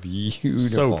was beautiful.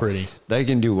 So pretty. They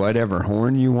can do whatever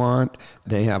horn you want.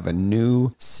 They have a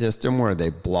new system where they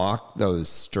block those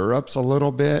stirrups a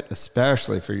little bit,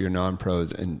 especially for your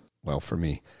non-pros and, well, for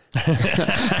me.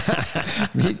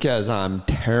 Because I'm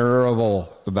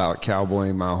terrible about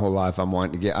cowboying my whole life.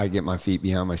 I get my feet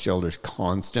behind my shoulders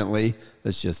constantly.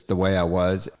 That's just the way I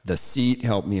was. The seat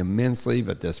helped me immensely,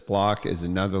 but this block is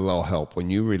another little help. When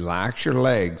you relax your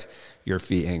legs, your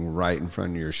feet hang right in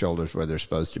front of your shoulders where they're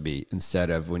supposed to be, instead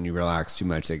of when you relax too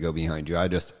much, they go behind you. I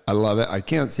love it. I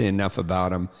can't say enough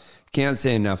about them. Can't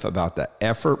say enough about the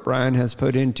effort Brian has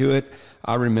put into it.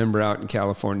 I remember out in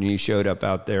California, he showed up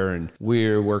out there and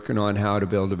we're working on how to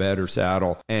build a better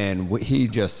saddle. And he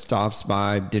just stops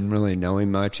by, didn't really know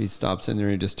him much. He stops in there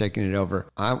and just taking it over.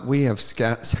 We have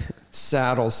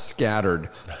saddles scattered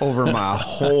over my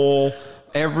whole,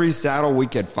 every saddle we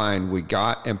could find, we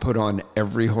got and put on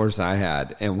every horse I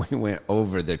had. And we went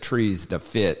over the trees, the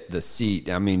fit, the seat.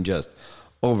 I mean, just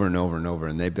over and over and over.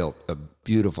 And they built a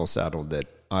beautiful saddle that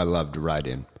I love to ride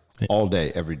in all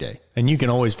day, every day. And you can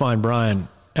always find Brian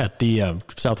at the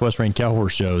Southwest Range Cow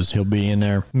Horse shows. He'll be in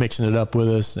there mixing it up with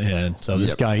us. And so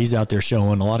this guy, he's out there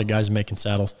showing a lot of guys making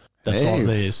saddles. That's all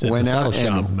they sit in the saddle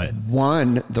shop.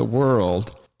 Won the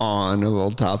world on a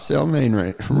little top sale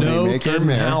no kidding.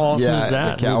 Mare. How awesome is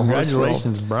that?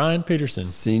 Congratulations, Brian Peterson.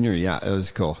 Senior, yeah, it was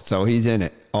cool. So he's in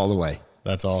it all the way.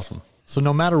 That's awesome. So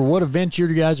no matter what event you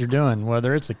guys are doing,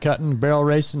 whether it's a cutting, barrel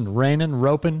racing, reining,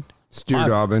 roping, steer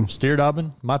dobbing,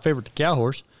 my favorite, the cow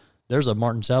horse, there's a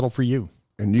Martin saddle for you.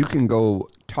 And you can go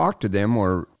talk to them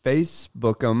or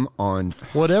Facebook them on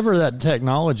whatever that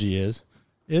technology is.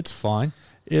 It's fine.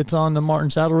 It's on the Martin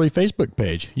Saddlery Facebook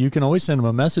page. You can always send them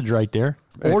a message right there,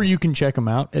 or you can check them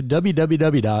out at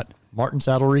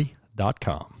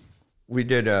www.martinsaddlery.com. We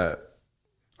did a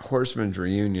horseman's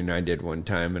reunion I did one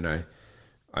time, and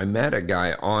I met a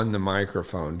guy on the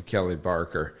microphone, Kelly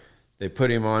Barker. They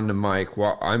put him on the mic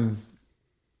while I'm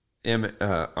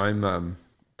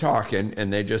talking,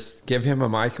 and they just give him a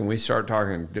mic, and we start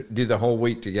talking, do the whole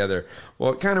week together.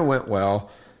 Well, it kind of went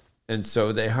well, and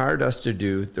so they hired us to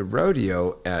do the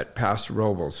rodeo at Paso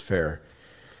Robles Fair.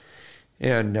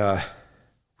 And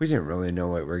we didn't really know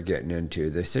what we were getting into.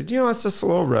 They said, it's just a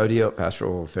little rodeo at Paso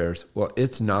Robles Fairs. Well,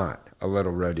 it's not a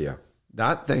little rodeo.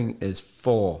 That thing is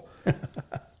full.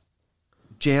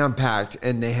 Jam-packed,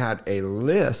 and they had a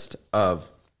list of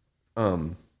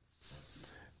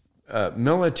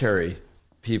military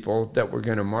people that were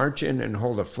going to march in and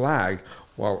hold a flag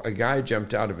while a guy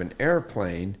jumped out of an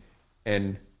airplane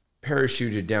and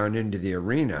parachuted down into the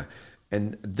arena.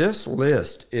 And this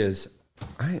list it's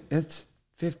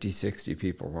 50, 60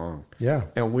 people long. Yeah.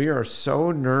 And we are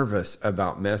so nervous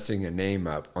about messing a name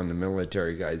up on the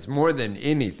military guys more than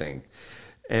anything.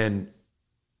 And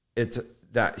it's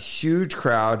that huge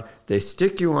crowd. They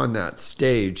stick you on that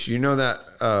stage. You know that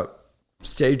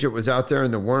stage that was out there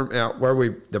in the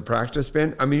where the practice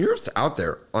been? I mean, you're just out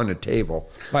there on a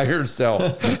table by yourself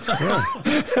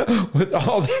with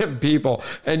all them people.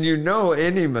 And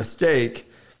any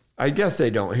mistake, I guess they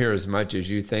don't hear as much as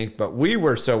you think, but we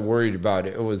were so worried about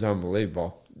it. It was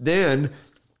unbelievable. Then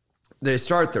they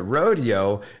start the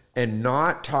rodeo, and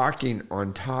not talking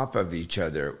on top of each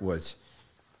other was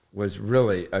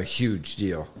really a huge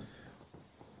deal.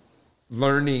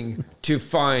 Learning to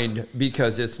find,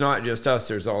 because it's not just us,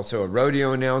 there's also a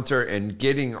rodeo announcer, and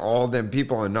getting all them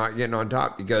people and not getting on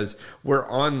top, because we're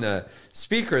on the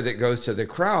speaker that goes to the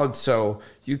crowd, so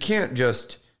you can't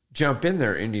just jump in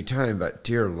there anytime. But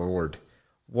dear Lord,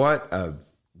 what a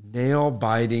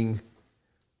nail-biting...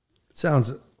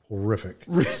 Sounds horrific.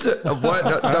 What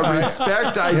the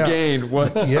respect I gained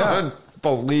was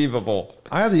unbelievable.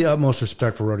 I have the utmost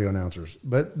respect for rodeo announcers,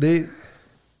 but they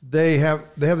have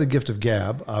the gift of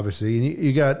gab, obviously. And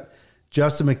you got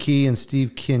Justin McKee and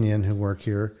Steve Kenyon who work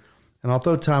here, and I'll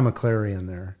throw Tom McClary in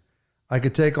there. I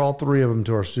could take all three of them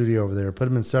to our studio over there, put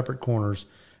them in separate corners,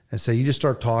 and say, you just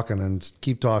start talking and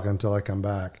keep talking until I come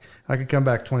back. I could come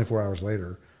back 24 hours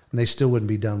later, and they still wouldn't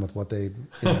be done with what they,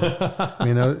 you listen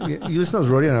to those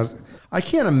rodeo announcers. I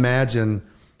can't imagine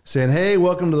saying, hey,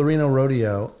 welcome to the Reno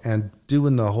Rodeo, and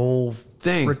doing the whole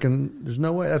thing. There's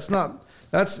no way.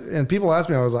 And people ask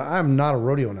me, I was like, I'm not a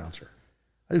rodeo announcer.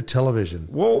 I do television.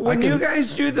 Well, when you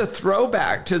guys do the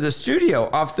throwback to the studio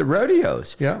off the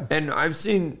rodeos, and I've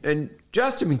seen, and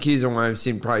Justin McKee's the one I've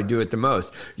seen probably do it the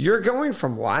most. You're going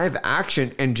from live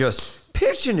action and just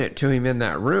pitching it to him in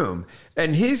that room,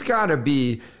 and he's got to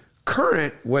be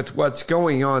current with what's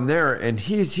going on there, and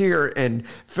he's here and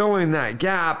filling that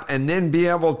gap, and then be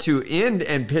able to end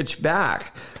and pitch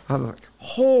back. I was like,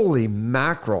 holy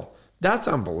mackerel. That's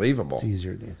unbelievable. It's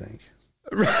easier than you think.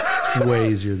 It's way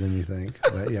easier than you think.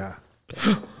 But yeah,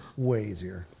 way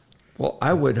easier. Well,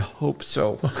 I would hope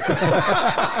so.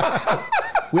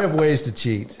 We have ways to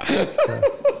cheat.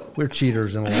 So we're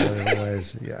cheaters in a lot of different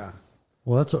ways. Yeah.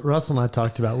 Well, that's what Russell and I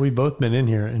talked about. We've both been in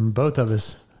here, and both of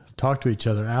us talked to each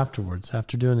other afterwards,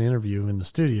 after doing the interview in the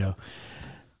studio.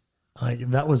 Like,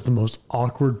 that was the most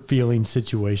awkward feeling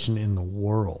situation in the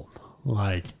world.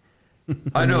 Like,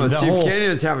 I know, Steve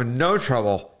Kenyon's having no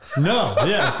trouble. No,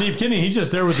 yeah, Steve Kenyon, he's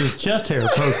just there with his chest hair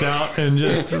poked out and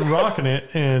just rocking it.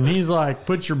 And he's like,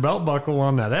 put your belt buckle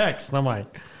on that X. And I'm like,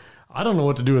 I don't know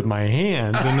what to do with my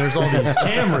hands. And there's all these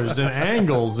cameras and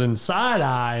angles and side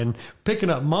eye and picking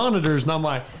up monitors. And I'm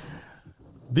like,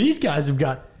 these guys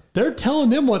they're telling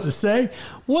them what to say.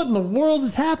 What in the world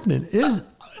is happening? It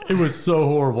was so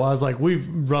horrible. I was like,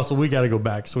 Russell, we got to go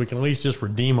back so we can at least just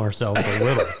redeem ourselves a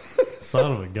little.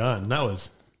 Son of a gun. That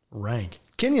was rank.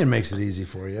 Kenyon makes it easy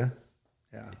for you.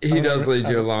 Yeah. He does lead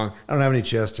you along. I don't have any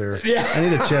chest hair. Yeah. I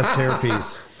need a chest hair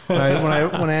piece. When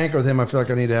I anchor with him, I feel like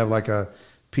I need to have like a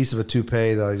piece of a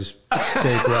toupee that I just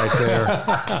take right there.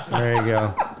 There you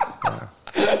go.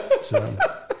 Yeah. So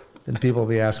then people will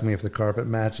be asking me if the carpet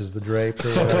matches the drapes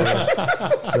or whatever.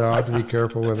 So I have to be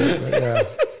careful with it. But yeah.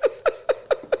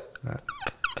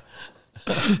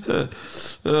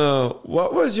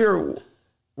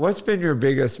 What's been your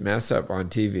biggest mess up on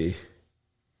TV?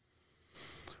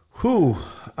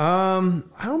 I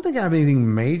don't think I have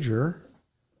anything major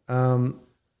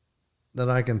that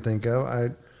I can think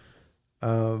of.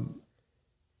 I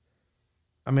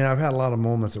mean, I've had a lot of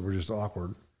moments that were just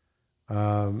awkward.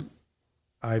 I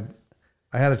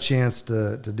had a chance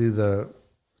to do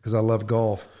because I love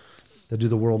golf, to do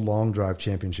the World Long Drive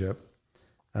Championship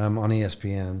on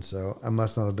ESPN. So I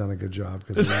must not have done a good job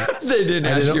because they didn't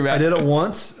ask you about it. I did it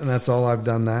once, and that's all I've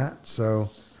done that. So,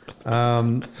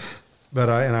 but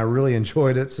I really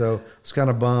enjoyed it. So I was kind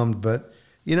of bummed, but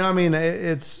I mean,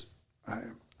 I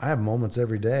have moments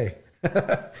every day.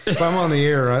 If I'm on the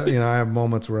air, I have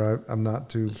moments where I'm not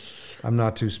too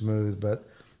smooth. But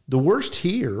the worst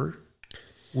here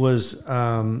was it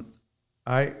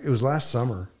was last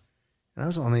summer, and I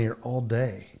was on the air all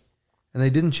day, and they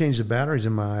didn't change the batteries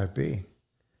in my IFB.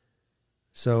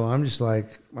 So I'm just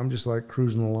like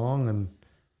cruising along,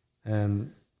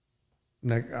 and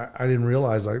I didn't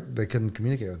realize they couldn't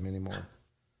communicate with me anymore.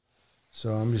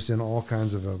 So I'm just in all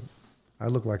kinds of I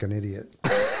look like an idiot.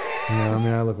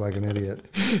 I look like an idiot.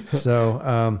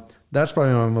 So that's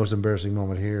probably my most embarrassing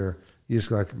moment here. You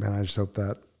just like, man, I just hope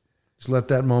just let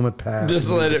that moment pass. Just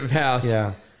let it pass.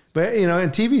 Yeah. But,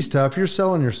 and TV's tough. You're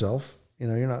selling yourself.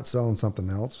 You're not selling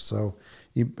something else. So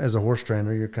you, as a horse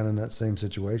trainer, you're kind of in that same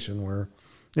situation where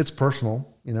it's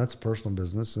personal. It's a personal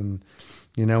business. And,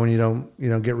 when you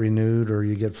don't get renewed or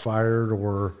you get fired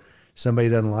or somebody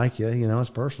doesn't like you, it's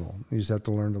personal. You just have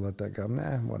to learn to let that go.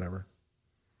 Nah, whatever.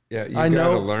 Yeah, you got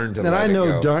to learn to let it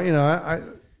go.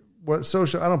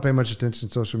 I don't pay much attention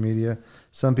to social media.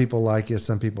 Some people like you,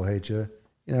 some people hate you.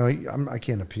 I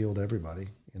can't appeal to everybody.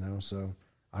 So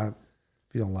if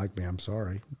you don't like me, I'm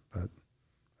sorry, but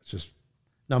just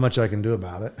not much I can do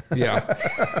about it. Yeah.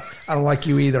 I don't like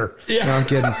you either. Yeah. No, I'm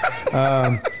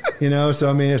kidding. So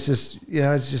I mean, it's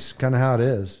just kind of how it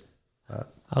is.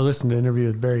 I listened to an interview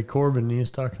with Barry Corbin, and he was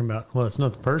talking about, well, it's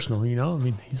nothing personal, I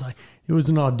mean, he's like, it was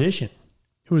an audition.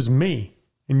 It was me,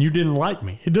 and you didn't like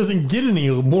me. It doesn't get any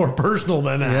more personal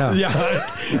than that. Yeah.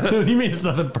 What do you mean it's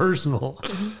nothing personal?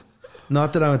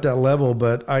 Not that I'm at that level,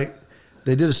 but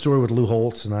they did a story with Lou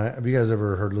Holtz, and have you guys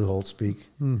ever heard Lou Holtz speak?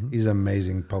 Mm-hmm. He's an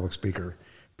amazing public speaker.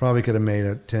 Probably could have made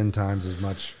it 10 times as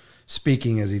much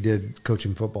speaking as he did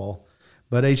coaching football.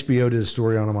 But HBO did a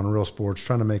story on him on Real Sports,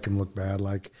 trying to make him look bad,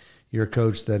 like you're a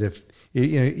coach that if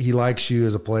he likes you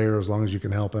as a player as long as you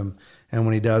can help him, and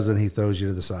when he doesn't, he throws you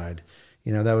to the side.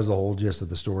 That was the whole gist of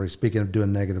the story, speaking of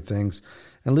doing negative things.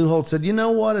 And Lou Holtz said, you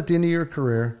know what, at the end of your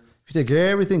career, if you take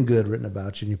everything good written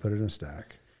about you and you put it in a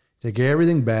stack, take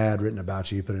everything bad written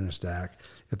about you, you put it in a stack.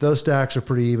 If those stacks are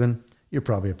pretty even, you're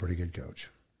probably a pretty good coach.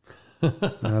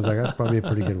 And I was like, that's probably a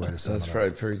pretty good way to sum it up. That's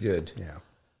probably pretty good. Yeah.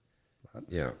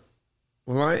 Yeah.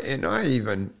 Well, I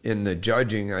even in the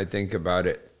judging, I think about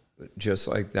it just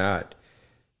like that.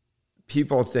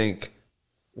 People think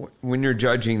when you're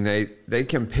judging, they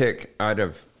can pick out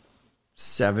of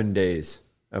 7 days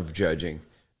of judging,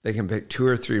 they can pick 2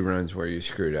 or 3 runs where you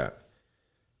screwed up.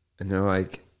 And they're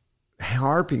like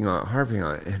harping on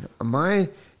it. And my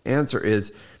answer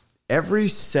is every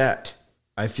set,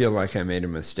 I feel like I made a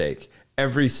mistake.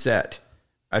 Every set,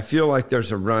 I feel like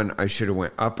there's a run I should have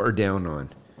went up or down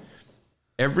on.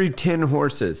 Every 10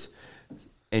 horses.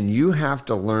 And you have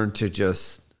to learn to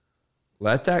just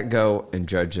let that go and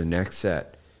judge the next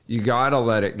set. You got to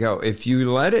let it go. If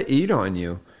you let it eat on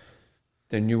you,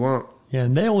 then you won't. Yeah,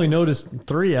 and they only noticed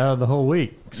 3 out of the whole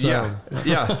week. So.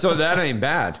 Yeah. So that ain't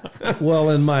bad. Well,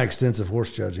 in my extensive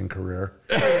horse judging career,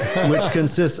 which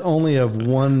consists only of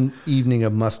one evening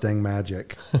of Mustang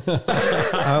magic,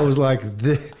 I was like,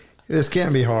 this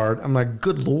can't be hard. I'm like,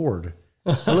 good Lord.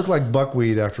 I look like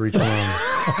buckwheat after each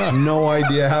one. No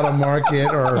idea how to mark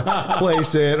it or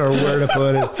place it or where to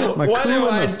put it. I'm like, what do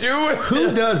I do with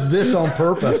who does this on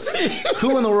purpose?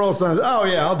 Who in the world says, oh,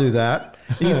 yeah, I'll do that?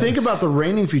 And you think about the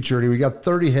reining futurity, we got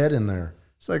 30 head in there.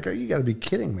 It's like, you got to be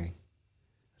kidding me.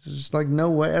 It's just like, no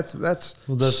way. That's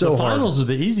the so finals hard.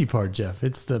 are the easy part, Jeff.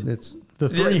 It's the 300, the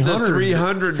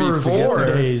 300 for before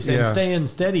days and Yeah. staying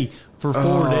steady for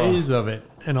 4 days of it,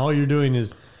 and all you're doing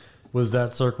is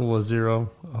that circle was 0,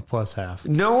 a plus half.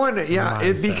 No one,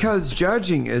 because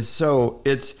judging is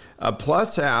it's a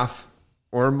plus half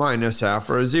or a minus half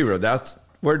or a 0. That's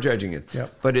where judging is.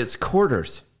 Yep. But it's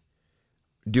quarters.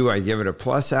 Do I give it a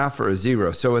plus half or a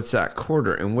 0? So it's that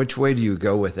quarter. And which way do you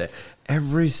go with it?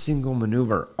 Every single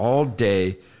maneuver all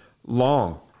day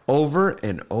long, over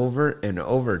and over and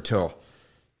over till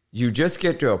you just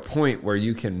get to a point where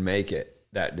you can make it,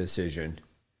 that decision,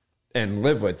 and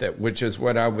live with it, which is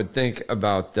what I would think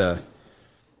about the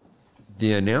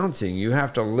announcing. You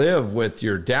have to live with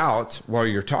your doubts while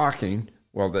you're talking,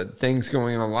 while the thing's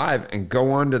going on live, and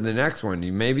go on to the next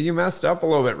one. Maybe you messed up a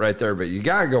little bit right there, but you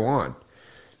got to go on.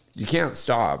 You can't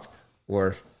stop,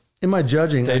 or in my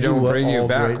judging, they I don't do bring you all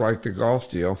back great, like the golf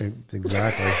deal.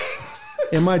 Exactly.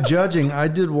 In my judging, I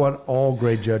did what all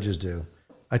great judges do.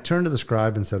 I turned to the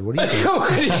scribe and said, what do you think?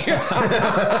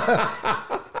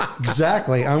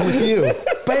 Exactly. I'm with you.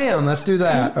 Bam. Let's do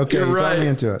that. Okay. You're right. Talk me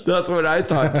into it. That's what I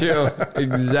thought too.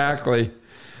 Exactly.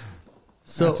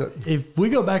 So if we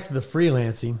go back to the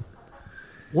freelancing,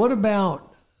 what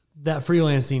about that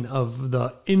freelancing of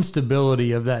the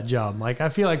instability of that job? Like, I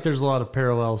feel like there's a lot of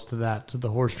parallels to that, to the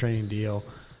horse training deal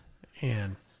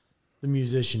and the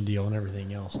musician deal and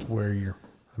everything else, to where you're,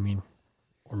 or maybe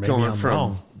Going I'm from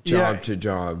wrong. job to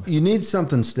job. You need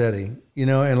something steady,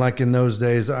 and like in those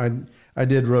days, I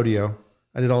did rodeo.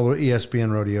 I did all the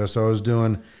ESPN rodeo. So I was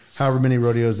doing however many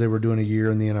rodeos they were doing a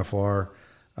year in the NFR.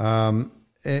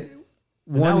 That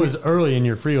was early in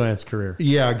your freelance career.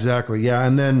 Yeah, exactly. Yeah.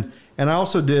 And I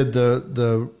also did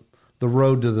the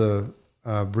road to the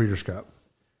Breeders' Cup.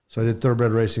 So I did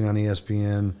thoroughbred racing on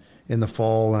ESPN in the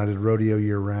fall, and I did rodeo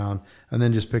year round, and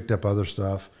then just picked up other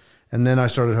stuff. And then I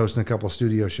started hosting a couple of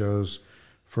studio shows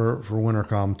for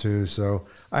Wintercom too. So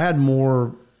I had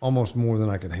almost more than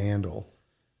I could handle,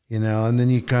 and then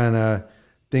you kind of,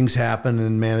 things happen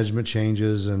and management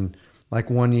changes. And like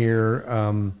one year,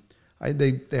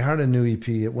 they hired a new EP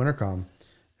at Wintercom,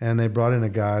 and they brought in a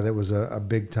guy that was a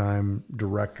big time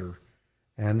director,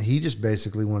 and he just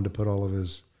basically wanted to put all of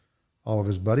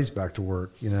his buddies back to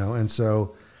work, And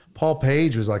so Paul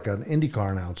Page was like an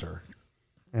IndyCar announcer,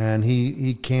 and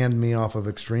he canned me off of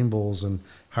Extreme Bulls and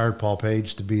hired Paul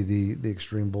Page to be the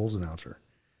Extreme Bulls announcer.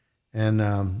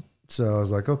 And So I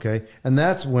was like, okay. And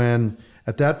that's when,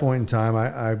 at that point in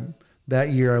time, that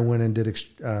year I went and did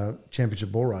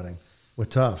championship bull riding with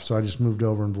Tufts. So I just moved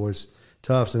over and voiced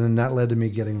Tufts, and then that led to me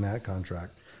getting that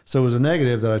contract. So it was a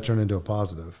negative that I turned into a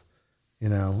positive,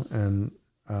 and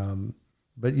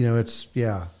but it's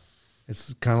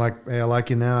kind of like, hey, I like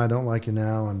you now, I don't like you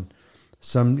now, and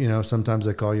sometimes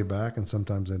they call you back and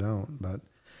sometimes they don't. But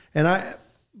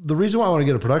the reason why I want to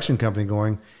get a production company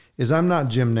going is I'm not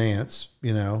Jim Nance,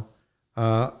 there's going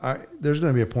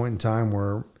to be a point in time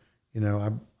where,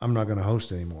 I'm not going to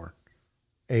host anymore,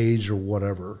 age or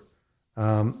whatever.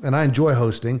 And I enjoy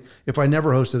hosting. If I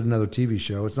never hosted another TV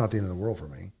show, it's not the end of the world for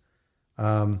me.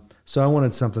 So I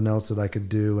wanted something else that I could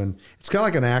do. And it's kind of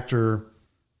like an actor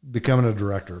becoming a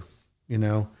director,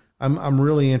 I'm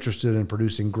really interested in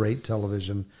producing great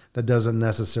television that doesn't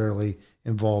necessarily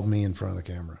involve me in front of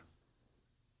the camera.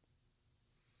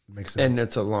 Makes sense. And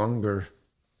it's a longer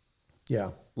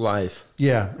life.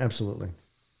 Yeah, absolutely.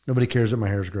 Nobody cares that my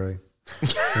hair's gray.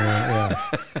 Yeah.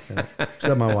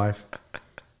 Except my wife.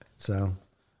 So,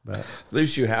 but at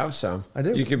least you have some. I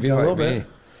do. You can be a like little me.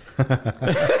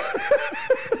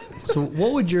 So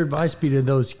what would your advice be to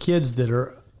those kids that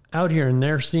are out here and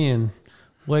they're seeing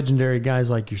legendary guys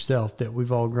like yourself that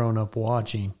we've all grown up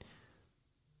watching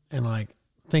and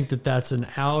think that that's an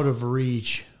out of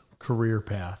reach career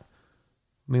path?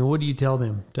 I mean, what do you tell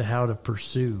them to how to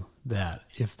pursue that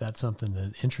if that's something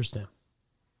that interests them?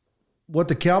 What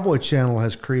the Cowboy Channel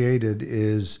has created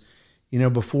is,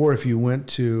 before, if you went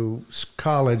to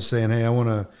college saying, hey, I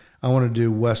want to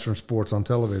do Western sports on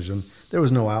television, there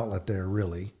was no outlet there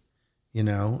really,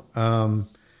 Now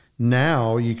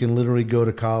you can literally go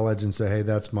to college and say, hey,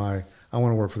 I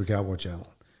want to work for the Cowboy Channel.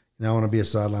 I want to be a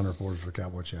sideline reporter for the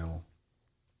Cowboy Channel.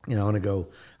 I want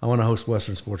to host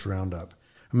Western Sports Roundup.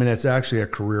 I mean, it's actually a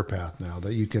career path now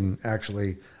that you can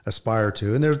actually aspire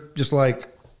to. And there's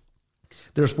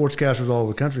there are sportscasters all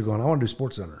over the country going, I want to do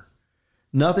Sports Center.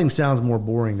 Nothing sounds more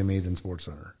boring to me than Sports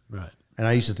Center. Right. And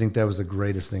I used to think that was the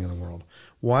greatest thing in the world.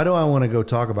 Why do I want to go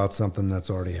talk about something that's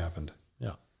already happened?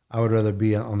 Yeah. I would rather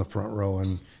be on the front row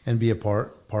and be a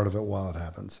part of it while it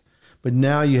happens. But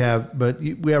now we have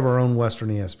our own Western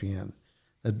ESPN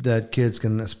that kids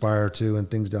can aspire to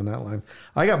and things down that line.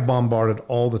 I got bombarded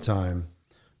all the time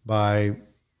by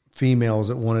females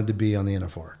that wanted to be on the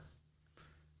NFR.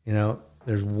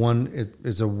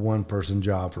 It's a one person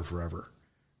job for forever,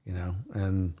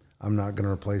 and I'm not going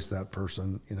to replace that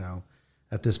person,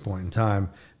 at this point in time.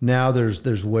 Now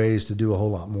there's ways to do a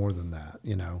whole lot more than that,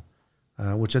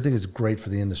 which I think is great for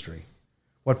the industry.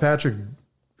 What Patrick,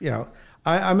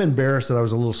 I'm embarrassed that I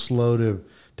was a little slow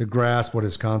to grasp what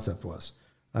his concept was.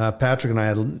 Patrick and I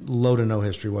had low to no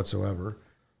history whatsoever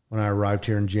when I arrived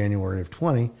here in January of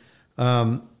 20.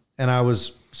 And I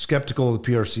was skeptical of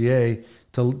the PRCA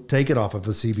to take it off of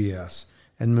a CBS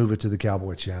and move it to the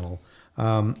Cowboy Channel.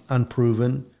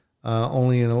 Unproven,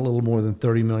 only in a little more than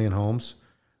 30 million homes.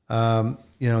 And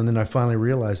then I finally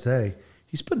realized, hey,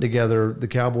 he's put together the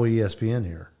Cowboy ESPN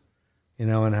here,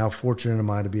 and how fortunate am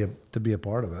I to be a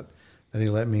part of it, that he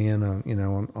let me in,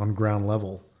 on ground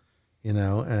level,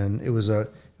 and it was a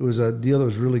deal that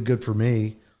was really good for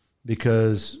me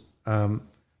because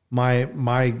my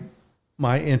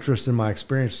interest and my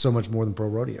experience is so much more than pro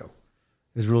rodeo.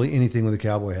 Is really anything with a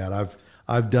cowboy hat.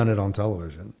 I've done it on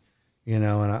television, and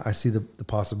I see the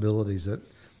possibilities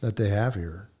that they have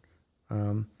here.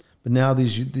 But now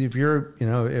if you're,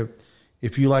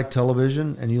 if you like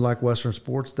television and you like Western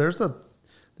sports, there's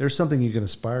something you can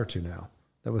aspire to now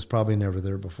that was probably never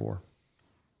there before.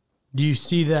 Do you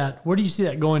see that? Where do you see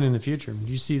that going in the future? Do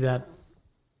you see that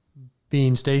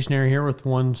being stationary here with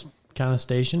one kind of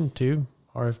station, too,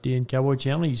 RFD and Cowboy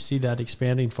Channel? You see that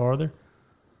expanding farther?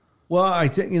 Well, I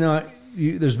think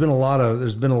there's been a lot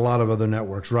of other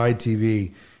networks, Ride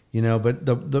TV,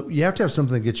 but you have to have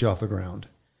something that gets you off the ground,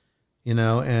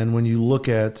 And when you look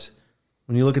at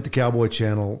the Cowboy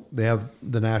Channel, they have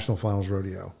the National Finals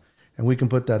Rodeo, and we can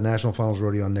put that National Finals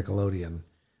Rodeo on Nickelodeon,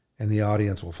 and the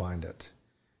audience will find it,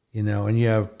 And you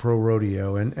have Pro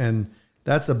Rodeo, and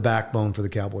that's a backbone for the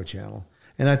Cowboy Channel.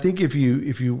 And I think if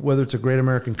you whether it's a Great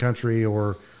American Country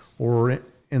or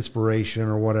Inspiration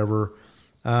or whatever.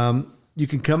 You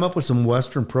can come up with some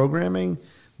Western programming,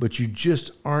 but you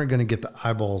just aren't going to get the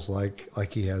eyeballs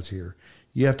like he has here.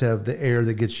 You have to have the air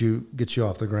that gets you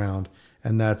off the ground,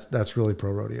 and that's really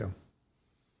pro rodeo.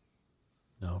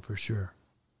 No, for sure.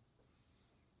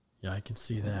 Yeah, I can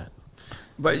see that.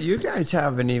 But you guys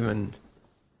haven't even.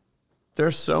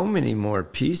 There's so many more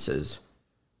pieces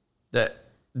that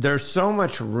there's so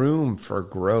much room for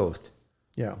growth.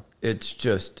 Yeah, it's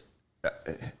just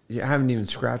you haven't even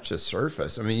scratched the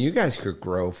surface. I mean, you guys could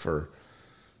grow forever.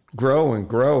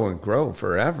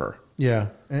 Yeah.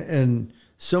 And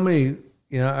so many,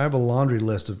 I have a laundry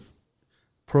list of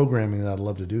programming that I'd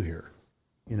love to do here,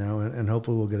 and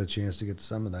hopefully we'll get a chance to get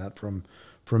some of that from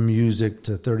music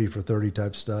to 30 for 30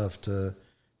 type stuff to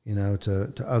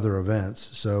other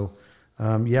events. So,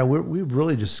 we've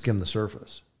really just skimmed the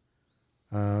surface.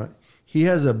 He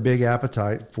has a big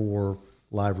appetite for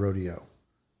live rodeo,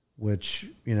 which,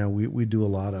 we do a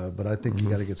lot of, but I think you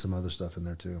got to get some other stuff in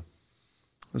there too.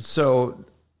 So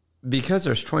because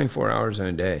there's 24 hours in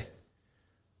a day,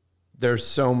 there's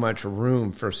so much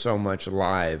room for so many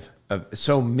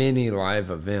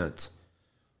live events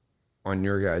on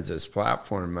your guys'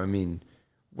 platform. I mean,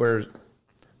 where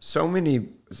so many,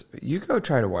 you go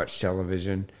try to watch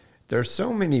television, there's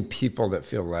so many people that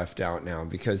feel left out now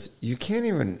because you can't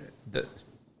even,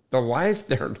 the life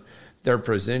they're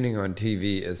presenting on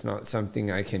TV is not something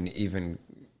I can even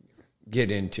get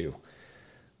into.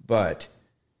 But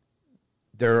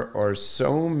there are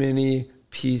so many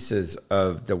pieces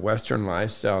of the Western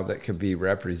lifestyle that could be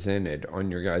represented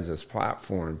on your guys'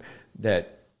 platform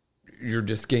that you're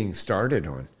just getting started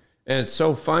on. And it's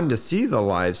so fun to see the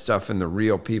live stuff and the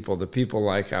real people, the people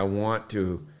like I want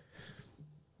to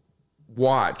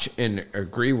watch and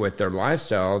agree with their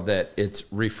lifestyle, that it's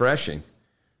refreshing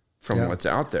from what's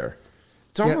out there.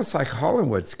 It's almost like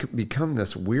Hollywood's become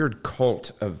this weird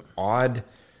cult of odd,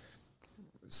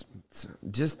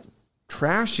 just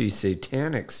trashy,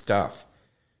 satanic stuff.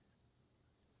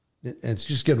 It's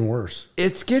just getting worse.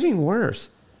 It's getting worse.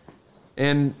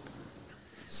 And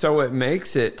so it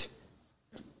makes it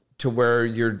to where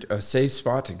you're a safe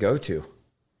spot to go to.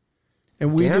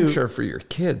 And damn sure for your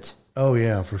kids. Oh,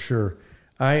 yeah, for sure.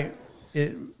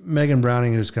 Megan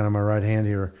Browning, who's kind of my right hand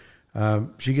here,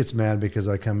 she gets mad because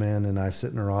I come in and I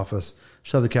sit in her office.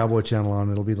 She'll have the Cowboy Channel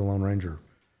on. It'll be the Lone Ranger.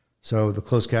 So the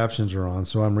closed captions are on.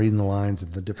 So I'm reading the lines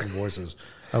and the different voices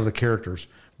of the characters.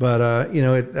 But,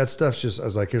 that stuff's just, I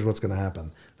was like, here's what's going to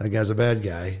happen. That guy's a bad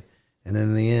guy. And then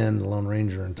in the end, the Lone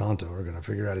Ranger and Tonto are going to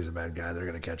figure out he's a bad guy. They're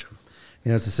going to catch him.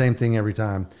 It's the same thing every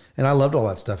time. And I loved all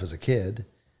that stuff as a kid,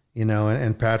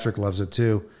 and Patrick loves it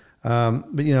too. But,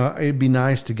 it'd be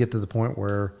nice to get to the point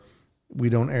where we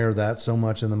don't air that so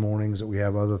much in the mornings, that we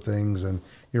have other things. And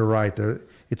you're right,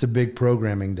 it's a big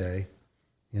programming day,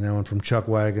 and from chuck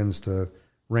wagons to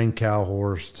ring cow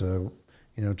horse to,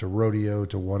 to rodeo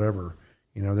to whatever.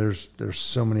 There's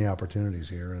so many opportunities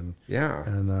here, and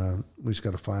we just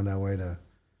got to find our way to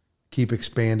keep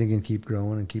expanding and keep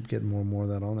growing and keep getting more and more of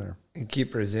that on there and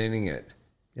keep presenting it.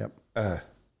 Yep.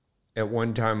 At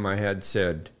one time, I had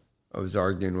said, I was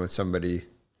arguing with somebody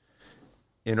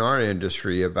in our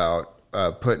industry about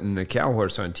putting a cow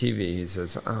horse on TV. He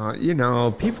says,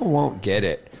 people won't get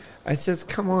it. I says,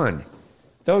 come on,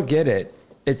 they'll get it.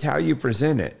 It's how you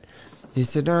present it. He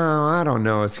said, no, I don't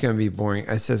know. It's going to be boring.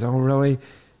 I says, oh, really?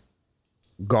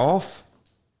 Golf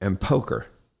and poker.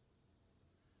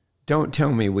 Don't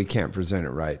tell me we can't present it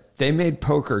right. They made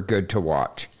poker good to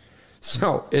watch.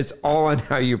 So it's all on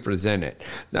how you present it.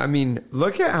 I mean,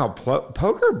 look at how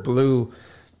poker blew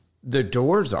the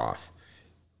doors off.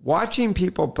 Watching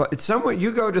people play.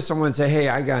 You go to someone and say, hey,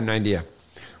 I got an idea.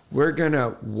 We're going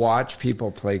to watch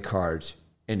people play cards,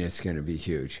 and it's going to be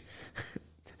huge.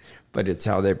 But it's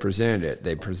how they present it.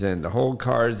 They present the whole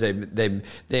cards. They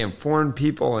inform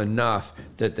people enough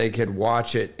that they could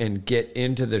watch it and get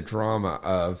into the drama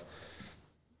of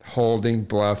holding,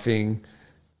 bluffing,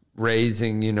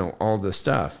 raising, all the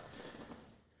stuff.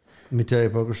 Let me tell you a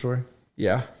poker story.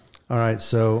 Yeah. All right.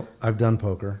 So I've done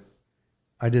poker.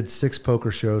 I did 6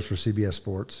 poker shows for CBS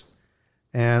Sports.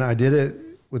 And I did it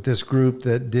with this group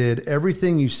that did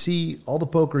everything you see, all the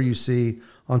poker you see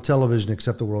on television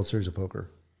except the World Series of Poker.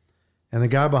 And the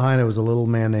guy behind it was a little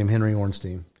man named Henry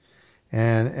Ornstein.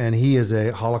 And he is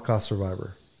a Holocaust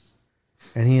survivor.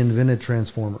 And he invented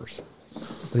Transformers.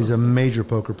 But he's a major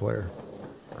poker player.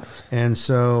 And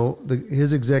so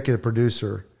his executive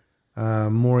producer,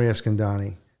 Maury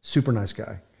Escandani, super nice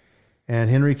guy. And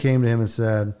Henry came to him and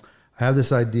said, I have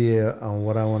this idea on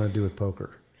what I want to do with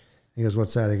poker. He goes,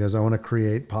 what's that? He goes, I want to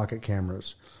create pocket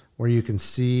cameras where you can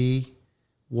see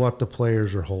what the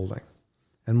players are holding.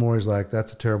 And Maury's like,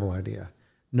 that's a terrible idea.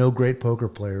 No great poker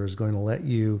player is going to let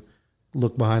you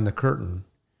look behind the curtain.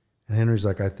 And Henry's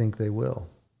like, I think they will.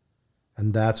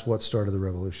 And that's what started the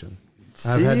revolution. See?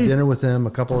 I've had dinner with him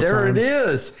a couple of times. There it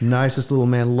is. Nicest little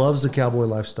man, loves the cowboy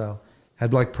lifestyle.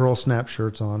 Had like pearl snap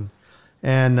shirts on.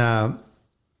 And I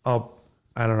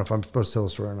don't know if I'm supposed to tell the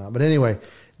story or not. But anyway,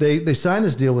 they signed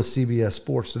this deal with CBS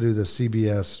Sports to do these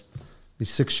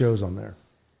 6 shows on there.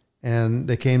 and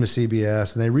they came to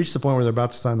CBS, and they reached the point where they're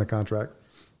about to sign the contract.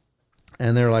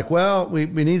 And they're like, well, we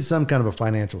need some kind of a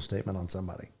financial statement on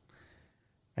somebody.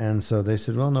 And so they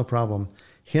said, well, no problem.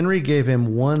 Henry gave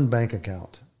him one bank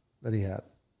account that he had,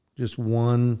 just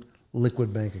one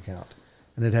liquid bank account,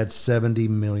 and it had $70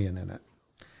 million in it.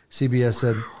 CBS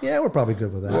said, yeah, we're probably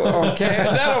good with that. Okay,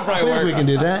 that'll probably work. We can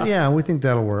do that. Yeah, we think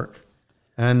that'll work.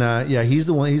 And he's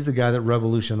the guy that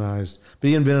revolutionized. But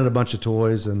he invented a bunch of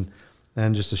toys and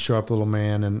just a sharp little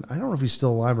man. And I don't know if he's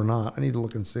still alive or not. I need to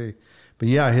look and see. But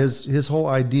yeah, his whole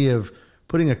idea of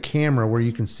putting a camera where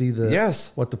you can see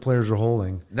what the players are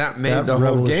holding. That made the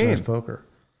whole game. Poker.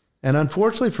 And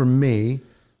unfortunately for me,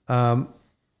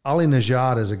 Ali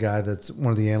Najad is a guy that's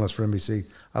one of the analysts for NBC.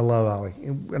 I love Ali,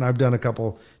 and I've done a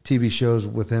couple TV shows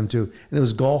with him too. And it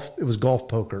was golf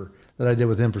poker that I did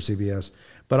with him for CBS.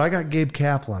 But I got Gabe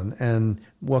Kaplan and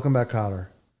Welcome Back, Kotter,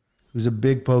 who's a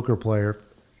big poker player.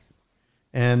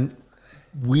 And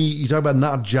you talk about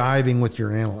not jiving with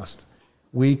your analyst.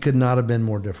 We could not have been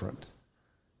more different.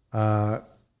 I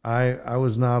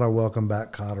was not a Welcome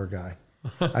Back, Kotter guy.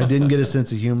 I didn't get a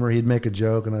sense of humor. He'd make a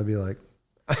joke, and I'd be like,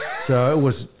 so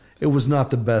it was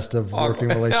not the best of working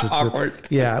relationships. Awkward.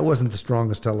 Yeah, it wasn't the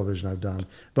strongest television I've done.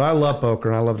 But I love poker,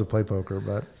 and I love to play poker.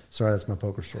 But sorry, that's my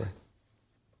poker story.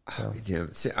 So. Yeah,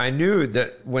 see, I knew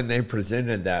that when they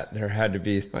presented that, there had to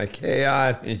be like, hey,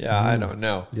 I don't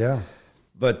know. Yeah.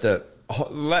 But the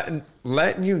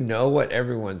letting you know what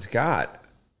everyone's got.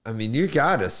 I mean, you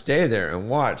got to stay there and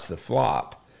watch the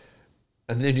flop.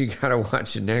 And then you got to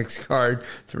watch the next card,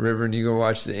 the river, and you go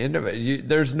watch the end of it.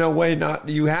 There's no way not.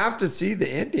 You have to see the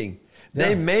ending. Yeah.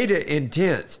 They made it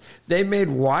intense. They made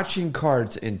watching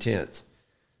cards intense.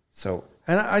 So,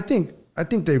 and I think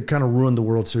they kind of ruined the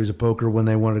World Series of Poker when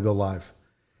they wanted to go live.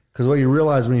 Because what you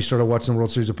realize when you started watching the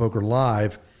World Series of Poker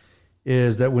live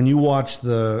is that when you watch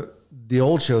the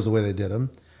old shows the way they did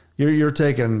them, you're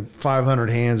taking 500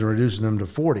 hands and reducing them to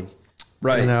 40.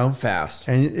 Right. You know? Fast.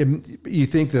 And you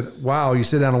think that, wow, you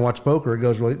sit down and watch poker, it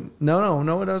goes really,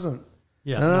 no, it doesn't.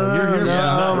 Yeah. You're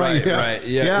here. Right.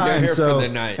 Yeah. You're here for the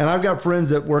night. And I've got friends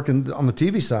that work on the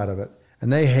TV side of it,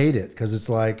 and they hate it because it's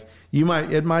like,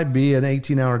 it might be an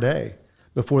 18-hour day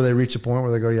before they reach a point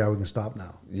where they go, yeah, we can stop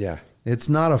now. Yeah. It's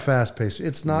not a fast pace.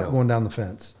 It's not going down the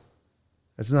fence.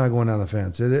 It's not going down the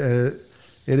fence. It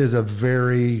is a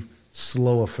very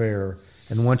slow affair.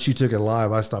 And once you took it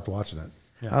live, I stopped watching it.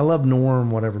 Yeah. I love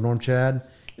Norm Chad.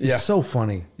 He's so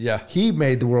funny. Yeah. He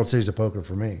made the World Series of Poker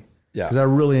for me. Yeah. Because I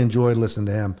really enjoyed listening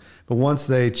to him. But once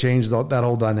they changed that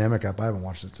whole dynamic up, I haven't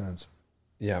watched it since.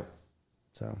 Yeah.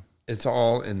 So it's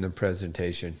all in the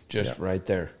presentation, just right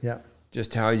there. Yeah.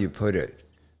 Just how you put it.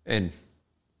 And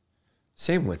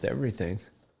same with everything.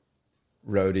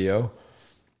 Rodeo,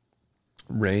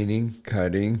 reining,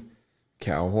 cutting,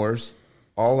 cow horse,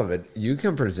 all of it. You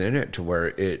can present it to where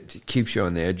it keeps you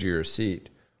on the edge of your seat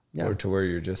or to where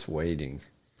you're just waiting.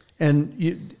 And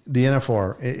the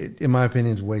NFR, in my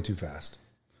opinion, is way too fast.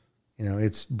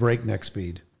 It's breakneck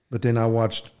speed. But then I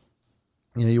watched,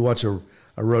 you watch a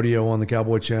rodeo on the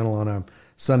Cowboy Channel on a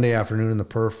Sunday afternoon, and the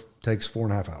perf takes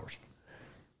 4.5 hours.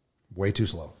 Way too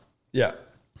slow. Yeah.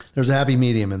 There's a happy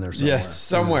medium in there somewhere. Yes,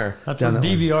 somewhere. That's where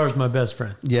DVR is my best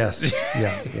friend. Yes.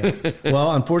 Yeah.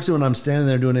 Well, unfortunately, when I'm standing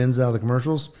there doing ins out of the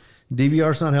commercials,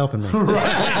 DVR's not helping me.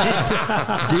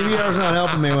 Right. DVR's not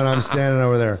helping me when I'm standing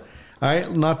over there. All right,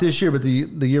 not this year, but the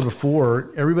year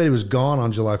before, everybody was gone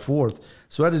on July 4th.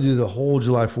 So I had to do the whole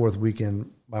July 4th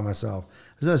weekend by myself. I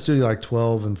was in the studio like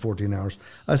 12 and 14 hours.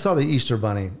 I saw the Easter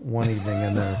Bunny one evening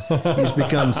in there. He's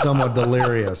become somewhat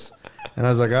delirious. And I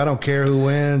was like, I don't care who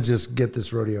wins, just get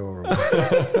this rodeo over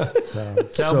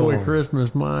with. Cowboy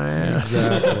Christmas, my ass.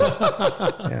 Exactly.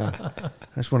 Yeah.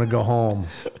 I just want to go home.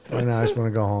 Right now, I just want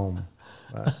to go home.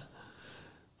 But.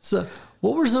 So,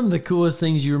 what were some of the coolest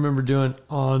things you remember doing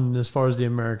on as far as the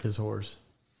America's Horse?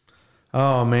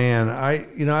 Oh man,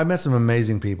 I met some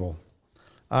amazing people.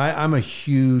 I'm a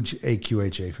huge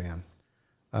AQHA fan.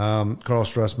 Carl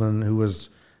Strussman,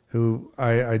 who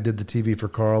I did the TV for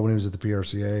Carl when he was at the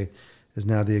PRCA, is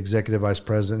now the executive vice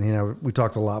president. We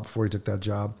talked a lot before he took that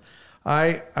job.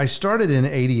 I started in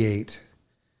 '88,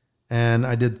 and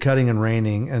I did cutting and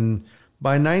reining. And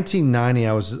by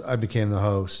 1990, I became the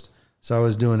host. So I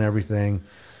was doing everything.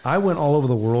 I went all over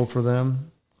the world for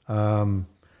them.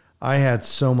 I had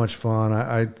so much fun.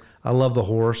 I love the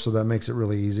horse, so that makes it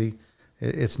really easy.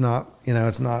 It's not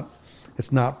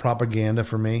propaganda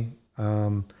for me.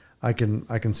 I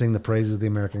can sing the praises of the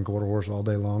American Quarter Horse all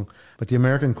day long. But the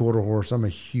American Quarter Horse, I'm a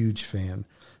huge fan.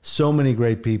 So many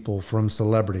great people, from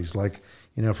celebrities, like,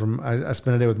 I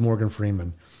spent a day with Morgan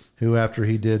Freeman, who after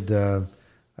he did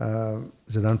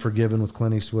is it Unforgiven with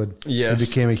Clint Eastwood? Yes. He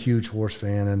became a huge horse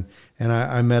fan, and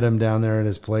I met him down there at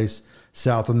his place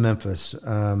south of Memphis.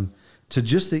 To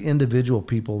just the individual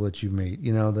people that you meet,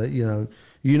 you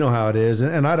know how it is,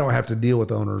 and I don't have to deal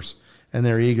with owners and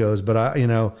their egos, but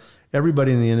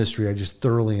everybody in the industry I just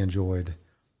thoroughly enjoyed.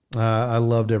 I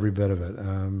loved every bit of it.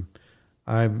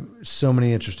 I'm so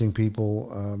many interesting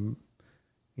people.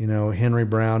 Henry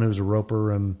Brown, who's a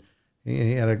roper, and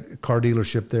he had a car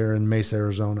dealership there in Mesa,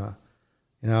 Arizona.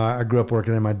 I grew up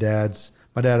working at my dad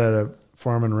had a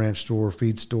farm and ranch store,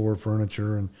 feed store,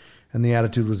 furniture, and the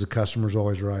attitude was the customer's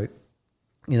always right.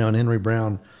 And Henry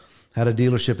Brown had a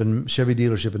Chevy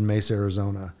dealership in Mesa,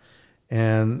 Arizona.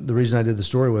 And the reason I did the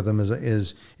story with him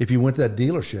is if you went to that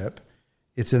dealership,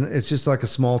 it's just like a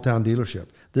small town dealership.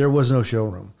 There was no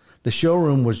showroom. The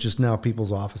showroom was just now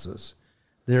people's offices.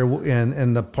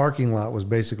 And the parking lot was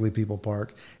basically people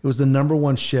parked. It was the number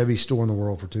one Chevy store in the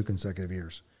world for 2 consecutive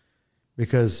years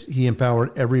because he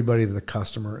empowered everybody that the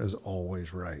customer is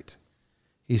always right.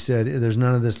 He said, there's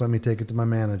none of this, let me take it to my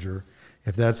manager.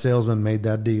 If that salesman made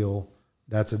that deal,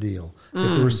 that's a deal.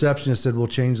 If the receptionist said, we'll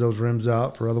change those rims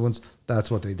out for other ones, that's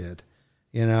what they did.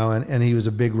 And he was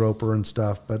a big roper and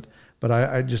stuff. But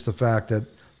I just the fact that,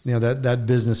 that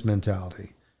business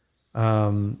mentality.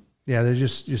 They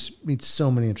just meet so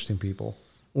many interesting people.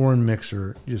 Orrin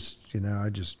Mixer, I don't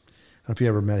know if you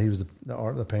ever met, he was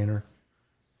the painter.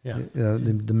 Yeah.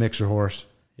 The Mixer horse.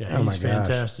 Yeah, oh he's my gosh.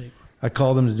 fantastic. I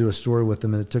called him to do a story with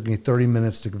him, and it took me 30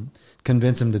 minutes to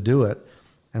convince him to do it.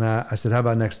 And I said, how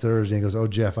about next Thursday? He goes, oh,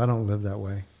 Jeff, I don't live that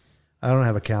way. I don't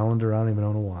have a calendar. I don't even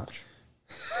own a watch.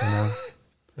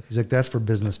 He's like, that's for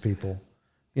business people.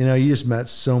 You just met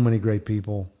so many great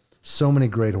people, so many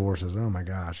great horses. Oh, my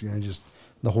gosh. Just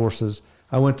the horses.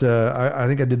 I went to, I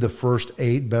think I did the first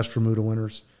 8 best Remuda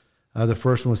winners. The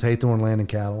first one was Haythorne Land and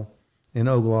Cattle in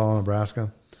Ogallala, Nebraska.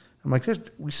 I'm like,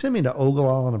 we sent me to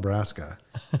Ogallala, Nebraska.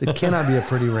 That cannot be a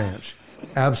pretty ranch.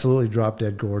 Absolutely drop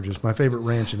dead gorgeous. My favorite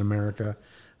ranch in America.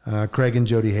 Craig and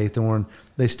Jody Haythorne,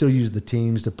 they still use the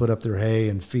teams to put up their hay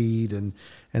and feed, and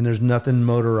there's nothing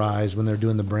motorized when they're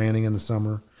doing the branding in the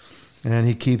summer. And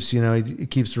he keeps, he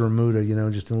keeps the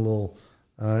Remuda, just in a little,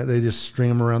 they just string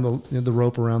him around the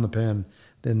rope around the pen.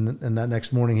 And that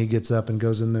next morning he gets up and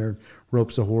goes in there,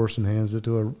 ropes a horse and hands it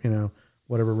to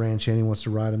whatever ranch hand he wants to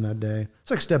ride him that day.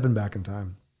 It's like stepping back in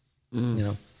time.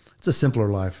 It's a simpler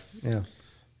life. Yeah.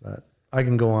 But I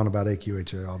can go on about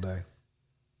AQHA all day.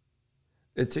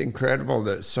 It's incredible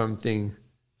that something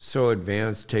so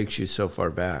advanced takes you so far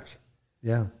back.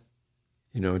 Yeah.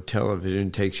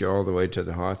 Television takes you all the way to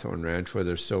the Hawthorne Ranch where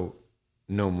there's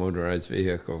no motorized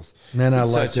vehicles. And I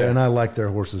like their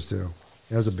horses too.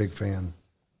 I was a big fan.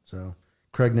 So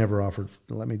Craig never offered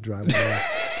to let me drive one,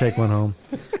 take one home.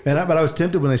 But I was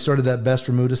tempted when they started that Best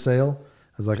Remuda sale. I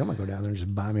was like, I'm gonna go down there and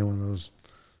just buy me one of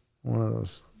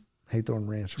those Haythorne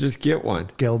Ranch. Just get one.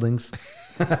 Geldings.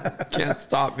 Can't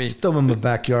stop me. Still in my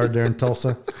backyard there in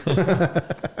Tulsa.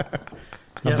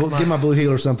 Get my Blue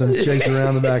Heel or something, chase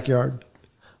around the backyard.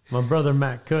 My brother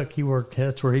Matt Cook,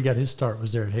 that's where he got his start,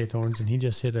 was there at Haythorne's, and he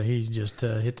just hit the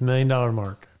 $1 million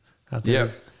mark out there.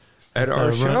 Yep. At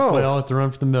our show. Well, at the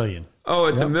Run for the Million. Oh,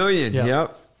 at the Million.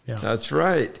 Yep. That's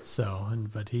right. So,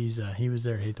 but he was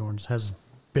there at Haythorne's, has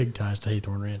big ties to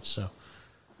Haythorne Ranch. So,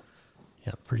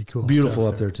 yeah, pretty cool. Beautiful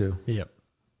up there too. Yep.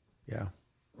 Yeah.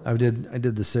 I did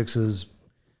the 6s,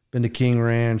 been to King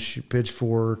Ranch,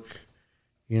 Pitchfork,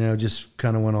 just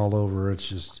kind of went all over. It's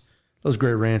just, those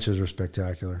great ranches are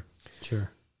spectacular. Sure.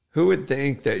 Who would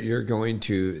think that you're going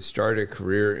to start a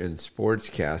career in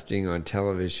sportscasting on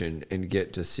television and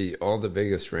get to see all the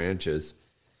biggest ranches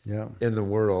in the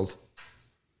world?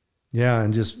 Yeah,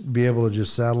 and just be able to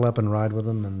just saddle up and ride with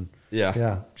them. And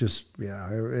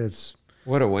it's...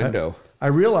 What a window. I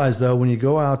realize, though, when you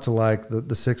go out to like the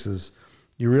 6s,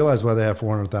 you realize why they have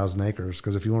 400,000 acres,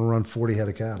 because if you want to run 40 head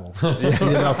of cattle, you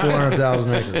have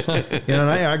 400,000 acres. And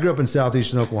I grew up in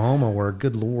southeastern Oklahoma where,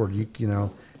 good Lord,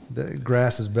 the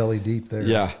grass is belly deep there.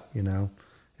 Yeah.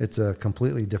 It's a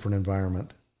completely different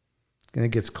environment. And it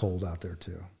gets cold out there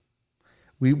too.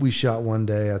 We shot one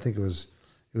day, I think it was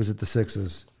at the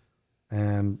 6s,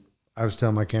 and I was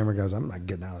telling my camera guys, I'm not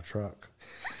getting out of the truck.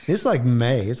 It's like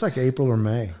May. It's like April or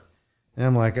May. And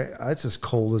I'm like, it's as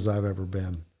cold as I've ever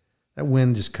been. That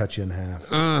wind just cuts you in half.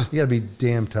 You got to be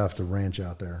damn tough to ranch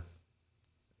out there.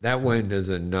 That wind is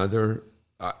another...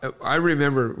 I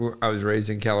remember I was raised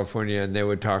in California, and they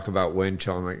would talk about wind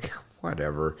chill. I'm like,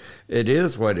 whatever. It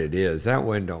is what it is. That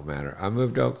wind don't matter. I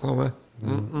moved to Oklahoma.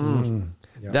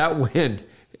 Yep. That wind,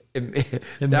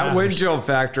 that wind chill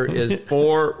factor is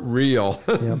for real.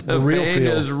 Yep, The real pain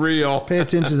feel. is real. Pay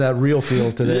attention to that real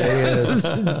feel today. Yes.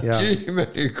 Yeah. Gee,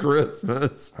 Merry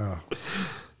Christmas. Oh.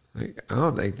 I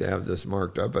don't think they have this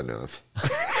marked up enough.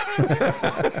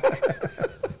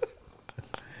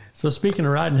 So speaking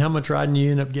of riding, how much riding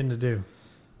you end up getting to do?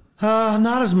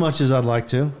 Not as much as I'd like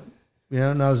to.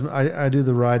 Not as I do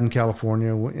the ride in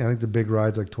California. I think the big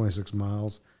ride's like 26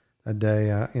 miles a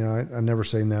day. I never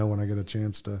say no when I get a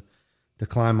chance to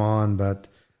climb on, but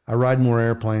I ride more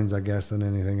airplanes, I guess, than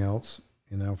anything else.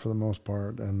 For the most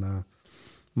part. And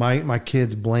my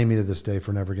kids blame me to this day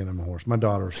for never getting them a horse. My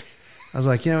daughters. I was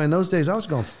like, in those days I was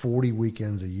going 40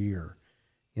 weekends a year.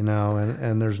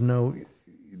 And there's no.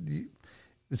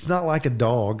 It's not like a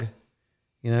dog.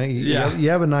 You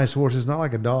have a nice horse. It's not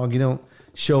like a dog. You don't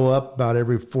show up about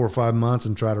every 4 or 5 months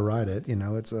and try to ride it.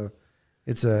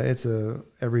 It's a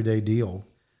everyday deal.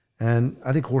 And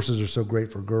I think horses are so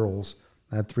great for girls.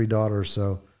 I had 3 daughters,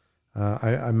 so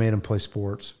I made them play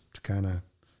sports to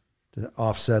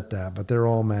offset that. But they're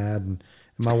all mad. And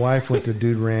my wife went to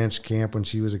Dude Ranch camp when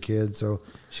she was a kid, so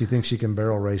she thinks she can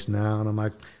barrel race now. And I'm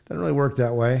like, doesn't really work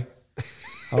that way.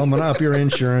 I'm going to up your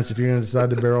insurance if you're going to decide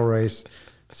to barrel race.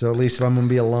 So at least if I'm going to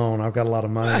be alone, I've got a lot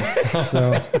of money.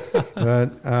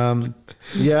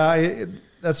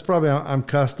 That's probably, I'm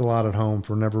cussed a lot at home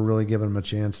for never really giving them a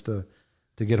chance to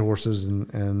get horses.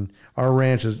 And our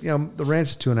ranch is, the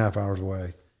ranch is 2.5 hours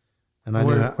away. And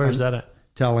Where's that at?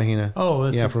 Tallahena. Oh,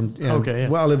 that's okay. Yeah.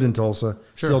 Well, I lived in Tulsa.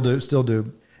 Sure. Still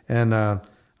do. And I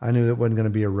knew that wasn't going to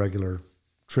be a regular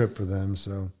trip for them.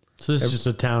 So this is just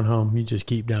a town home. You just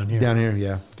keep down here. Down here,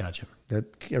 yeah. Gotcha. That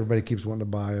everybody keeps wanting to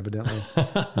buy, evidently,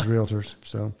 as realtors.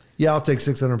 So yeah, I'll take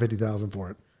 $650,000 for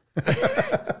it.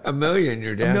 $1 million,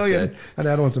 your dad $1 million. said. My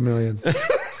dad wants $1 million.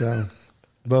 So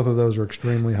both of those are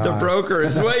extremely high. The broker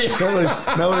is way.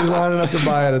 Nobody's lining up to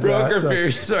buy it at Broker that.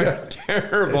 fees are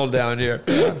terrible down here.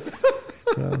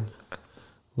 So.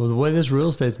 Well, the way this real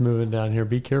estate's moving down here,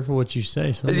 be careful what you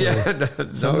say. Somebody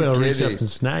will reach up and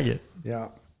snag it. Yeah.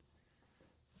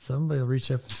 Somebody will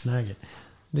reach up and snag it.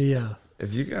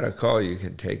 If you got a call, you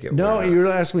can take it. No, you're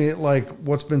asking me like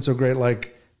what's been so great.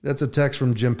 Like that's a text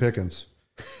from Jim Pickens,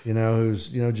 who's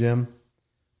Jim,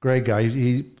 great guy.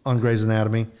 He on Grey's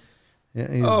Anatomy. He's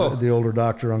the older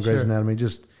doctor on Grey's Anatomy.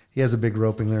 He has a big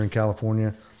roping there in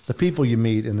California. The people you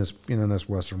meet in this this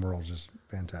Western world is just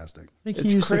fantastic. I think he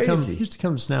used to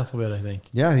come to Snafflebed, I think.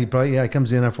 Yeah, he comes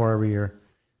to NFR every year.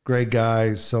 Great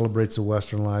guy, celebrates the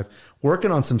Western life.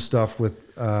 Working on some stuff with,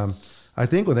 I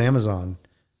think with Amazon,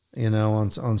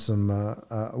 on some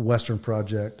Western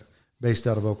project based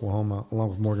out of Oklahoma, along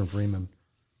with Morgan Freeman.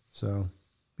 So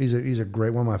he's a great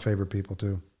one of my favorite people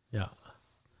too. Yeah.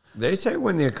 They say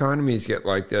when the economies get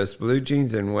like this, blue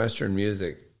jeans and Western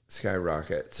music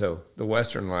skyrocket. So the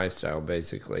Western lifestyle,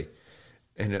 basically,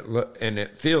 and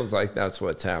it feels like that's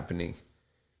what's happening.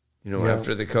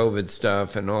 After the COVID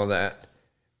stuff and all that,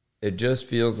 it just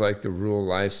feels like the rural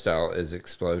lifestyle is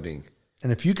exploding.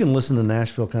 And if you can listen to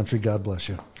Nashville country, God bless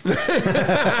you.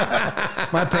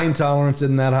 My pain tolerance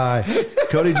isn't that high.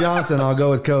 Cody Johnson, I'll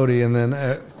go with Cody, and then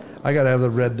I got to have the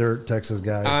Red Dirt Texas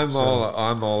guys. I'm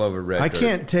all over Red Dirt. I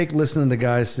can't take listening to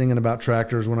guys singing about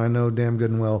tractors when I know damn good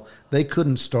and well they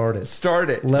couldn't start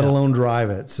it, let alone drive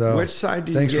it. So which side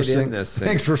do you get in this thing?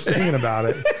 Thanks for singing about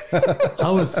it. I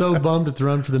was so bummed at the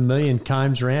Run for the Million.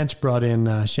 Kimes Ranch brought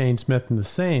in Shane Smith and the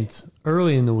Saints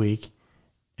early in the week,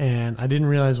 and I didn't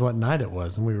realize what night it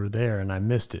was, and we were there, and I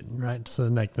missed it. Right, so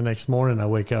like the next morning, I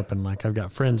wake up and I've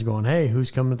got friends going, "Hey, who's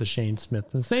coming to the Shane Smith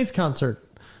and the Saints concert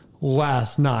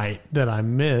last night that I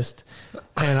missed?"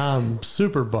 And I'm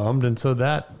super bummed, and so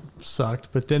that sucked.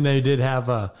 But then they did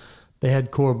have they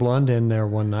had Cor Blund in there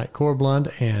one night. Cor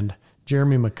Blund and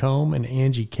Jeremy McComb and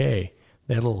Angie Kay.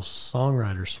 They had a little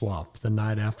songwriter swap the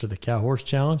night after the Cow Horse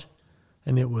Challenge,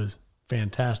 and it was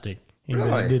fantastic. Anybody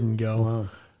that didn't go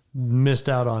missed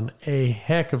out on a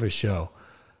heck of a show.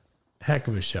 Heck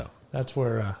of a show. That's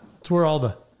where all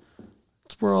the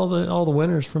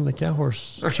winners from the Cow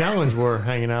Horse Challenge were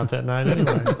hanging out that night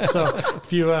anyway. So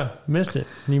if you missed it,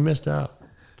 you missed out.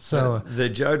 So the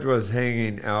judge was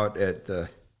hanging out at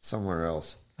somewhere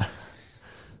else.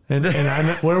 And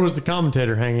where was the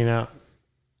commentator hanging out?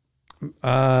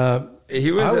 I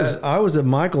was at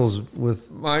Michael's with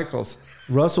Michael's.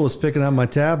 Russell was picking up my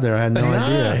tab there. I had no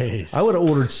idea. I would have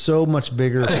ordered so much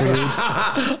bigger food.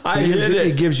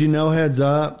 It gives you no heads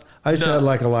up. I just had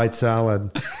like a light salad.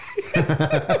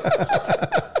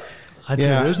 I'd say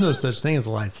there's no such thing as a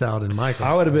light salad in Michael's.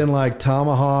 I would have been like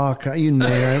tomahawk. You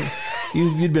know,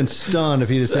 you'd been stunned if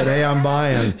he'd have said, "Hey, I'm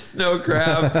buying snow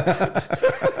crab."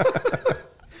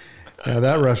 Yeah,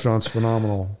 that restaurant's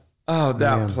phenomenal. Oh,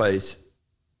 that place.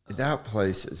 That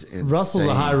place is insane. Russell's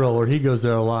a high roller. He goes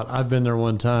there a lot. I've been there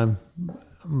one time.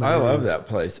 I love that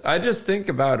place. I just think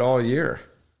about it all year.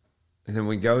 And then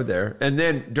we go there. And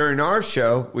then during our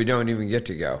show, we don't even get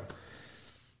to go.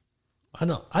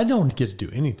 I don't get to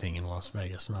do anything in Las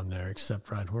Vegas when I'm there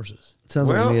except ride horses. Sounds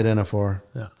like me at NFR.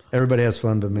 Yeah. Everybody has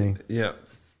fun but me. Yeah.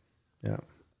 Yeah.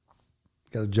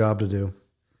 Got a job to do.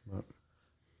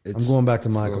 I'm going back to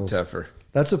Michael's. A little tougher.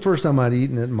 That's the first time I'd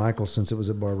eaten at Michael's since it was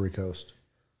at Barbary Coast.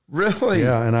 Really?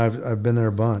 Yeah, and I've been there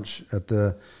a bunch at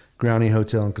the Groundy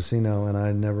Hotel and Casino, and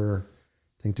I never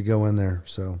think to go in there.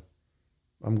 So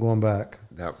I'm going back.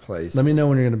 That place. Let me know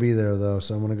when you're going to be there, though.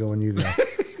 So I'm going to go when you go.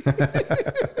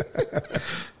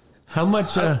 How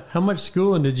much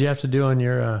schooling did you have to do on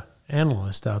your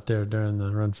analyst out there during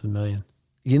the Run for the Million?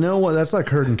 You know what? That's like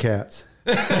herding cats.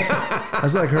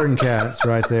 That's like herding cats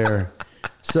right there.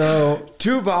 So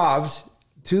two Bobs.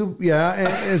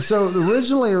 And so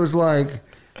originally it was like,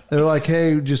 they're like,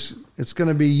 hey, it's going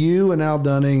to be you and Al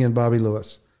Dunning and Bobby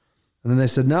Lewis. And then they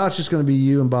said, no, it's just going to be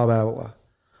you and Bob Avila. And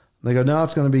they go, no,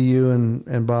 it's going to be you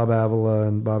and Bob Avila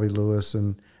and Bobby Lewis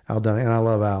and Al Dunning. And I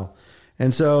love Al.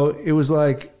 And so it was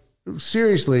like,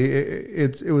 seriously,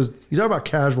 it was, you talk about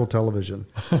casual television.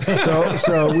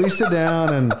 So we sit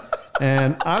down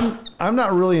and I'm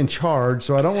not really in charge,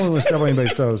 so I don't want to step on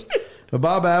anybody's toes. But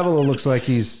Bob Avila looks like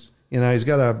he's got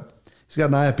an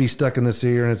IFB stuck in this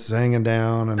ear and it's hanging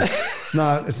down, and it's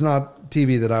not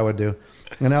TV that I would do.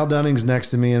 And Al Dunning's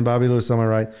next to me and Bobby Lewis on my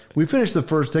right. We take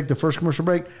the first commercial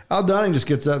break. Al Dunning just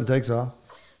gets up and takes off.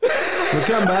 We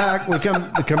come back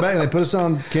and they put us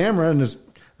on camera and it's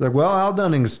like, well, Al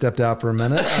Dunning has stepped out for a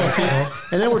minute.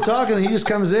 And then we're talking and he just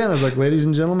comes in. I was like, ladies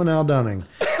and gentlemen, Al Dunning.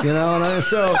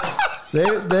 So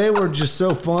they were just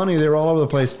so funny. They were all over the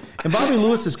place. And Bobby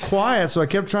Lewis is quiet, so I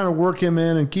kept trying to work him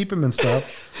in and keep him and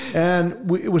stuff. And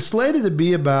it was slated to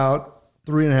be about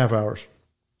 3.5 hours.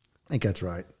 I think that's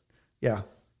right. Yeah,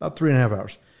 about 3.5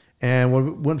 hours. And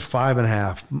we went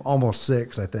 5.5, almost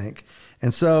 6, I think.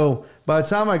 And so by the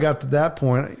time I got to that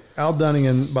point, Al Dunning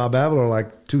and Bob Avila are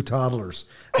like two toddlers.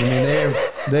 I mean,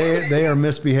 they are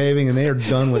misbehaving and they are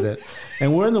done with it.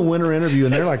 And we're in the winter interview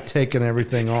and they're like taking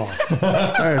everything off.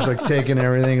 They're just like taking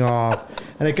everything off.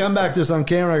 And they come back to us on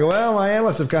camera. I go, well, my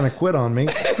analysts have kind of quit on me.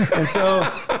 And so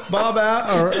Al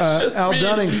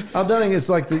Dunning, it's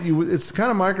like it's the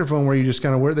kind of microphone where you just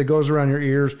kind of wear it that goes around your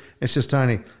ears. It's just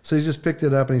tiny. So he's just picked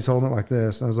it up and he's holding it like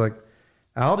this. And I was like,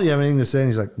 Al, do you have anything to say? And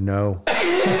he's like, no.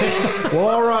 Well,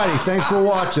 all righty. Thanks for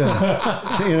watching.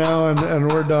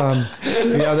 And we're done.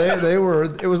 Yeah,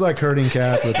 it was like herding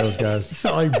cats with those guys.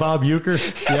 Felt like Bob Euchre.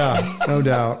 Yeah, no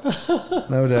doubt.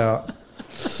 No doubt.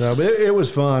 So, but it was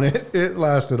fun. It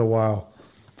lasted a while.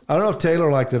 I don't know if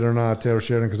Taylor liked it or not, Taylor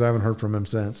Sheridan, because I haven't heard from him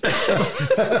since.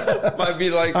 Might be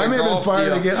like I may have been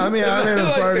fired again. I may have been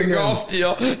fired again. Golf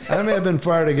deal. I may have been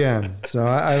fired again. So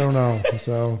I don't know.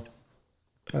 So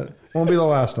it won't be the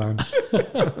last time.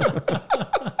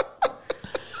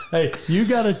 Hey, you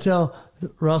got to tell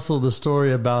Russell the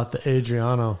story about the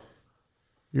Adriano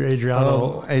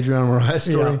Morais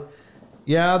story.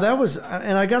 Yeah, that was,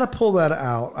 and I got to pull that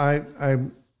out.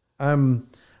 I'm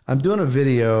doing a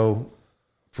video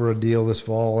for a deal this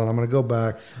fall, and I'm going to go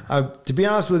back. To be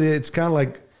honest with you, it's kind of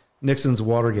like Nixon's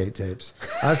Watergate tapes.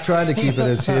 I've tried to keep it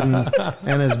as hidden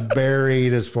and as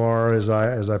buried as far as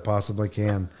I possibly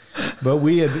can. But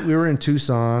we were in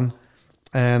Tucson,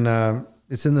 and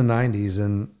it's in the 90s,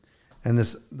 and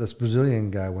this Brazilian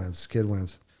guy kid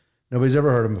wins. Nobody's ever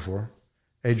heard him before.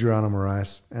 Adriano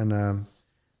Morais, and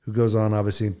who goes on,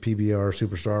 obviously, PBR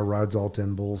Superstar, rides all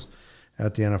 10 bulls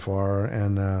at the NFR,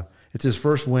 and it's his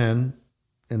first win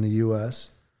in the U.S.,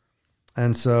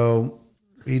 and so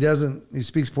he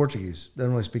speaks Portuguese,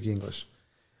 doesn't really speak English.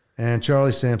 And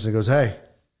Charlie Sampson goes, hey,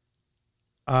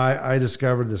 I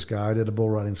discovered this guy. I did a bull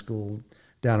riding school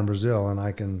down in Brazil, and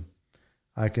I can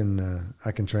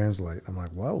translate. I'm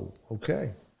like, whoa,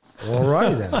 okay. Well, all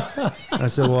righty then. I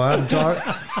said, well,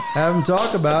 have him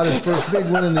talk about his first big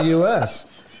win in the U.S.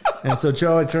 And so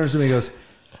Charlie turns to me and goes,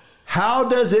 how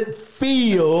does it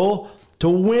feel to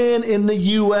win in the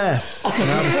U.S.?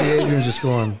 And obviously Adrian's just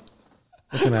looking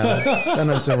at it. I don't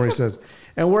understand what he says.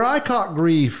 And where I caught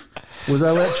grief was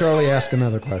I let Charlie ask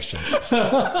another question.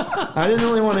 I didn't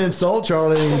really want to insult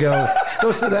Charlie and go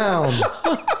sit down.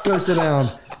 Go sit down.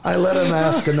 I let him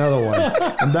ask another one.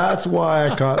 And that's why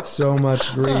I caught so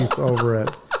much grief over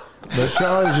it. But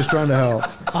Charlie was just trying to help.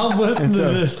 I'm listening to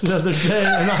this the other day,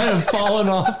 and I am falling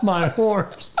off my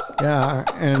horse. Yeah,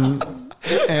 and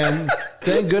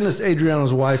thank goodness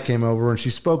Adriano's wife came over, and she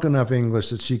spoke enough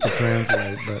English that she could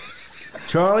translate.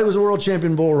 Charlie was a world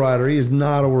champion bull rider. He is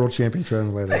not a world champion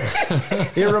translator.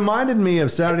 It reminded me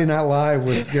of Saturday Night Live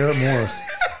with Garrett Morris.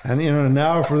 And,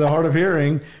 now for the hard of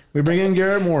hearing, we bring in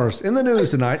Garrett Morris. In the news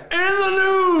tonight.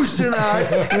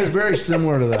 And it's very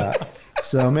similar to that.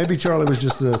 So maybe Charlie was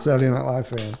just a Saturday Night Live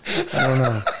fan. I don't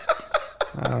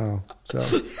know. So,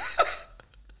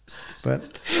 but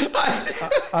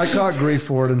I caught grief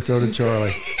for it, and so did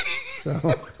Charlie. So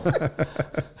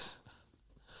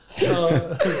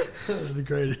That's the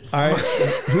greatest.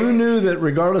 Who knew that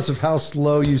regardless of how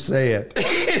slow you say it,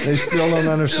 they still don't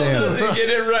understand. Still doesn't get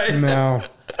it right. No.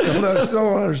 Still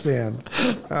don't understand.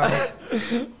 I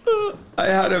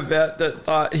had a vet that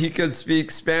thought he could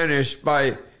speak Spanish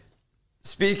by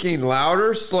speaking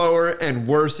louder, slower, and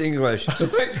worse English.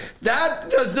 That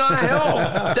does not help.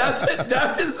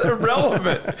 That is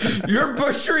irrelevant. You're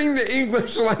butchering the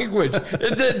English language.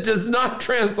 That does not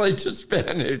translate to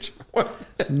Spanish.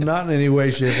 Not in any way,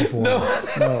 shape, or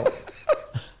form.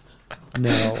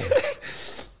 No.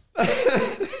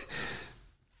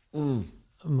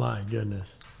 My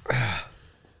goodness.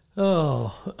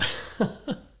 Oh.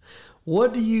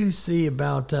 What do you see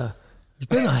about... there's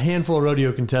been a handful of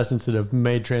rodeo contestants that have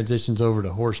made transitions over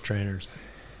to horse trainers.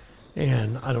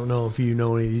 And I don't know if you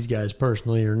know any of these guys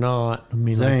personally or not. I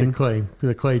mean, Zane. like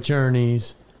the Clay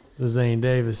Churneys, the Zane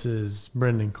Davises,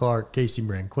 Brendan Clark, Casey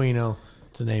Branquino,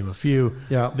 to name a few,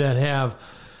 that have,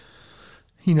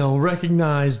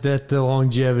 recognized that the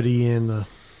longevity in the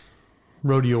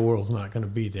rodeo world's not going to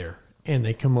be there. And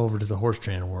they come over to the horse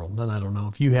trainer world. And I don't know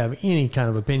if you have any kind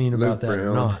of opinion about that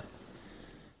or not.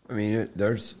 I mean,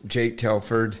 there's Jake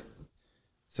Telford.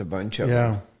 It's a bunch of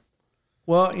them.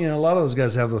 Well, a lot of those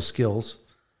guys have those skills.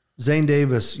 Zane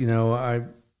Davis, I've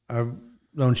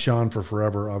known Sean for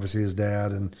forever, obviously his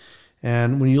dad.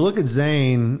 And when you look at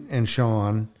Zane and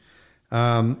Sean,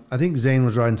 I think Zane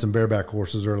was riding some bareback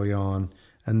horses early on.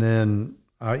 And then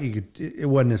it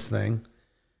wasn't his thing,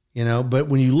 But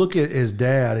when you look at his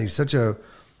dad, he's such an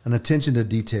attention to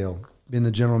detail, being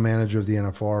the general manager of the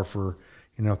NFR for,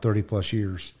 30 plus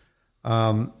years.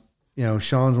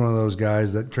 Sean's one of those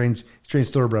guys that trains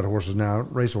thoroughbred horses now,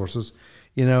 race horses,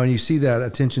 and you see that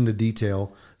attention to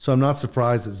detail. So I'm not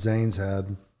surprised that Zane's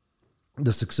had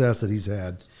the success that he's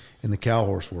had in the cow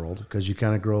horse world, because you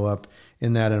kind of grow up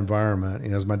in that environment.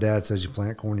 As my dad says, you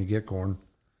plant corn, you get corn.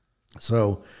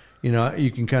 So,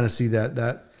 you can kind of see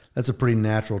that's a pretty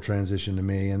natural transition to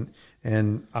me.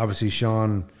 And obviously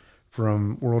Sean,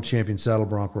 from world champion saddle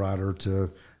bronc rider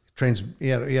to trains, he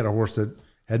had a horse that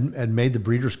had made the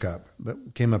Breeders' Cup, but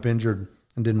came up injured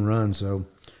and didn't run. So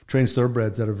trains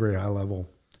thoroughbreds at a very high level.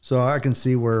 So I can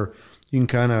see where you can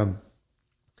kind of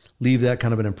leave that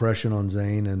kind of an impression on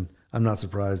Zane. And I'm not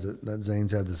surprised that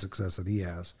Zane's had the success that he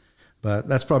has. But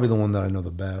that's probably the one that I know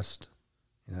the best,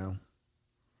 And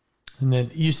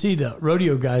then you see the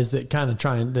rodeo guys that kind of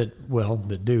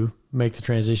that do make the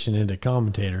transition into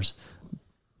commentators.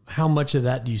 How much of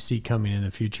that do you see coming in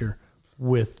the future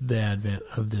with the advent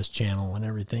of this channel and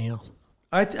everything else?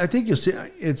 I think you'll see.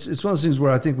 It's one of those things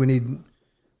where I think we need.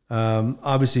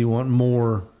 Obviously, you want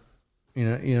more.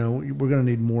 We're going to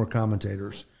need more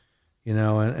commentators.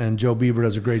 And Joe Beaver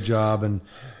does a great job, and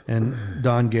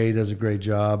Don Gay does a great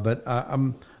job. But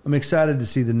I'm excited to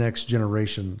see the next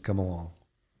generation come along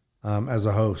as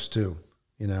a host too.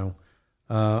 And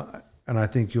I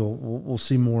think we'll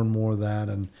see more and more of that,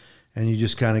 and you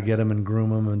just kind of get them and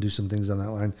groom them and do some things on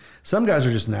that line. Some guys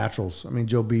are just naturals. I mean,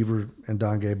 Joe Beaver and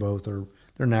Don Gay both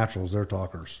they're naturals. They're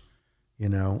talkers. I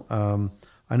know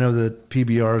that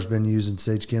PBR has been using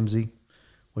Sage Kimsey,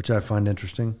 which I find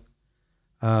interesting.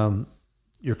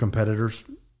 Your competitor's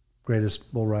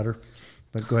greatest bull rider,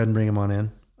 but go ahead and bring him on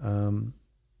in.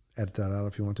 Edit that out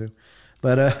if you want to.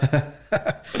 But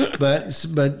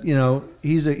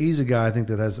he's a guy I think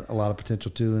that has a lot of potential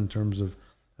too in terms of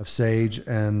Sage.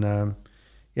 And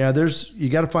you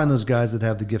got to find those guys that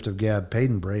have the gift of gab.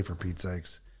 Peyton Bray, for Pete's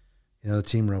sakes, the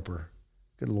team roper.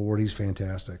 Good Lord, he's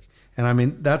fantastic. And I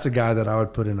mean, that's a guy that I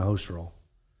would put in a host role.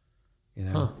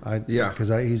 Because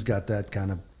he's got that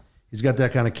kind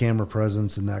of camera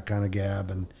presence and that kind of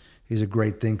gab, and he's a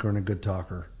great thinker and a good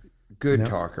talker.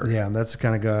 Talker. Yeah, that's the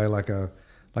kind of guy like a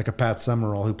Pat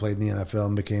Summerall who played in the NFL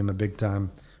and became a big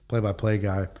time play-by-play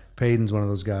guy. Peyton's one of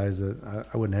those guys that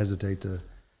I wouldn't hesitate to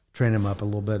train him up a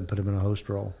little bit and put him in a host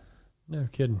role. No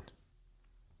kidding.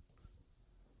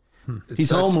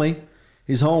 He's homely.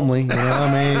 He's homely.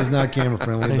 He's not camera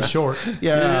friendly. And short.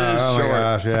 Yeah. Oh short. my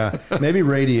gosh. Yeah. Maybe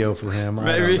radio for him.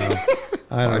 Maybe.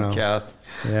 I don't know. Podcast.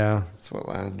 Yeah. That's what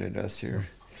landed us here.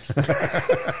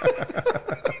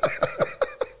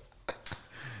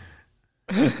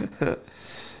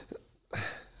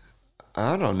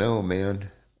 I don't know,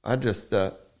 man. I just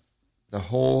the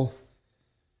whole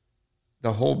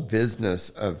business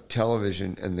of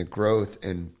television and the growth,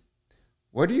 and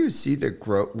what do you see the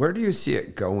growth? Where do you see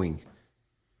it going?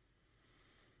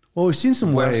 Well, we've seen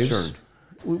some Western. waves.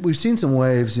 We've seen some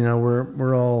waves. You know,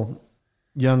 we're all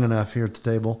young enough here at the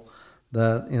table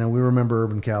that, you know, we remember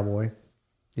Urban Cowboy,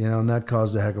 you know, and that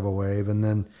caused a heck of a wave. And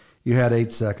then you had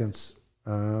 8 Seconds,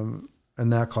 and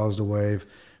that caused a wave.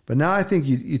 But now I think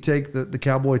you take the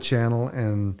Cowboy Channel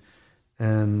and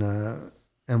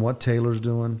what Taylor's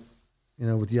doing, you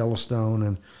know, with Yellowstone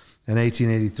and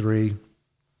 1883.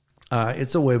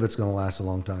 It's a wave that's going to last a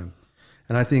long time.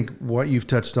 And I think what you've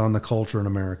touched on, the culture in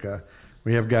America,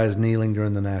 we have guys kneeling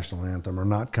during the national anthem or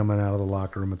not coming out of the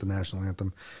locker room at the national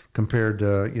anthem, compared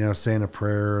to, you know, saying a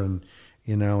prayer and,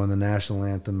 you know, and the national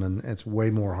anthem, and it's way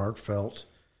more heartfelt,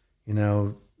 you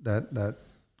know, that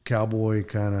cowboy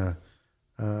kind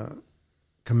of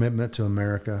commitment to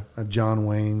America, a John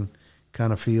Wayne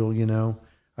kind of feel, you know.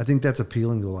 I think that's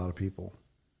appealing to a lot of people.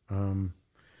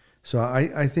 So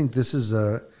I think this is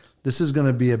going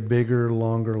to be a bigger,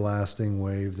 longer lasting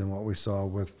wave than what we saw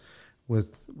with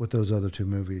those other 2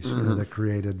 movies, you know, that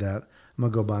created that I'm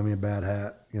gonna go buy me a bad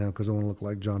hat, you know, because I want to look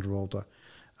like John Travolta,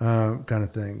 kind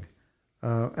of thing.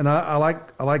 And I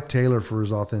like Taylor for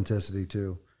his authenticity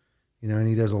too, you know, and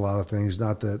he does a lot of things.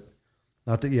 Not that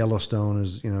Yellowstone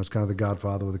is, you know, it's kind of the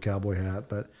Godfather with a cowboy hat,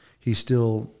 but he's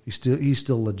still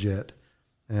legit.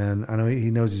 And I know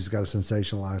he knows he's got to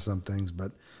sensationalize some things,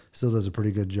 but still does a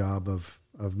pretty good job of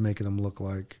making them look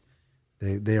like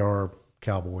they are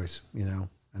cowboys, you know,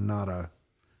 and not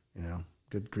you know,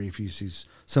 good grief. You see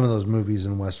some of those movies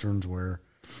and Westerns where,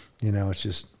 you know, it's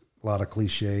just a lot of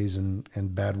cliches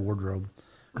and bad wardrobe.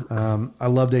 I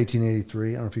loved 1883.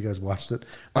 I don't know if you guys watched it.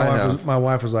 My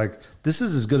wife was like, "This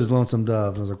is as good as Lonesome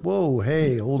Dove." And I was like, "Whoa,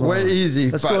 hey, hold on, way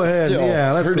easy. Let's go ahead.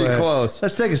 Yeah, let's pretty go ahead. close.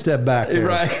 Let's take a step back there.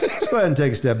 Right. Let's go ahead and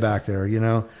take a step back there. You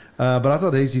know." But I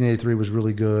thought 1883 was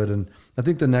really good, and I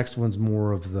think the next one's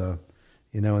more of the,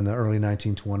 you know, in the early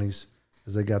 1920s,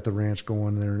 as they got the ranch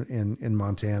going there in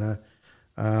Montana.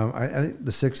 I think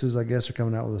the Sixes, I guess, are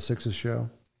coming out with a Sixes show.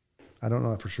 I don't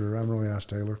know that for sure. I haven't really asked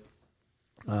Taylor.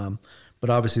 But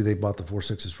obviously they bought the 4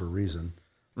 Sixes for a reason.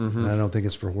 Mm-hmm. And I don't think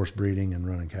it's for horse breeding and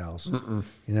running cows. Mm-mm.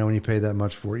 You know, when you pay that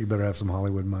much for it, you better have some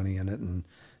Hollywood money in it and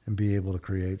be able to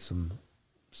create some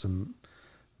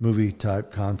movie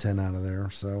type content out of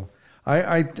there. So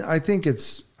I think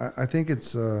it's going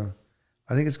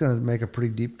to make a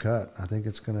pretty deep cut. I think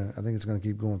it's going to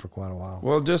keep going for quite a while.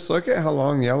 Well, just look at how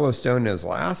long Yellowstone has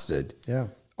lasted. Yeah.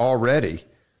 Already.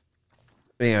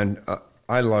 And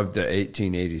I loved the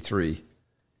 1883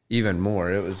 even more.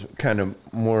 It was kind of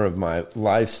more of my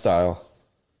lifestyle.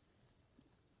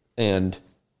 And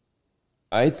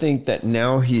I think that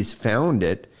now he's found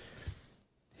it,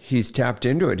 he's tapped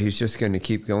into it, he's just going to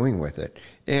keep going with it.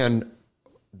 And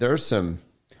there's some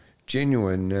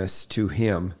genuineness to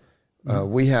him.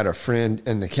 We had a friend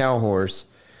in the cow horse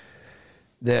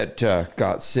that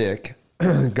got sick,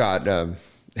 got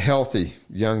healthy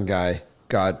young guy,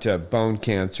 got bone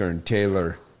cancer, and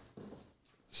Taylor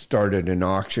started an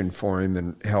auction for him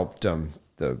and helped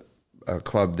the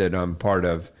club that I'm part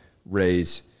of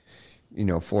raise, you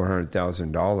know,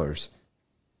 $400,000.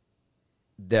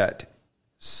 That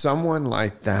someone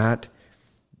like that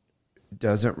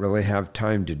doesn't really have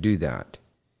time to do that.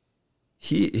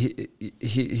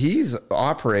 He's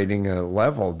operating at a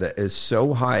level that is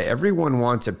so high. Everyone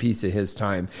wants a piece of his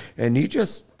time, and he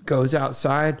just goes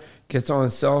outside, gets on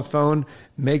his cell phone,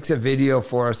 makes a video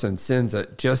for us, and sends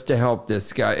it just to help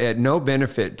this guy at no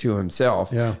benefit to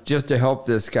himself. Yeah. Just to help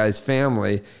this guy's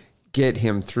family get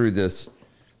him through this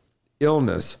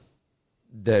illness.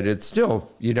 That it's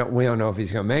still, we don't know if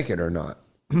he's going to make it or not.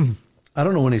 I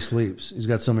don't know when he sleeps. He's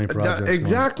got so many projects.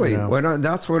 Exactly. Going, you know?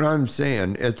 That's what I'm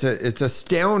saying. It's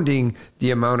astounding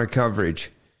the amount of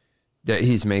coverage that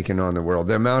he's making on the world,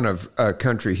 the amount of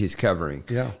country he's covering.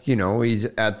 Yeah. You know, he's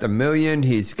at the million.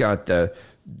 He's got that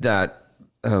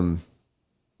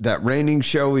reigning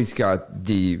show. He's got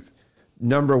the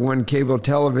 #1 cable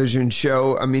television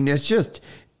show. I mean, it's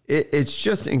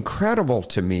just incredible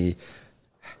to me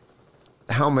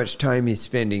how much time he's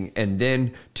spending, and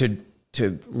then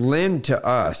to lend to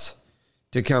us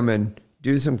to come and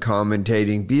do some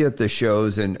commentating, be at the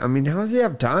shows. And I mean, how does he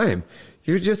have time?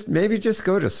 You maybe just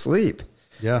go to sleep.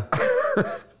 Yeah.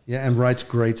 Yeah. And writes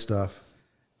great stuff.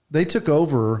 They took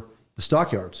over the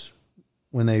stockyards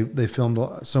when they filmed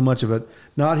so much of it,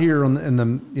 not here in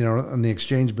the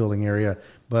Exchange Building area,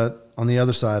 but on the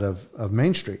other side of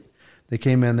Main Street. They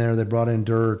came in there, they brought in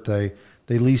dirt, they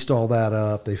leased all that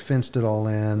up, they fenced it all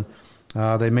in.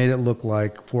 They made it look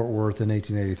like Fort Worth in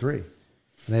 1883. And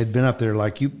they'd been up there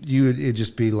like it'd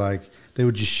just be like, they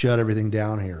would just shut everything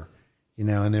down here,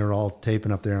 and they were all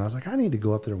taping up there. And I was like, I need to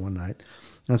go up there one night.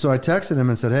 And so I texted him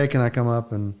and said, hey, can I come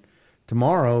up and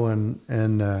tomorrow and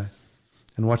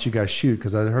watch you guys shoot?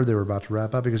 Because I heard they were about to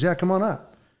wrap up. He goes, yeah, come on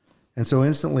up. And so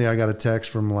instantly I got a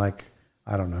text from like,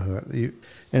 I don't know who.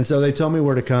 And so they told me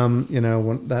where to come,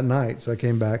 that night. So I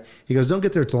came back. He goes, don't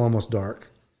get there till almost dark.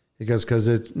 He goes, because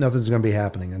nothing's going to be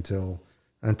happening until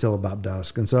about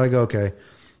dusk. And so I go, okay.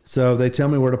 So they tell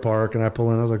me where to park, and I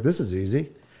pull in. I was like, this is easy.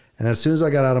 And as soon as I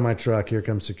got out of my truck, here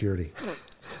comes security.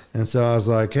 And so I was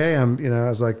like, hey, I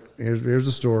was like, here's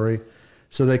the story.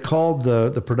 So they called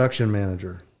the production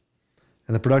manager.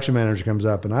 And the production manager comes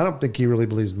up, and I don't think he really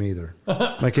believes me either.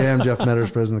 I'm like, hey, I'm Jeff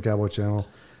Metters, president of the Cowboy Channel,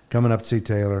 coming up to see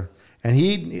Taylor. And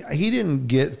he didn't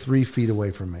get 3 feet away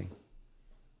from me.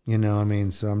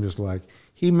 So I'm just like,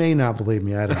 he may not believe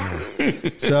me. I don't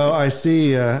know. So I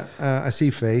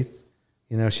see Faith.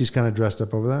 She's kind of dressed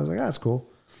up over there. I was like, that's cool.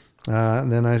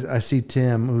 And then I see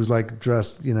Tim, who's like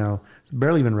dressed,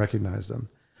 barely even recognized him.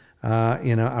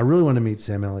 I really wanted to meet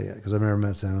Sam Elliott because I've never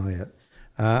met Sam Elliott.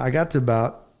 I got to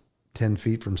about 10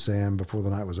 feet from Sam before the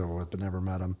night was over with, but never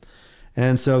met him.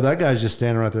 And so that guy's just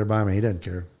standing right there by me. He didn't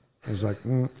care. He's like,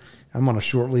 I'm on a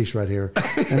short leash right here.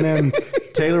 And then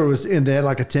Taylor was in, they had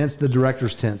like a tent, the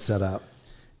director's tent set up.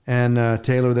 And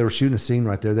Taylor, they were shooting a scene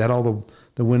right there. They had all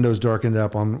the windows darkened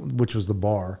up on, which was the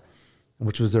bar,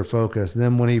 which was their focus. And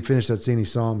then when he finished that scene, he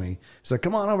saw me. He's like,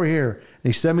 come on over here. And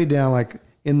he set me down like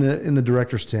in the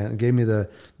director's tent and gave me the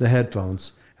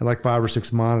headphones and like 5 or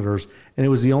 6 monitors. And it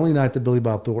was the only night that Billy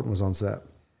Bob Thornton was on set.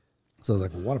 So I was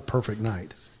like, well, what a perfect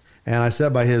night. And I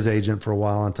sat by his agent for a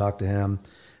while and talked to him.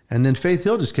 And then Faith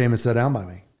Hill just came and sat down by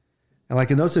me. And like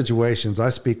in those situations, I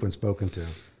speak when spoken to.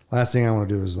 Last thing I want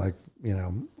to do is like,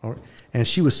 and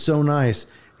she was so nice.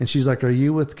 And she's like, are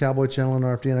you with Cowboy Channel and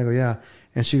RFD? And I go, yeah.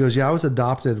 And she goes, yeah, I was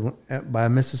adopted by a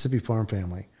Mississippi farm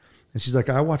family. And she's like,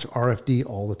 I watch RFD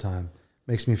all the time.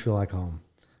 Makes me feel like home.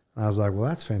 And I was like, well,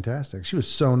 that's fantastic. She was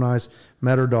so nice.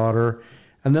 Met her daughter.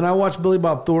 And then I watched Billy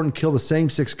Bob Thornton kill the same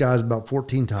 6 guys about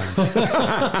 14 times. And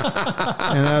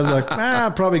I was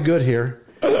like, probably good here.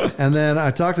 And then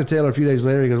I talked to Taylor a few days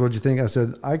later. He goes, what'd you think? I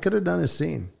said, I could have done his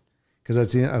scene. Because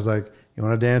I was like, you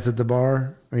want to dance at the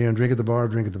bar? Or you want to drink at the bar?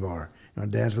 Drink at the bar. You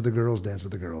want to dance with the girls? Dance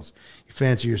with the girls. You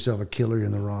fancy yourself a killer, you're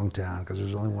in the wrong town because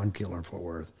there's only one killer in Fort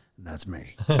Worth, and that's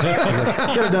me. I was like,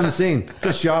 I could have done the scene. Could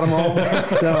have shot them all.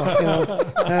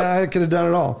 I could have done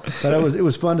it all. But it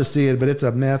was fun to see it, but it's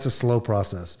a slow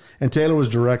process. And Taylor was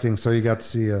directing, so you got to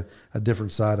see a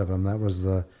different side of him. That was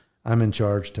the I'm in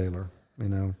charge Taylor,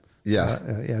 Yeah.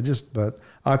 But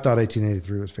I thought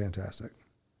 1883 was fantastic.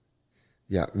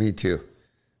 Yeah, me too.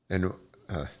 And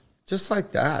just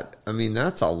like that, I mean,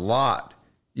 that's a lot.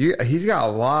 He's got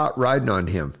a lot riding on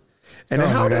him. And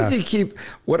how does he keep?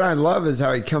 What I love is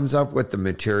how he comes up with the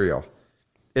material.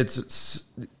 It's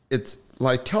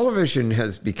like television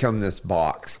has become this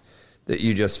box that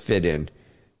you just fit in.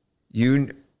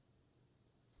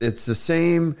 It's the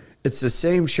same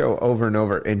show over and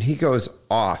over, and he goes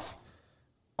off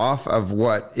of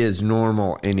what is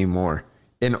normal anymore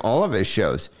in all of his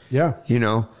shows. Yeah,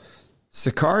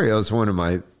 Sicario is one of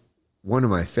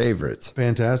my favorites.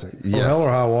 Fantastic. Yes. Hell or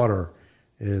High Water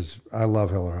I love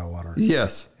Hell or High Water.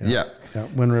 Yes. Yeah.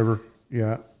 Wind River.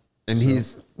 Yeah. And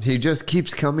he just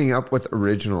keeps coming up with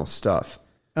original stuff.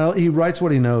 He writes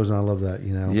what he knows, and I love that,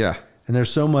 Yeah. And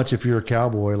there's so much, if you're a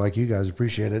cowboy, like you guys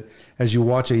appreciate it, as you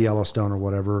watch a Yellowstone or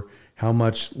whatever, how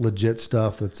much legit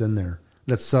stuff that's in there.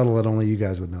 That's subtle that only you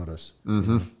guys would notice.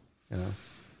 Mm-hmm.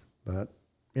 But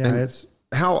yeah, and it's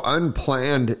how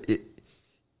unplanned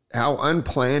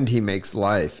he makes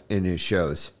life in his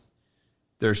shows.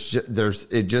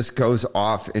 It just goes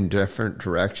off in different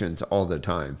directions all the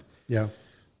time. Yeah.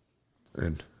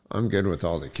 And I'm good with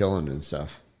all the killing and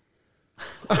stuff.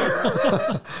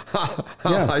 I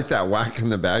like that whacking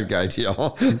the bad guy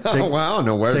deal. I don't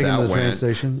know where that to the went. train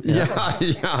station. Yeah.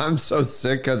 I'm so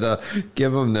sick of the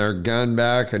give them their gun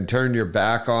back and turn your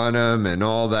back on them and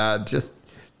all that.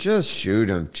 Just shoot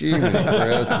them. Gee,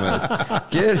 Christmas.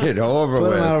 Get it over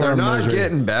with. They're not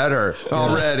getting better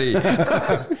already.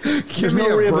 Give me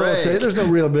a break. There's no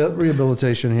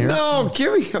rehabilitation here. No,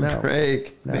 give me a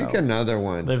break. No. Make another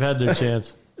one. They've had their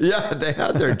chance. Yeah, they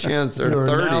had their chance. They're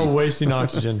 30. Now wasting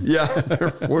oxygen. Yeah, they're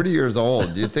 40 years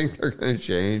old. Do you think they're going to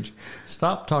change?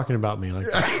 Stop talking about me like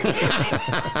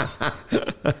that.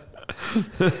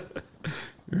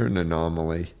 You're an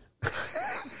anomaly.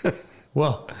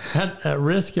 Well, at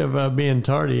risk of being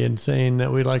tardy and saying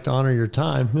that we'd like to honor your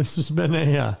time, this has been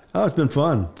it's been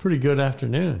fun. Pretty good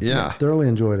afternoon. Yeah. Thoroughly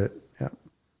enjoyed it. Yeah.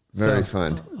 Very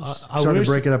fun. I Try to wish,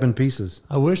 break it up in pieces.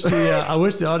 I wish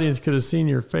the audience could have seen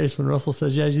your face when Russell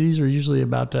says, "Yeah, these are usually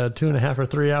about 2.5 or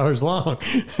 3 hours long."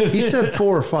 He said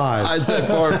 4 or 5. I said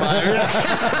 4 or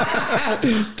 5.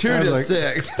 2 to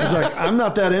 6. He's like, I'm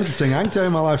not that interesting. I can tell you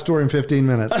my life story in 15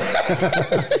 minutes.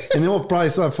 And then we'll probably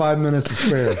still have 5 minutes to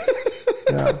spare.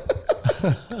 Yeah.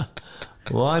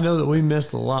 Well, I know that we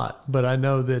missed a lot, but I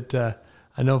know that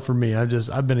I know for me,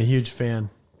 I've been a huge fan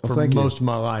for most of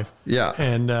my life. Yeah.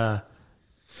 And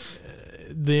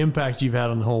the impact you've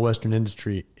had on the whole Western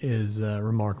industry is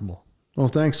remarkable. Well,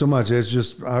 thanks so much. It's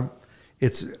just, I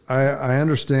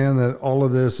understand that all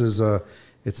of this is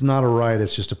it's not a right.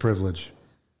 It's just a privilege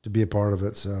to be a part of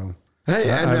it. So, hey,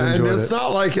 and it's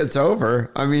not like it's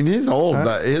over. I mean, he's old,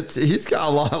 but he's got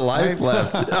a lot of life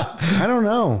left. I don't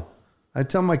know. I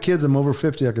tell my kids I'm over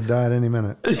 50. I could die at any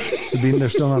minute. So they're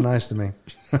still not nice to me.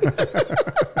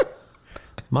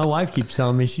 My wife keeps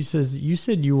telling me, she says, you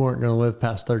said you weren't going to live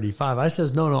past 35. I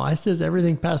says, no. I says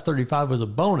everything past 35 was a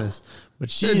bonus,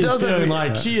 but she is feeling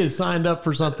like she is signed up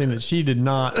for something that she did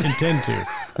not intend to.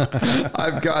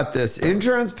 I've got this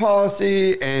insurance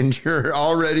policy and you're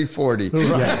already 40. Right.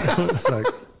 Yeah. It's like,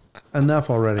 enough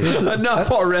already.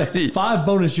 Enough already. 5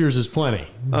 bonus years is plenty.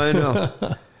 I know.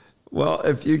 Well,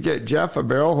 if you get Jeff a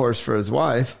barrel horse for his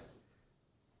wife.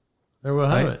 There we'll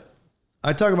have it.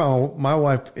 I talk about my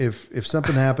wife, if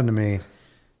something happened to me,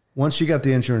 once she got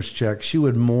the insurance check, she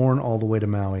would mourn all the way to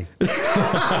Maui.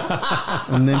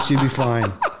 And then she'd be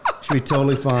fine. She'd be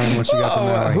totally fine once she got to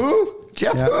Maui. Who?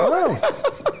 Jeff Yeah. who? Oh.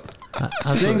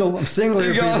 I'm single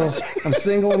here, people. I'm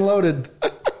single and loaded.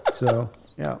 So,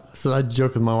 yeah. So I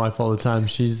joke with my wife all the time.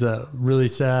 She's really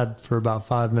sad for about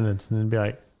 5 minutes and then be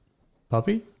like,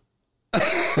 puppy?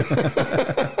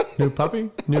 New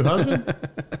puppy? New husband?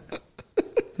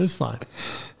 It's fine.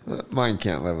 Mine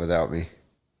can't live without me.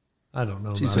 I don't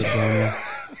know. She's about hooked on you.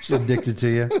 She's addicted to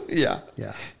you. Yeah.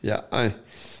 Yeah. Yeah.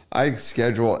 I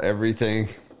schedule everything.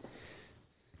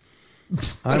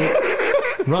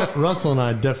 Russell and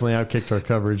I definitely outkicked our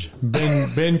coverage.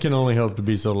 Ben can only hope to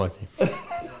be so lucky.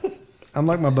 I'm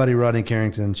like my buddy Rodney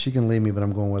Carrington. She can leave me, but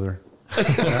I'm going with her.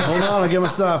 Hold on, I'll get my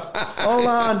stuff. Hold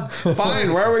on.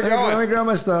 Fine, where are we going? Let me grab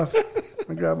my stuff. Let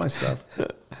me grab my stuff.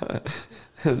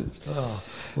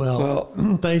 Well,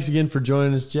 thanks again for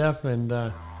joining us, Jeff.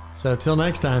 And so till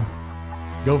next time,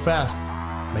 go fast,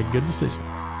 make good decisions.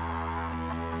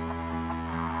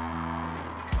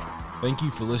 Thank you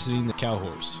for listening to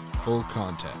Cowhorse Full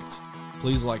Contact.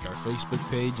 Please like our Facebook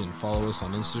page and follow us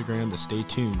on Instagram to stay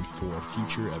tuned for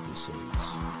future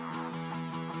episodes.